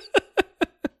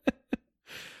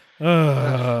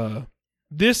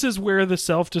 This is where the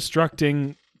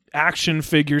self-destructing action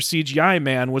figure CGI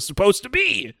man was supposed to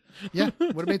be. Yeah,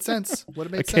 would have made sense.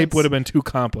 A cape would have been too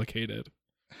complicated.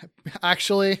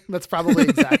 Actually, that's probably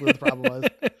exactly what the problem was.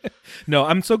 No,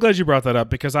 I'm so glad you brought that up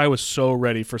because I was so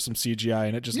ready for some CGI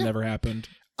and it just never happened.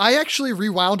 I actually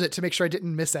rewound it to make sure I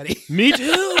didn't miss any. Me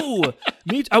too.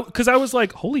 Because I was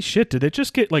like, holy shit, did it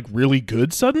just get really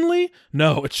good suddenly?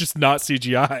 No, it's just not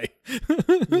CGI.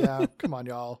 Yeah, come on,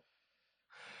 y'all.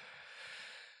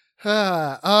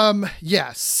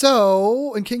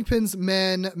 So when Kingpin's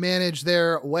men manage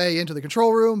their way into the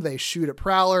control room, they shoot at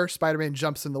Prowler. Spider-Man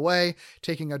jumps in the way,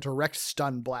 taking a direct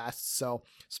stun blast. So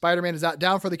Spider-Man is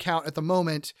down for the count at the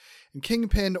moment, and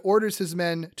Kingpin orders his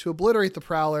men to obliterate the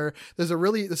Prowler. This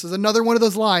is another one of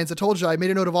those lines. I told you, I made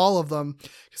a note of all of them,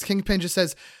 because Kingpin just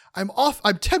says, I'm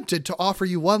tempted to offer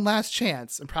you one last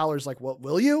chance. And Prowler's like, well,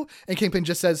 will you? And Kingpin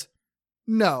just says,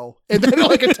 no. And then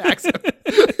attacks him.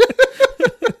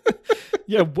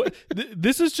 Yeah,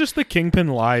 this is just the Kingpin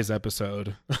lies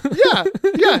episode. Yeah,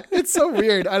 it's so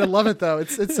weird. I love it though.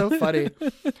 It's so funny.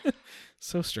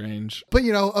 So strange. But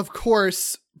of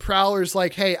course, Prowler's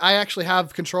like, hey, I actually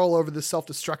have control over the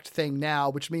self-destruct thing now,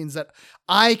 which means that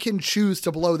I can choose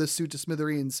to blow this suit to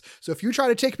smithereens. So if you try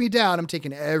to take me down, I'm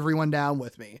taking everyone down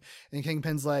with me. And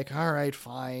Kingpin's like, all right,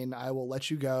 fine, I will let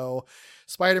you go.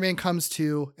 Spider-Man comes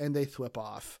to, and they thwip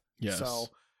off. Yes. So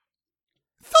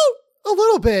felt a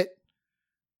little bit.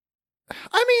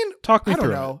 I mean, talk me I don't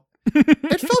through know.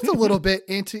 It felt a little bit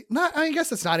I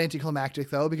guess it's not anticlimactic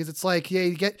though, because it's I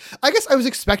guess I was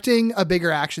expecting a bigger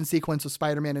action sequence with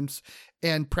Spider-Man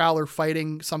and Prowler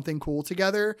fighting something cool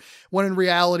together, when in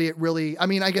reality it really,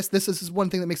 I guess this is one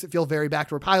thing that makes it feel very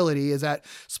backdoor pilot-y, is that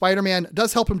Spider-Man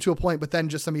does help him to a point, but then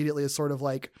just immediately is sort of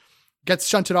gets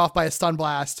shunted off by a stun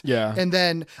blast. Yeah. And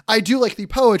then I do like the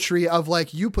poetry of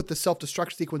you put the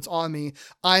self-destruct sequence on me.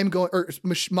 I'm going, or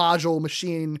module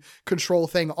machine control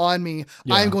thing on me.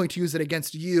 Yeah. I'm going to use it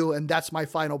against you. And that's my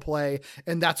final play.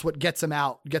 And that's what gets them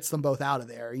both out of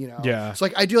there, Yeah. So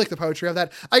I do like the poetry of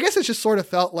that. I guess it just sort of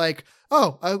felt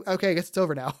okay, I guess it's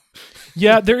over now.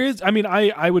 Yeah, there is. I mean,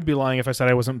 I would be lying if I said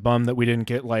I wasn't bummed that we didn't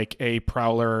get like a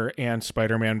Prowler and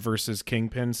Spider-Man versus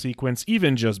Kingpin sequence,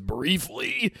 even just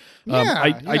briefly.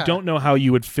 I don't know how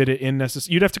you would fit it in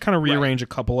necessarily. You'd have to kind of rearrange a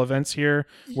couple events here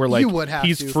where like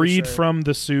he's freed from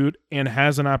the suit and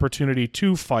has an opportunity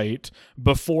to fight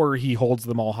before he holds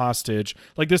them all hostage.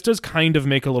 Like this does kind of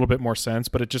make a little bit more sense,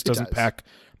 but it just doesn't pack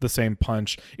the same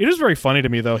punch. It is very funny to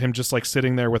me though, him just like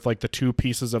sitting there with like the two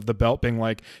pieces of the belt being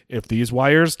like, if these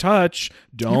wires touch,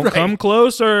 don't come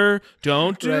closer,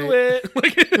 don't do it.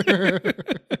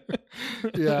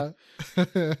 Yeah.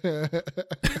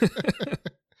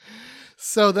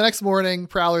 So the next morning,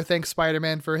 Prowler thanks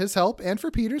Spider-Man for his help and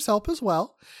for Peter's help as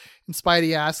well. And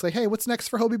Spidey asks like, hey, what's next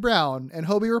for Hobie Brown? And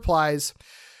Hobie replies,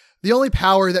 the only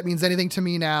power that means anything to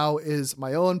me now is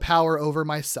my own power over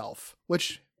myself,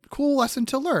 which cool lesson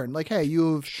to learn. Like, hey,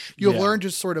 you've learned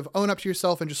to sort of own up to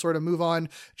yourself and just sort of move on,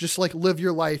 just like live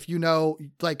your life,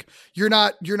 like you're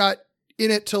not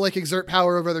in it to like exert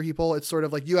power over other people. It's sort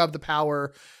of like you have the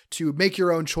power to make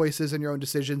your own choices and your own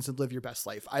decisions and live your best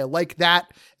life. I like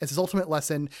that as his ultimate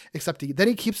lesson, except then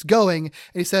he keeps going and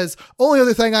he says, only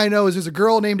other thing I know is there's a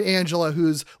girl named Angela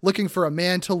who's looking for a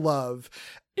man to love.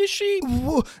 Is she?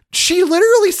 She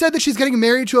literally said that she's getting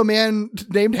married to a man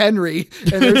named Henry,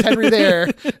 and there's Henry there,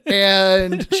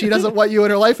 and she doesn't want you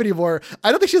in her life anymore.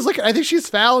 I don't think she's looking. I think she's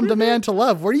found a man to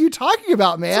love. What are you talking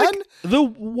about, man? Like the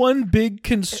one big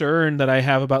concern that I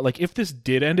have about like if this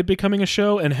did end up becoming a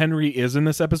show and Henry is in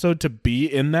this episode to be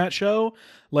in that show,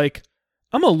 like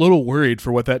I'm a little worried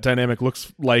for what that dynamic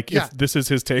looks like if this is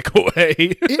his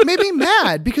takeaway. It made me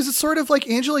mad because it's sort of like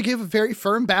Angela gave very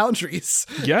firm boundaries.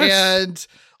 Yes. And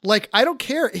like, I don't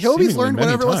care. Hobie's learned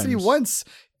whatever lesson he wants.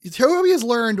 Hobie has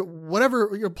learned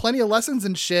whatever, plenty of lessons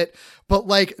and shit, but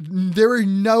like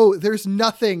there's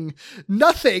nothing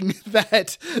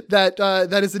that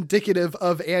is indicative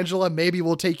of Angela maybe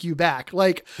will take you back.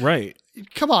 Like,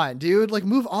 come on, dude, like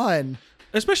move on.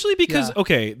 Especially because,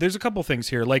 okay, there's a couple things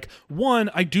here. Like, one,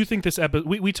 I do think this episode,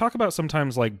 we talk about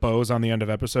sometimes like bows on the end of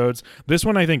episodes. This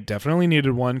one, I think, definitely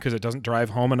needed one because it doesn't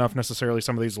drive home enough necessarily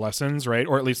some of these lessons, right?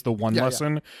 Or at least the one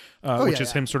lesson, which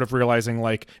is him sort of realizing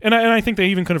like, and I think they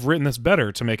even could have written this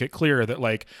better to make it clear that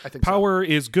like power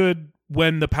is good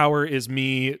when the power is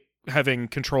me having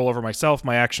control over myself,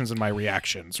 my actions, and my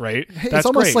reactions, right? That's it's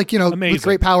almost great. Like, amazing. With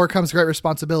great power comes great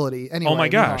responsibility. Anyway, oh my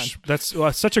gosh. That's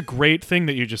such a great thing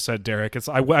that you just said, Derek.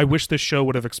 I wish this show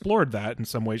would have explored that in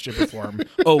some way, shape, or form.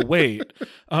 Oh, wait.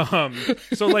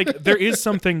 So, like, there is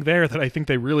something there that I think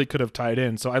they really could have tied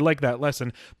in. So I like that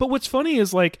lesson. But what's funny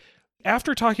is, like,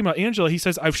 after talking about Angela, he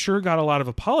says, I've sure got a lot of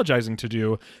apologizing to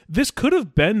do. This could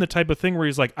have been the type of thing where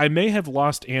he's like, I may have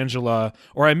lost Angela,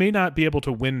 or I may not be able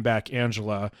to win back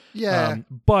Angela. Yeah.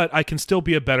 But I can still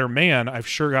be a better man. I've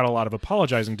sure got a lot of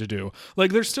apologizing to do.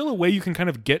 Like, there's still a way you can kind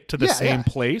of get to the same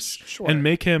place and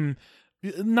make him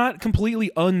not completely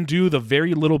undo the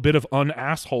very little bit of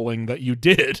un-assholing that you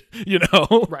did,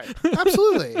 Right.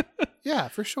 Absolutely. Yeah,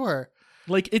 for sure.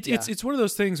 Like, it's one of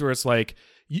those things where it's like,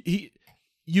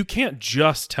 you can't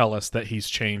just tell us that he's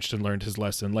changed and learned his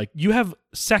lesson. Like, you have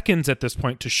seconds at this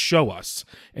point to show us,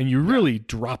 and you really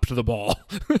dropped the ball.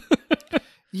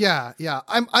 Yeah.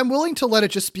 I'm willing to let it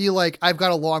just be like, I've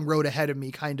got a long road ahead of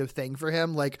me kind of thing for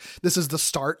him. Like, this is the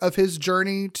start of his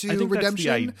journey to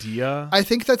redemption. That's the idea. I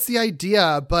think that's the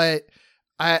idea, but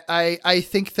I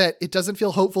think that it doesn't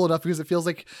feel hopeful enough because it feels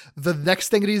like the next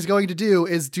thing that he's going to do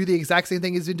is do the exact same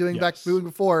thing he's been doing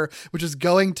before, which is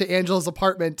going to Angela's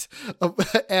apartment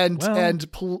and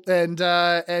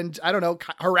I don't know,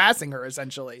 harassing her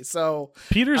essentially. So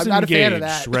Peter's I'm not engaged, a fan of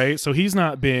that. right? So he's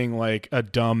not being like a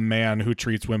dumb man who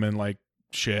treats women like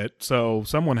shit. So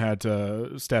someone had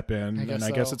to step in, I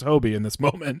guess it's Hobie in this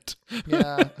moment.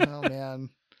 Yeah. Oh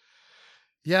man.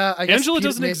 Yeah, I guess Angela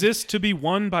doesn't exist to be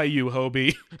won by you,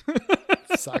 Hobie.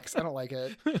 Sucks. I don't like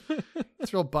it.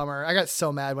 It's a real bummer. I got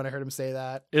so mad when I heard him say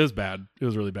that. It was bad. It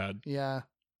was really bad. Yeah.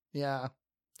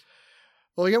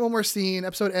 Well, we get one more scene.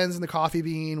 Episode ends in the coffee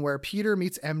bean where Peter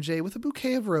meets MJ with a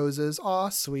bouquet of roses. Aw,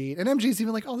 sweet. And MJ's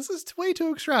even like, oh, this is way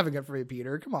too extravagant for me,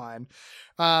 Peter. Come on.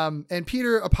 And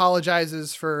Peter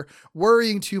apologizes for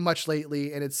worrying too much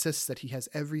lately and insists that he has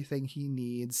everything he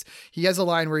needs. He has a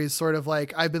line where he's sort of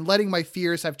like, I've been letting my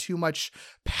fears have too much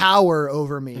power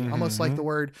over me. Mm-hmm. Almost like the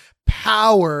word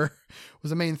power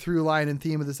was the main through line and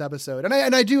theme of this episode.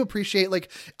 And I do appreciate,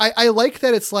 like, I like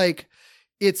that it's like,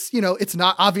 it's, it's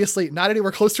not obviously not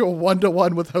anywhere close to a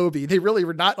 1-to-1 with Hobie. They really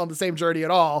were not on the same journey at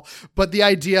all. But the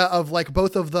idea of like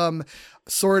both of them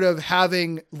sort of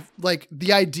having like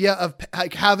the idea of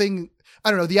like having,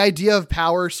 I don't know, the idea of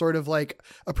power sort of like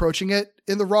approaching it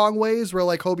in the wrong ways, where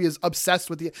like Hobie is obsessed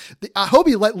with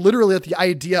Hobie literally let the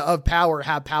idea of power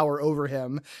have power over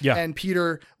him. Yeah. And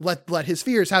Peter let his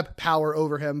fears have power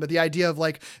over him. But the idea of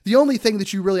like, the only thing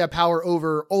that you really have power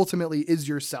over ultimately is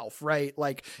yourself, right?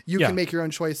 Like you can make your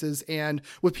own choices. And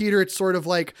with Peter, it's sort of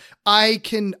like, I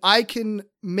can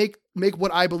make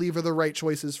what I believe are the right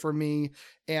choices for me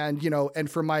and, and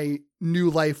for my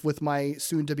new life with my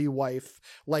soon to be wife.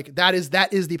 Like that is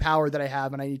the power that I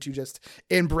have. And I need to just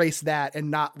embrace that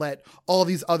and not let all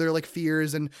these other like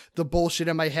fears and the bullshit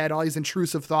in my head, all these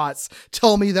intrusive thoughts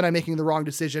tell me that I'm making the wrong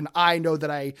decision. I know that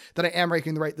I am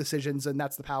making the right decisions, and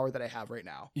that's the power that I have right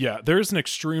now. Yeah. There's an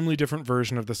extremely different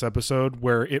version of this episode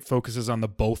where it focuses on the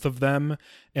both of them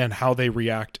and how they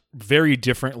react very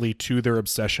differently to their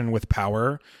obsession with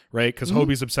power, right? Because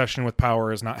Hobie's obsession with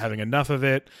power is not having enough of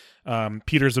it.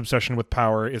 Peter's obsession with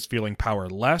power is feeling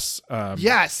powerless.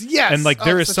 Yes. And like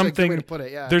there is something. Way to put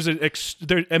it, yeah. There's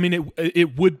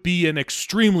it would be an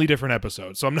extremely different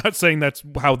episode. So I'm not saying that's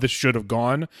how this should have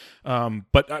gone.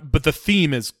 But the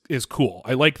theme is cool.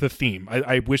 I like the theme.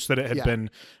 I wish that it had been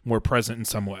more present in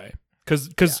some way.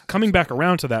 Because coming back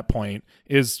around to that point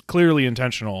is clearly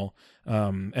intentional.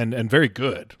 And very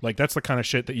good. Like that's the kind of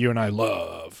shit that you and I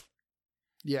love.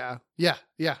 Yeah.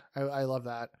 I love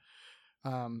that.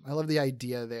 I love the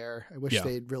idea there. I wish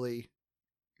they'd really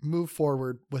move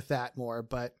forward with that more,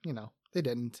 but they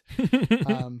didn't.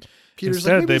 Peter's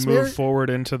Instead, they moved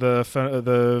forward into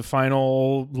the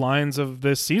final lines of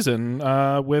this season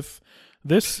with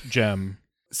this gem.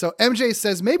 So MJ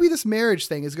says, maybe this marriage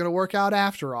thing is going to work out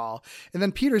after all. And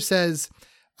then Peter says,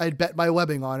 I'd bet my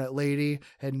webbing on it, lady.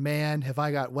 And man, have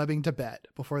I got webbing to bet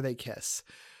before they kiss.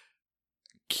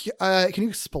 Can you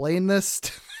explain this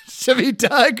to me,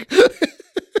 Doug?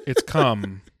 It's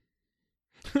cum.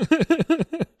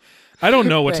 I don't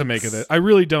know what to make of it. I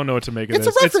really don't know what to make of this.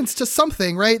 It's a reference to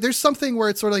something, right? There's something where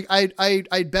it's sort of like,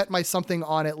 I'd bet my something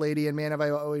on it, lady, and man, have I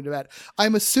owed to bet.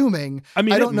 I'm assuming. I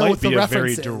don't know what the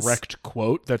reference is. It might be a very direct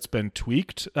quote that's been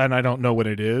tweaked, and I don't know what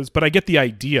it is, but I get the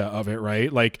idea of it,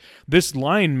 right? Like, this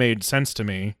line made sense to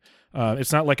me.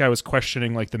 It's not like I was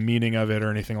questioning like the meaning of it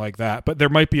or anything like that, but there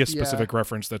might be a specific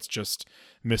reference that's just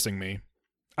missing me.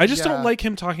 I just don't like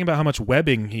him talking about how much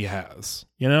webbing he has,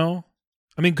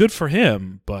 I mean, good for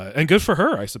him, and good for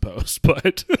her, I suppose,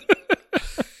 but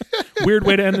weird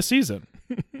way to end the season.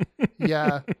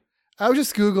 Yeah. I was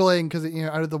just Googling because,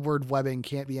 out of the word webbing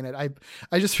can't be in it.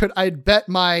 I just heard I'd bet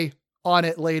my on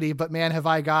it, lady, but man, have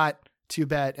I got to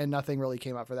bet, and nothing really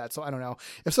came up for that. So I don't know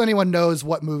if anyone knows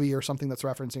what movie or something that's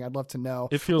referencing. I'd love to know.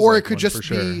 It feels or like it could just be,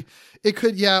 sure. It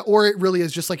could, or it really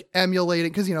is just like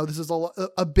emulating, because this is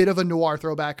a bit of a noir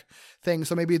throwback thing.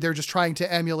 So maybe they're just trying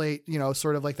to emulate,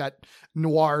 sort of like that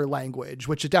noir language,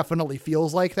 which it definitely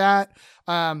feels like that.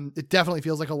 It definitely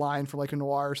feels like a line from like a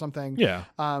noir or something. Yeah.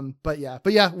 But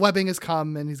yeah, webbing has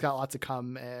come, and he's got lots of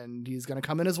cum, and he's gonna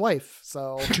come in his wife.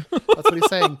 So that's what he's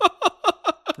saying.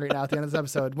 Right now at the end of this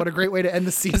episode. What a great way to end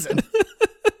the season.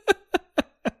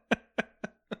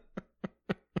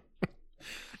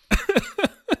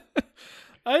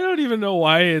 I don't even know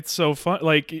why it's so fun.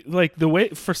 Like the way,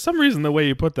 for some reason, the way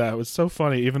you put that was so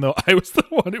funny, even though I was the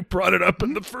one who brought it up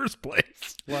in the first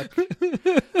place. Look,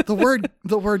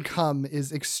 the word cum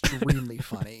is extremely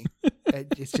funny.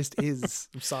 It just is.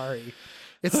 I'm sorry.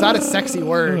 It's not a sexy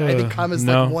word. I think cum is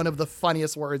like one of the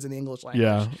funniest words in the English language.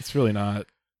 Yeah, it's really not.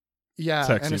 Yeah,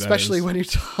 sexy, and especially when you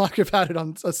talk about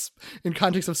it in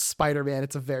context of Spider-Man,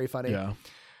 it's a very funny. Yeah.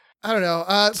 I don't know.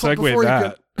 Segue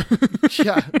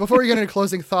that. Before we get into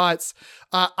closing thoughts,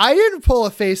 I didn't pull a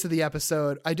face of the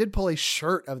episode. I did pull a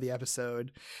shirt of the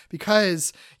episode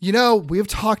because, we've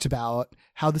talked about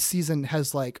how the season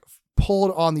has like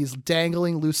pulled on these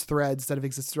dangling loose threads that have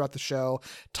existed throughout the show,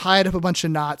 tied up a bunch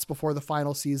of knots before the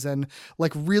final season,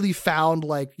 like really found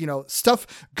like, stuff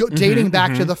dating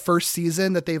back to the first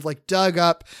season that they've like dug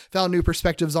up, found new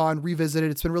perspectives on, revisited.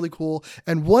 It's been really cool.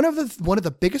 And one of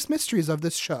the biggest mysteries of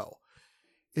this show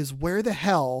is where the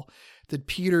hell did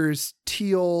Peter's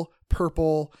teal,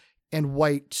 purple, and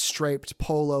white striped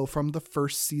polo from the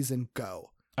first season go?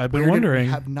 I've been wondering.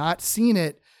 We have not seen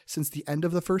it since the end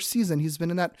of the first season. He's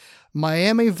been in that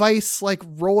Miami Vice, like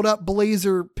rolled up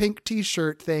blazer, pink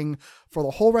t-shirt thing for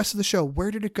the whole rest of the show.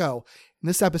 Where did it go? In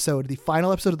this episode, the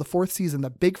final episode of the fourth season, the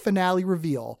big finale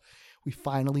reveal, we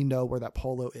finally know where that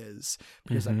polo is,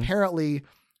 because apparently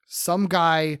some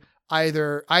guy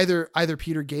either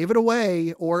Peter gave it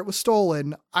away or it was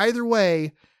stolen. Either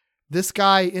way, this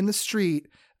guy in the street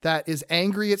that is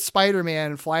angry at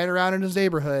Spider-Man swinging around in his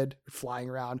neighborhood,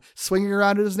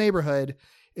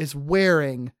 is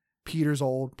wearing Peter's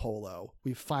old polo.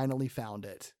 We finally found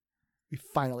it. We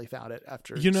finally found it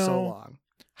after You know, so long.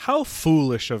 How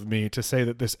foolish of me to say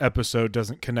that this episode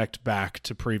doesn't connect back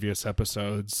to previous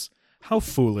episodes. How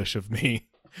foolish of me.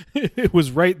 It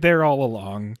was right there all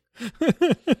along.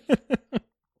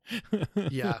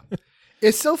 Yeah.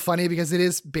 It's so funny because it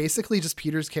is basically just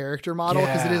Peter's character model,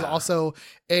 because it is also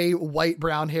a white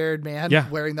brown haired man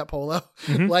wearing that polo.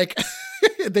 Like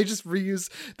they just reuse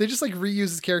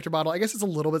his character model. I guess it's a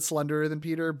little bit slenderer than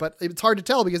Peter, but it's hard to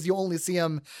tell because you only see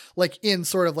him like in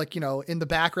sort of like, in the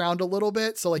background a little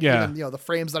bit. So like even, the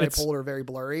frames that I pulled are very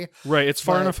blurry. Right. It's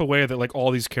far enough away that like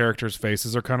all these characters'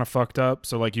 faces are kind of fucked up.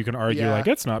 So like you can argue like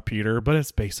it's not Peter, but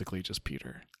it's basically just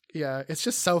Peter. Yeah, it's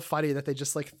just so funny that they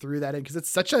just like threw that in, because it's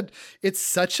such a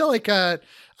like a,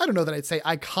 I don't know that I'd say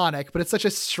iconic, but it's such a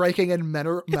striking and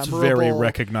memorable. It's very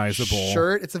recognizable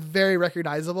shirt. It's a very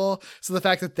recognizable. So the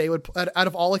fact that they would, out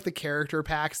of all like the character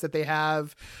packs that they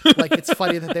have, like it's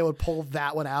funny that they would pull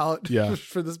that one out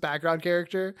for this background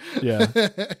character. Yeah.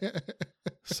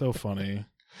 So funny.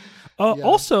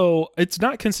 Also, it's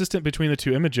not consistent between the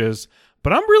two images,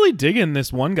 but I'm really digging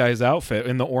this one guy's outfit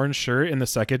in the orange shirt in the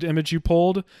second image you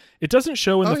pulled. It doesn't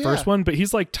show in the first one, but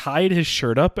he's like tied his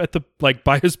shirt up at the like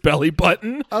by his belly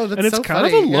button. Oh, that's and it's so kind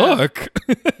funny. of a look.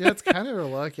 Yeah, it's kind of a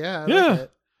look. Yeah. I like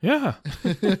it.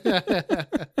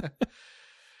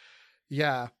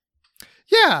 Yeah.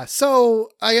 Yeah. So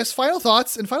I guess final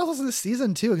thoughts of this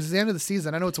season too, because it's the end of the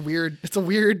season. I know it's weird. It's a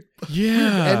weird,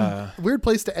 weird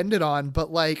place to end it on,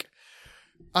 but like,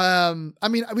 I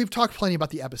mean, we've talked plenty about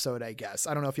the episode, I guess.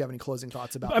 I don't know if you have any closing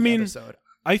thoughts about the episode.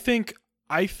 I think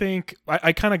I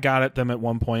kind of got at them at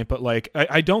one point, but like,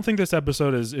 I don't think this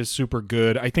episode is super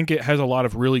good. I think it has a lot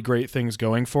of really great things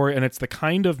going for it. And it's the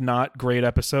kind of not great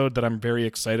episode that I'm very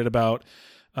excited about,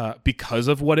 because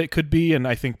of what it could be. And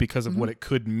I think because of what it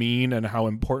could mean and how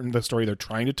important the story they're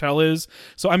trying to tell is.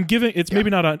 So I'm giving, it's maybe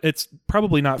not, it's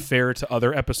probably not fair to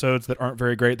other episodes that aren't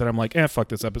very great that I'm like, fuck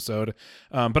this episode.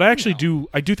 But I actually do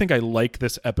think I like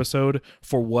this episode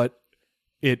for what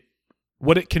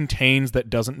it contains that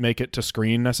doesn't make it to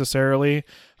screen necessarily.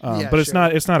 But it's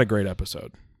not a great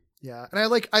episode. Yeah. And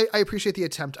I appreciate the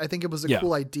attempt. I think it was a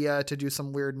cool idea to do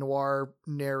some weird noir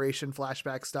narration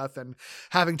flashback stuff and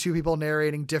having two people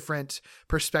narrating different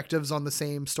perspectives on the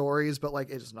same stories, but like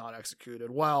it is not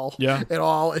executed well at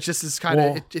all. It just is kind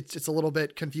of, it's a little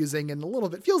bit confusing and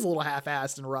feels a little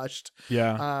half-assed and rushed.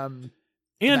 Yeah. And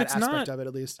it's not, of it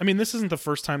at least. I mean, this isn't the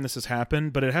first time this has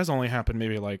happened, but it has only happened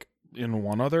maybe like in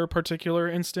one other particular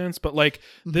instance, but like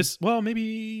this, well,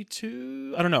 maybe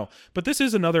two, I don't know, but this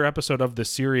is another episode of this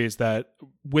series that,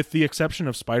 with the exception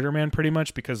of Spider-Man pretty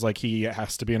much, because like he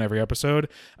has to be in every episode.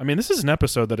 I mean, this is an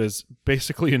episode that is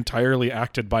basically entirely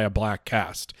acted by a black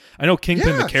cast. I know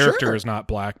Kingpin, the character, is not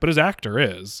black, but his actor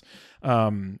is.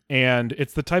 And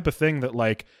it's the type of thing that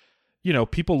like,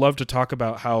 people love to talk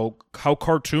about how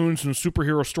cartoons and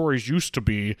superhero stories used to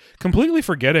be, completely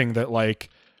forgetting that like,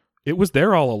 it was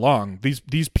there all along.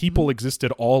 These people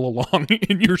existed all along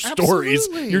in your stories.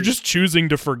 Absolutely. You're just choosing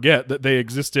to forget that they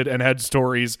existed and had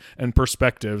stories and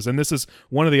perspectives. And this is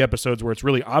one of the episodes where it's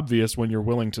really obvious when you're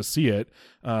willing to see it,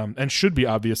 and should be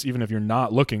obvious even if you're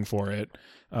not looking for it.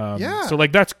 So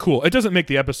like that's cool. It doesn't make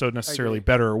the episode necessarily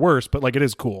better or worse, but like it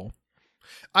is cool.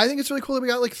 I think it's really cool that we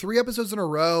got like 3 episodes in a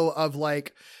row of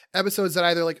like episodes that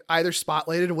either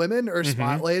spotlighted women or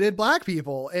spotlighted black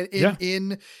people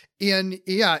in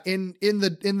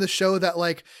the show that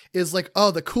like is like,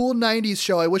 oh, the cool 90s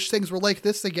show. I wish things were like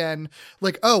this again.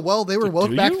 Like, oh, well, they were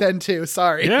woke back then too.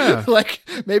 Sorry. Yeah. Like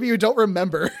maybe you don't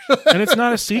remember. And it's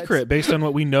not a secret based on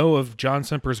what we know of John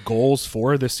Semper's goals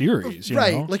for the series. You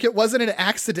know? Like it wasn't an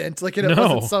accident. Like it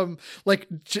wasn't some like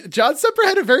John Semper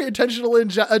had a very intentional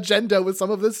agenda with some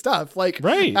of this stuff. Like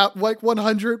at like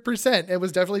 100%. It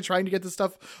was definitely trying to get this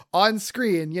stuff on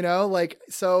screen, like,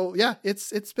 so yeah,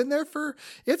 it's been there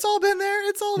it's all been there.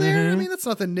 It's all there. I mean, that's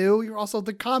nothing new. You're also,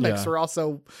 the comics are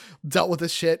also dealt with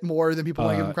this shit more than people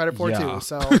want to give them credit for too.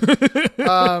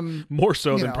 So, more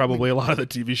so than probably a lot of the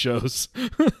TV shows.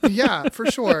 Yeah, for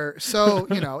sure. So,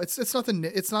 it's nothing,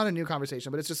 it's not a new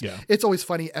conversation, but it's just, it's always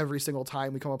funny every single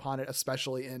time we come upon it,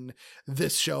 especially in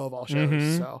this show of all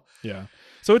shows. So, yeah.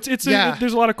 So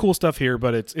there's a lot of cool stuff here,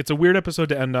 but it's a weird episode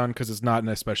to end on because it's not an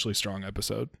especially strong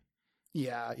episode.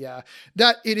 Yeah.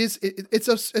 That it is. It's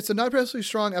a not especially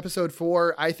strong episode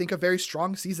for, I think, a very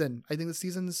strong season. I think the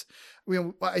season's,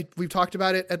 we've talked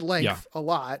about it at length a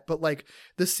lot, but like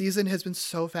this season has been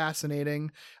so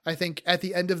fascinating. I think at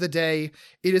the end of the day,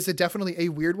 it is definitely a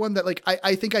weird one that like,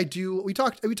 I think I do. We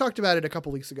talked about it a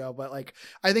couple weeks ago, but like,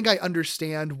 I think I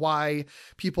understand why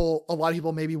a lot of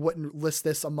people maybe wouldn't list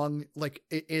this among like,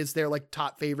 is their like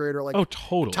top favorite or like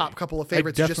totally top couple of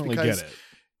favorites, I definitely just because get it.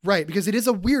 Right, because it is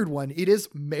a weird one. It is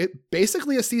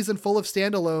basically a season full of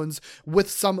standalones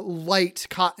with some light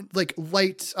continuity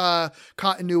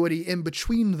in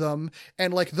between them,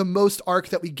 and like the most arc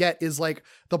that we get is like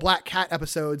the Black Cat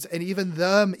episodes, and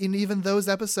even those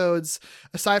episodes,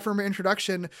 aside from her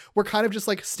introduction, were kind of just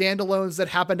like standalones that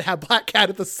happen to have Black Cat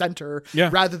at the center,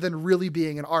 rather than really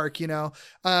being an arc, you know.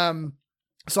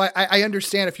 So I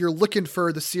understand if you're looking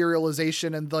for the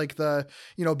serialization and like the,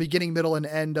 you know, beginning, middle, and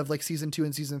end of like season 2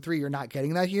 and season 3, you're not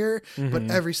getting that here. But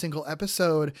every single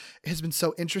episode has been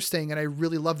so interesting. And I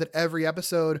really love that every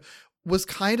episode was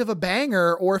kind of a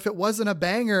banger, or if it wasn't a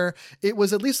banger, it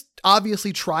was at least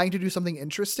obviously trying to do something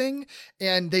interesting.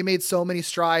 And they made so many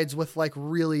strides with like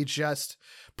really just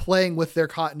playing with their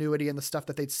continuity and the stuff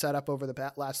that they'd set up over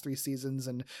the last 3 seasons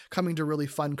and coming to really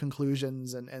fun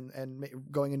conclusions and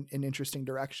going in interesting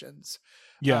directions.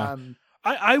 Yeah.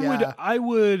 I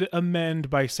would amend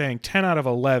by saying 10 out of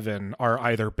 11 are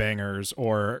either bangers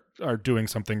or are doing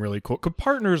something really cool. 'Cause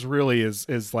Partners really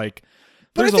is like,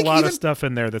 there's a lot of stuff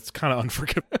in there that's kind of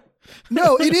unforgivable.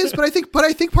 No, it is, but I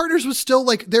think Partners was still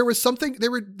like, there was something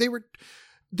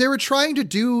they were trying to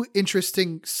do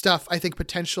interesting stuff, I think,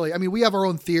 potentially. I mean, we have our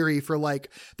own theory for like,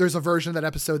 there's a version of that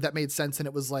episode that made sense and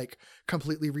it was like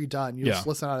completely redone. You just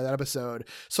listen out of that episode.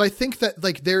 So I think that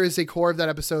like there is a core of that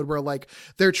episode where like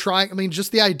they're trying, I mean,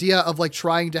 just the idea of like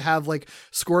trying to have like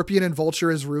Scorpion and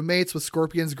Vulture as roommates with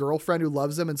Scorpion's girlfriend who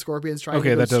loves him and Scorpion's trying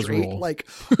to go straight. Roll. Like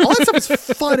all that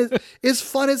stuff is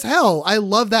fun as hell. I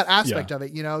love that aspect of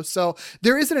it, you know? So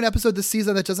there isn't an episode this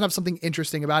season that doesn't have something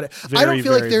interesting about it. I don't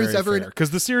feel like there's ever,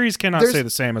 because the series cannot say the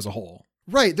same as a whole.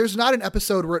 Right. There's not an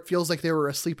episode where it feels like they were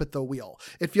asleep at the wheel.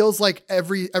 It feels like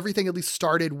everything at least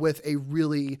started with a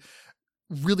really,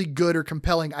 really good or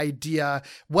compelling idea.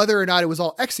 Whether or not it was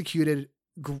all executed,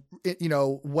 you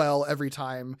know, well every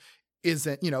time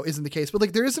isn't the case. But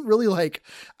like there isn't really like,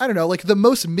 I don't know, like the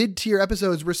most mid-tier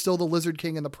episodes were still the Lizard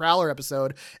King and the Prowler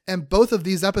episode, and both of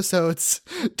these episodes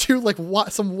do like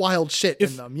some wild shit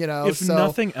in them, you know. If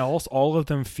nothing else, all of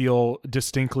them feel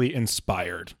distinctly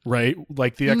inspired, right?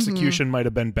 Like the execution might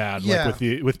have been bad, like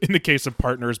in the case of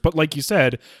Partners, but like you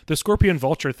said, the Scorpion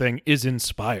Vulture thing is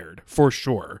inspired for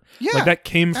sure. Yeah, like that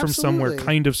came from somewhere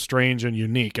kind of strange and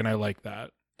unique, and I like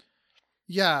that.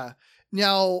 Yeah.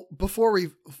 Now, before we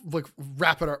like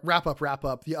wrap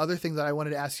up, the other thing that I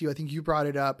wanted to ask you, I think you brought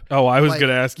it up. Oh, I was going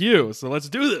to ask you. So let's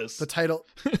do this. The title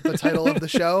of the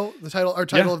show, the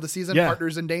title of the season,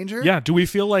 Partners in Danger. Yeah. Do we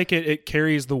feel like it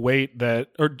carries the weight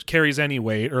or carries any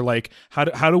weight, or like how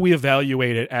do we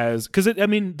evaluate it as? Because I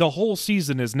mean, the whole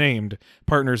season is named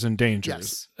Partners in Danger.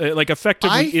 Yes. Like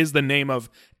effectively is the name of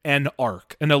an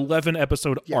arc, an 11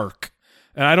 episode arc,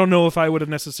 and I don't know if I would have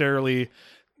necessarily,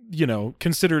 you know,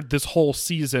 considered this whole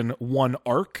season one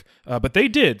arc, but they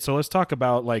did. So let's talk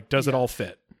about like, does it all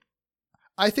fit?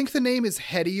 I think the name is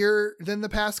headier than the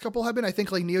past couple have been. I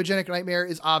think like Neogenic Nightmare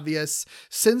is obvious.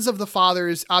 Sins of the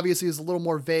Fathers obviously is a little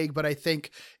more vague, but I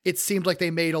think it seemed like they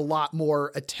made a lot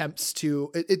more attempts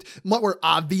to more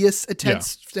obvious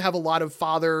attempts to have a lot of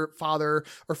father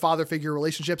figure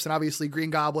relationships. And obviously Green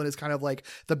Goblin is kind of like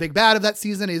the big bad of that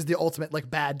season, is the ultimate like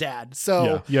bad dad.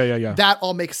 So that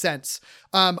all makes sense.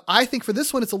 I think for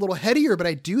this one, it's a little headier, but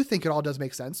I do think it all does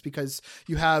make sense because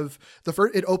you have the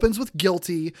first, it opens with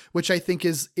Guilty, which I think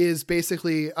is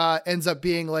basically ends up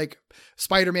being like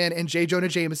Spider-Man and J. Jonah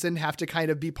Jameson have to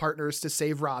kind of be partners to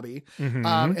save Robbie.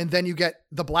 And then you get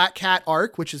the Black Cat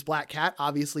arc, which is Black Cat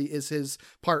obviously is his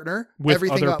partner. With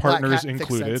everything other about partners Black Cat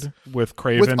included, with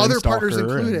Craven and other Stalker partners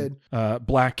included. And,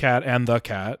 Black Cat and the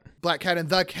Cat. Black Cat and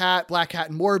the Cat, Black Cat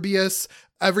and Morbius.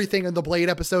 Everything in the Blade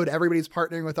episode, everybody's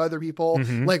partnering with other people.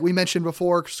 Like we mentioned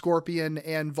before, Scorpion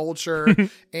and Vulture,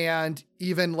 and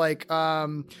even like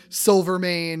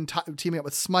Silvermane teaming up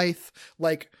with Smythe.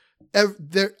 Like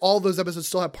all those episodes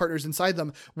still have partners inside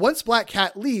them. Once Black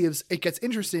Cat leaves, it gets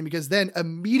interesting because then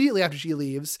immediately after she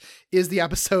leaves is the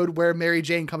episode where Mary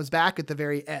Jane comes back at the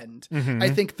very end.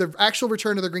 I think the actual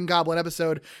Return of the Green Goblin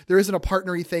episode, there isn't a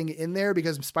partnery thing in there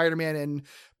because Spider-Man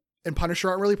and Punisher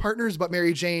aren't really partners, but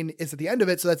Mary Jane is at the end of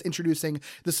it. So that's introducing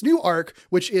this new arc,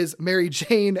 which is Mary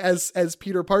Jane as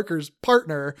Peter Parker's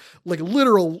partner, like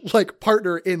literal like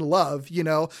partner in love, you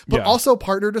know, but also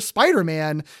partner to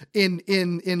Spider-Man in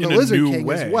the Lizard King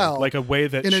as well. Like a way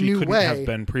that she couldn't have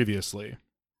been previously.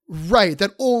 Right.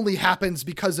 That only happens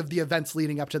because of the events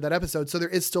leading up to that episode. So there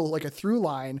is still like a through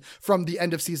line from the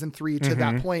end of season 3 to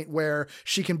that point where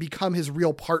she can become his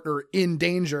real partner in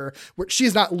danger, where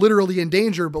she's not literally in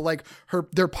danger, but like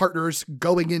their partners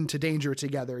going into danger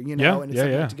together, you know, and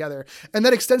it's together. And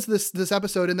that extends to this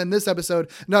episode. And then this episode,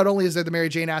 not only is there the Mary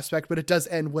Jane aspect, but it does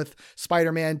end with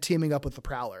Spider-Man teaming up with the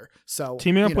Prowler. So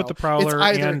teaming up with the Prowler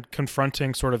and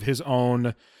confronting sort of his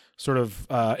own sort of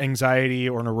anxiety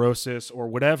or neurosis or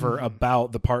whatever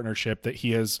about the partnership that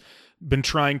he has been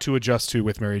trying to adjust to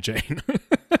with Mary Jane.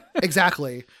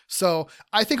 Exactly. So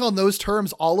I think on those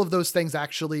terms, all of those things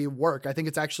actually work. I think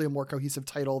it's actually a more cohesive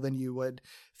title than you would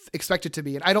expect it to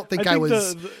be. And I don't think I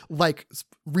was like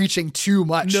reaching too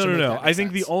much. No. I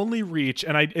think the only reach,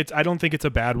 and I don't think it's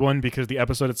a bad one because the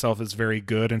episode itself is very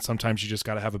good. And sometimes you just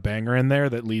got to have a banger in there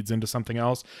that leads into something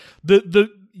else.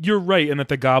 You're right in that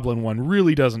the Goblin one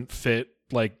really doesn't fit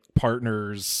like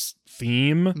partners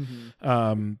theme.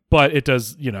 But it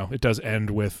does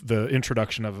end with the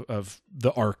introduction of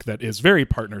the arc that is very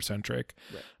partner centric.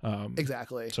 Right.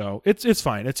 Exactly. So it's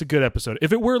fine. It's a good episode.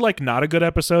 If it were like not a good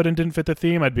episode and didn't fit the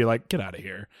theme, I'd be like, get out of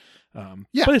here.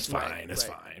 But it's fine. It's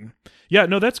fine. Yeah,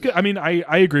 no, that's good. I mean,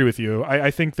 I agree with you.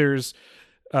 I think there's,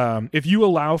 if you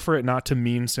allow for it not to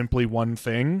mean simply one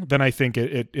thing, then I think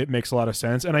it makes a lot of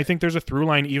sense. And I think there's a through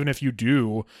line, even if you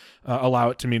do allow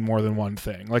it to mean more than one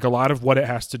thing. Like a lot of what it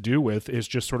has to do with is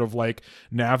just sort of like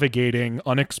navigating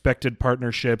unexpected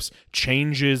partnerships,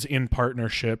 changes in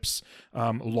partnerships,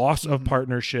 loss of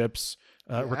partnerships,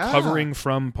 recovering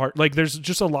from like there's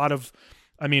just a lot of,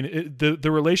 I mean,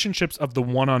 the relationships of the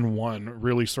one-on-one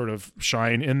really sort of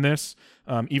shine in this,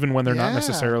 even when they're not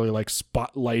necessarily like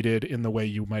spotlighted in the way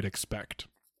you might expect.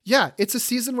 Yeah, it's a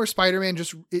season where Spider-Man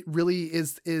it really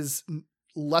is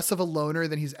less of a loner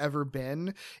than he's ever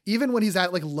been. Even when he's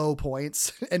at like low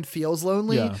points and feels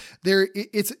lonely,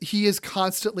 he is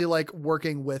constantly like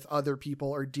working with other people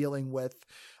or dealing with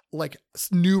like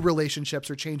new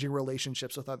relationships or changing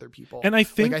relationships with other people. And I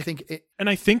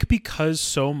think because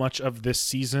so much of this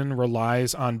season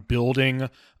relies on building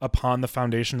upon the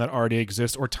foundation that already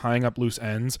exists or tying up loose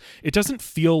ends, it doesn't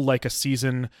feel like a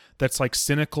season that's like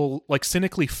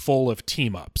cynically full of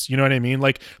team ups. You know what I mean?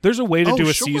 Like there's a way to do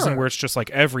a season where it's just like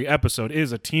every episode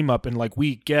is a team up and like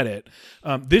we get it.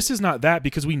 This is not that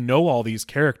because we know all these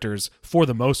characters for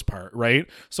the most part, right?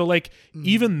 So like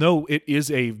even though it is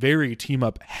a very team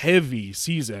up heavy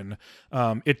season,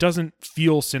 it doesn't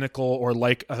feel cynical or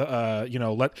like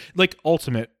like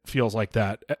Ultimate feels like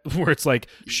that, where it's like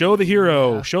show the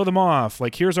hero, show them off,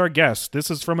 like here's our guest,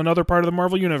 this is from another part of the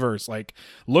Marvel universe, like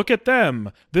look at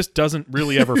them. This doesn't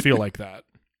really ever feel like that.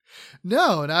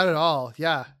 No, not at all.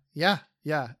 Yeah.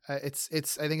 I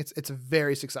think it's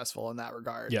very successful in that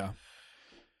regard.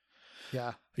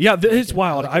 It's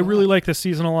wild. I really like this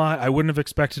season a lot. I wouldn't have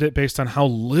expected it based on how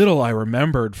little I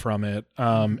remembered from it.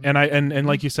 And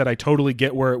like you said, I totally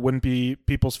get where it wouldn't be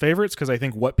people's favorites, because I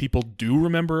think what people do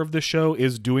remember of this show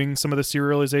is doing some of the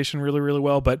serialization really, really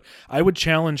well. But I would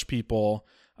challenge people,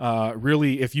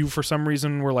 really, if you for some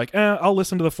reason were like, I'll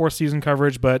listen to the 4th season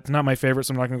coverage, but it's not my favorite,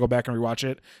 so I'm not going to go back and rewatch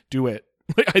it. Do it.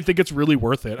 I think it's really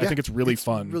worth it. I think it's really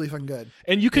fun. Really fun good.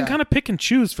 And you can kind of pick and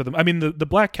choose for them. I mean, the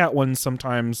Black Cat ones,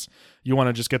 sometimes you want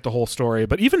to just get the whole story.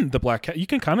 But even the Black Cat, you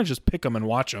can kind of just pick them and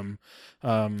watch them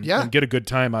and get a good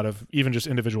time out of even just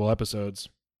individual episodes.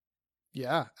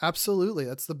 Yeah, absolutely.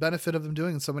 That's the benefit of them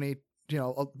doing so many,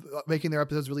 making their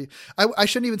episodes really, I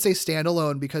shouldn't even say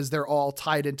standalone because they're all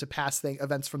tied into past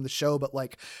events from the show, but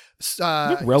like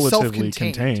relatively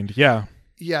contained. Yeah.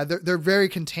 Yeah, they're very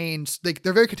contained. Like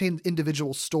they're very contained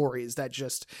individual stories that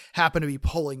just happen to be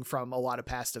pulling from a lot of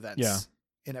past events. Yeah.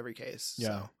 In every case. Yeah,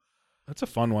 so. That's a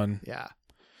fun one. Yeah.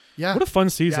 What a fun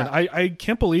season! Yeah. I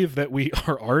can't believe that we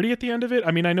are already at the end of it.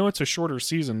 I mean, I know it's a shorter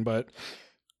season, but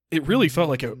it really felt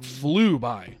like it flew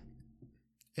by.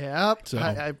 Yeah, so,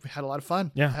 I had a lot of fun.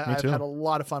 Yeah, me too. I've had a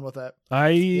lot of fun with it.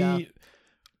 I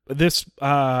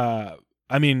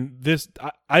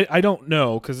don't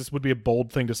know, because this would be a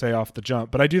bold thing to say off the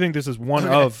jump, but I do think this is one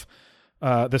of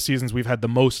the seasons we've had the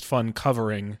most fun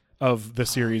covering of the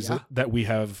series that we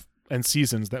have and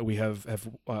seasons that we have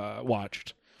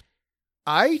watched.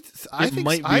 I think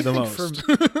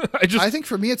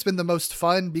for me it's been the most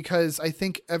fun because I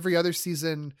think every other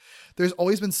season there's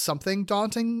always been something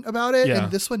daunting about it,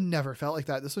 and this one never felt like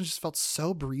that. This one just felt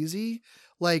so breezy.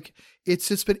 Like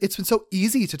it's been so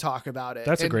easy to talk about it.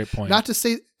 That's a great point. Not to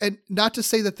say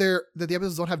that the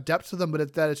episodes don't have depth to them,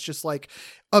 but that it's just like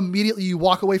immediately you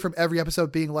walk away from every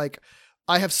episode being like,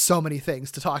 I have so many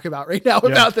things to talk about right now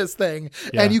about this thing.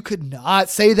 Yeah. And you could not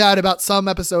say that about some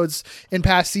episodes in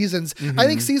past seasons. I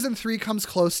think season 3 comes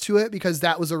close to it because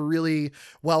that was a really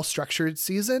well-structured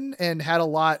season and had a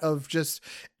lot of just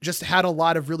had a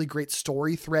lot of really great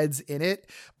story threads in it.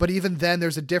 But even then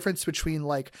there's a difference between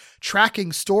like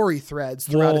tracking story threads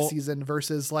throughout a season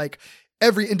versus like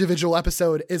every individual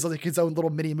episode is like its own little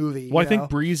mini movie. Well, I think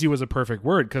breezy was a perfect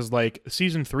word because like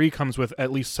season 3 comes with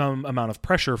at least some amount of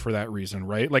pressure for that reason,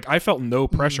 right? Like I felt no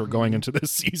pressure going into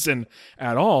this season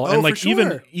at all. And like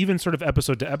even sort of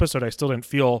episode to episode, I still didn't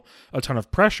feel a ton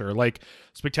of pressure. Like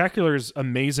Spectacular is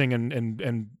amazing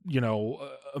and you know,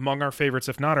 among our favorites,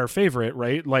 if not our favorite,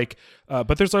 right? Like,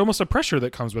 but there's almost a pressure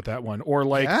that comes with that one, or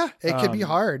like, it could be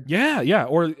hard. Yeah,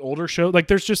 or older show. Like,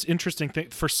 there's just interesting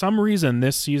things. For some reason,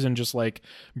 this season just like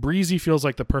breezy feels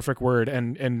like the perfect word,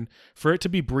 and for it to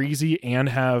be breezy and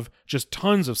have just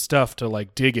tons of stuff to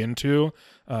like dig into,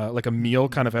 like a meal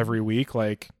kind of every week,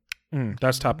 like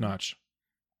that's top notch.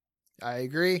 I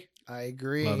agree.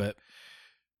 Love it.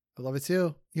 I love it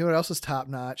too. You know what else is top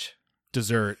notch?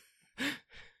 Dessert.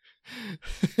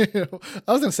 I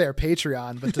was gonna say our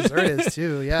Patreon, but dessert is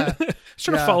too. Yeah,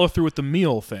 sort of follow through with the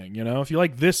meal thing. You know, if you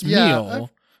like this meal,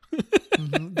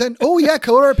 then go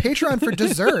to our Patreon for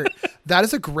dessert. That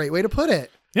is a great way to put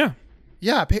it. Yeah.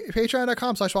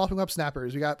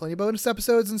 Patreon.com/WallopingWebSnappers. We got plenty of bonus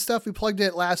episodes and stuff. We plugged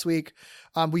it last week.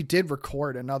 We did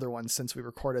record another one since we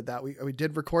recorded that. We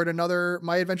did record another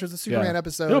My Adventures of Superman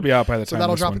episode. It'll be out by the time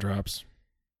this one drops.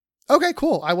 Okay,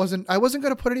 cool. I wasn't going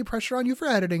to put any pressure on you for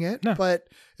editing it, but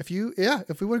if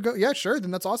we would go, sure,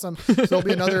 then that's awesome. So there'll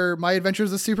be another My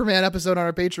Adventures of Superman episode on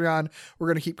our Patreon. We're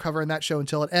going to keep covering that show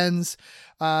until it ends,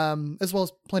 as well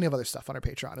as plenty of other stuff on our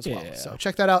Patreon as well. So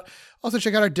check that out. Also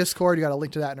check out our Discord. You got a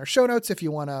link to that in our show notes if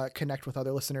you want to connect with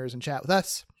other listeners and chat with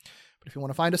us. But if you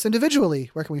want to find us individually,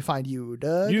 where can we find you,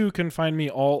 Doug? You can find me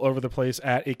all over the place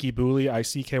at Ickeybooley,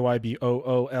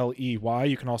 ICKYBOOLEY.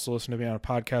 You can also listen to me on a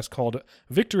podcast called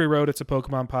Victory Road. It's a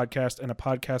Pokemon podcast, and a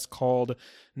podcast called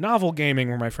Novel Gaming,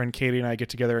 where my friend Katie and I get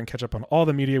together and catch up on all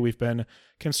the media we've been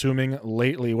consuming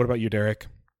lately. What about you, Derek?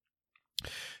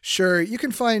 Sure. You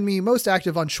can find me most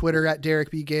active on Twitter at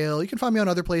Derek B. Gale. You can find me on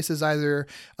other places, either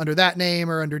under that name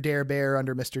or under Dare Bear,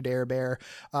 under Mr. Dare Bear.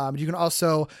 You can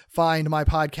also find my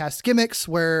podcast Gimmicks,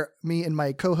 where me and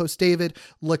my co-host David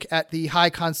look at the high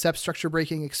concept, structure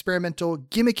breaking, experimental,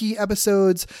 gimmicky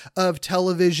episodes of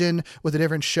television with a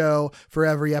different show for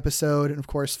every episode. And of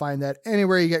course, find that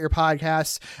anywhere you get your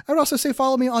podcasts. I would also say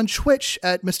follow me on Twitch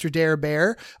at Mr. Dare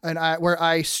Bear, where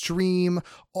I stream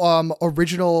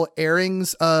original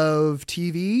airings of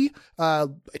TV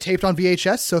taped on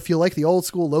VHS. So if you like the old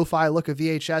school lo-fi look of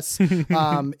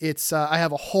VHS, it's I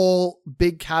have a whole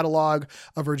big catalog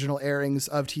of original airings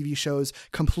of TV shows,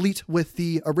 complete with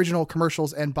the original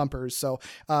commercials and bumpers. So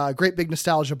great big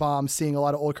nostalgia bomb, seeing a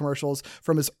lot of old commercials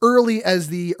from as early as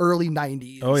the early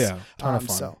 90s. Oh yeah, ton of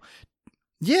fun.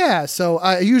 So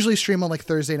I usually stream on like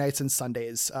Thursday nights and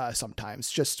Sundays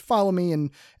sometimes. Just follow me and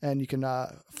you can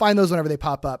find those whenever they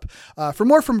pop up. For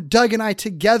more from Doug and I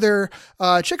together,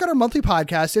 check out our monthly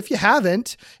podcast. If you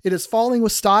haven't, it is Falling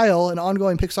with Style, an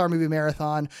ongoing Pixar movie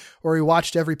marathon where we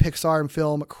watched every Pixar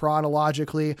film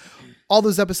chronologically. All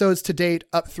those episodes to date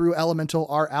up through Elemental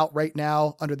are out right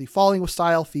now under the Falling with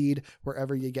Style feed,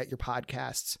 wherever you get your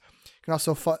podcasts. You can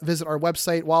also visit our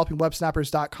website,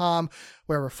 wallopingwebsnappers.com,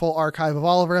 where we have a full archive of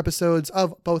all of our episodes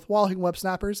of both Walloping Web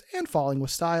Snappers and Falling with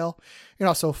Style. You can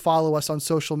also follow us on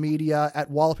social media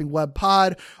at Walloping Web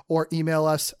Pod, or email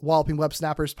us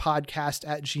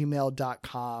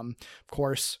wallopingwebsnapperspodcast@gmail.com. Of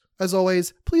course, as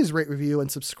always, please rate, review,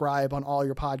 and subscribe on all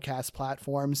your podcast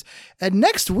platforms. And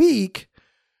next week,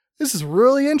 this is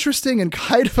really interesting and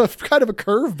kind of a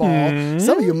curveball.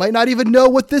 Some of you might not even know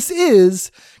what this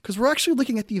is, because we're actually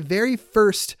looking at the very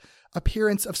first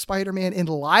appearance of Spider-Man in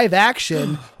live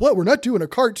action. What? We're not doing a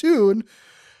cartoon.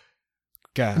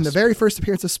 Gasp. And the very first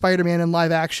appearance of Spider-Man in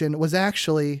live action was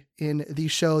actually in the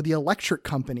show The Electric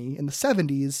Company in the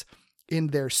 70s in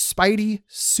their Spidey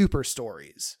Super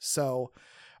Stories. So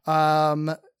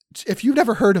if you've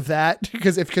never heard of that,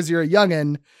 because you're a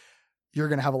youngin', you're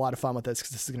going to have a lot of fun with this,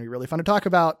 because this is going to be really fun to talk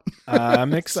about.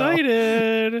 I'm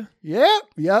excited. Yep.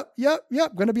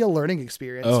 Going to be a learning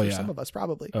experience for some of us,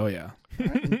 probably. Oh, yeah.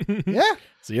 Right. Yeah.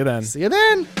 See you then. See you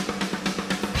then.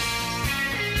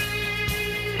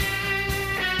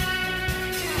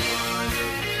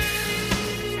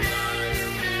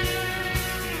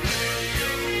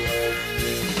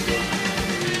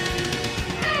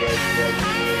 Yeah.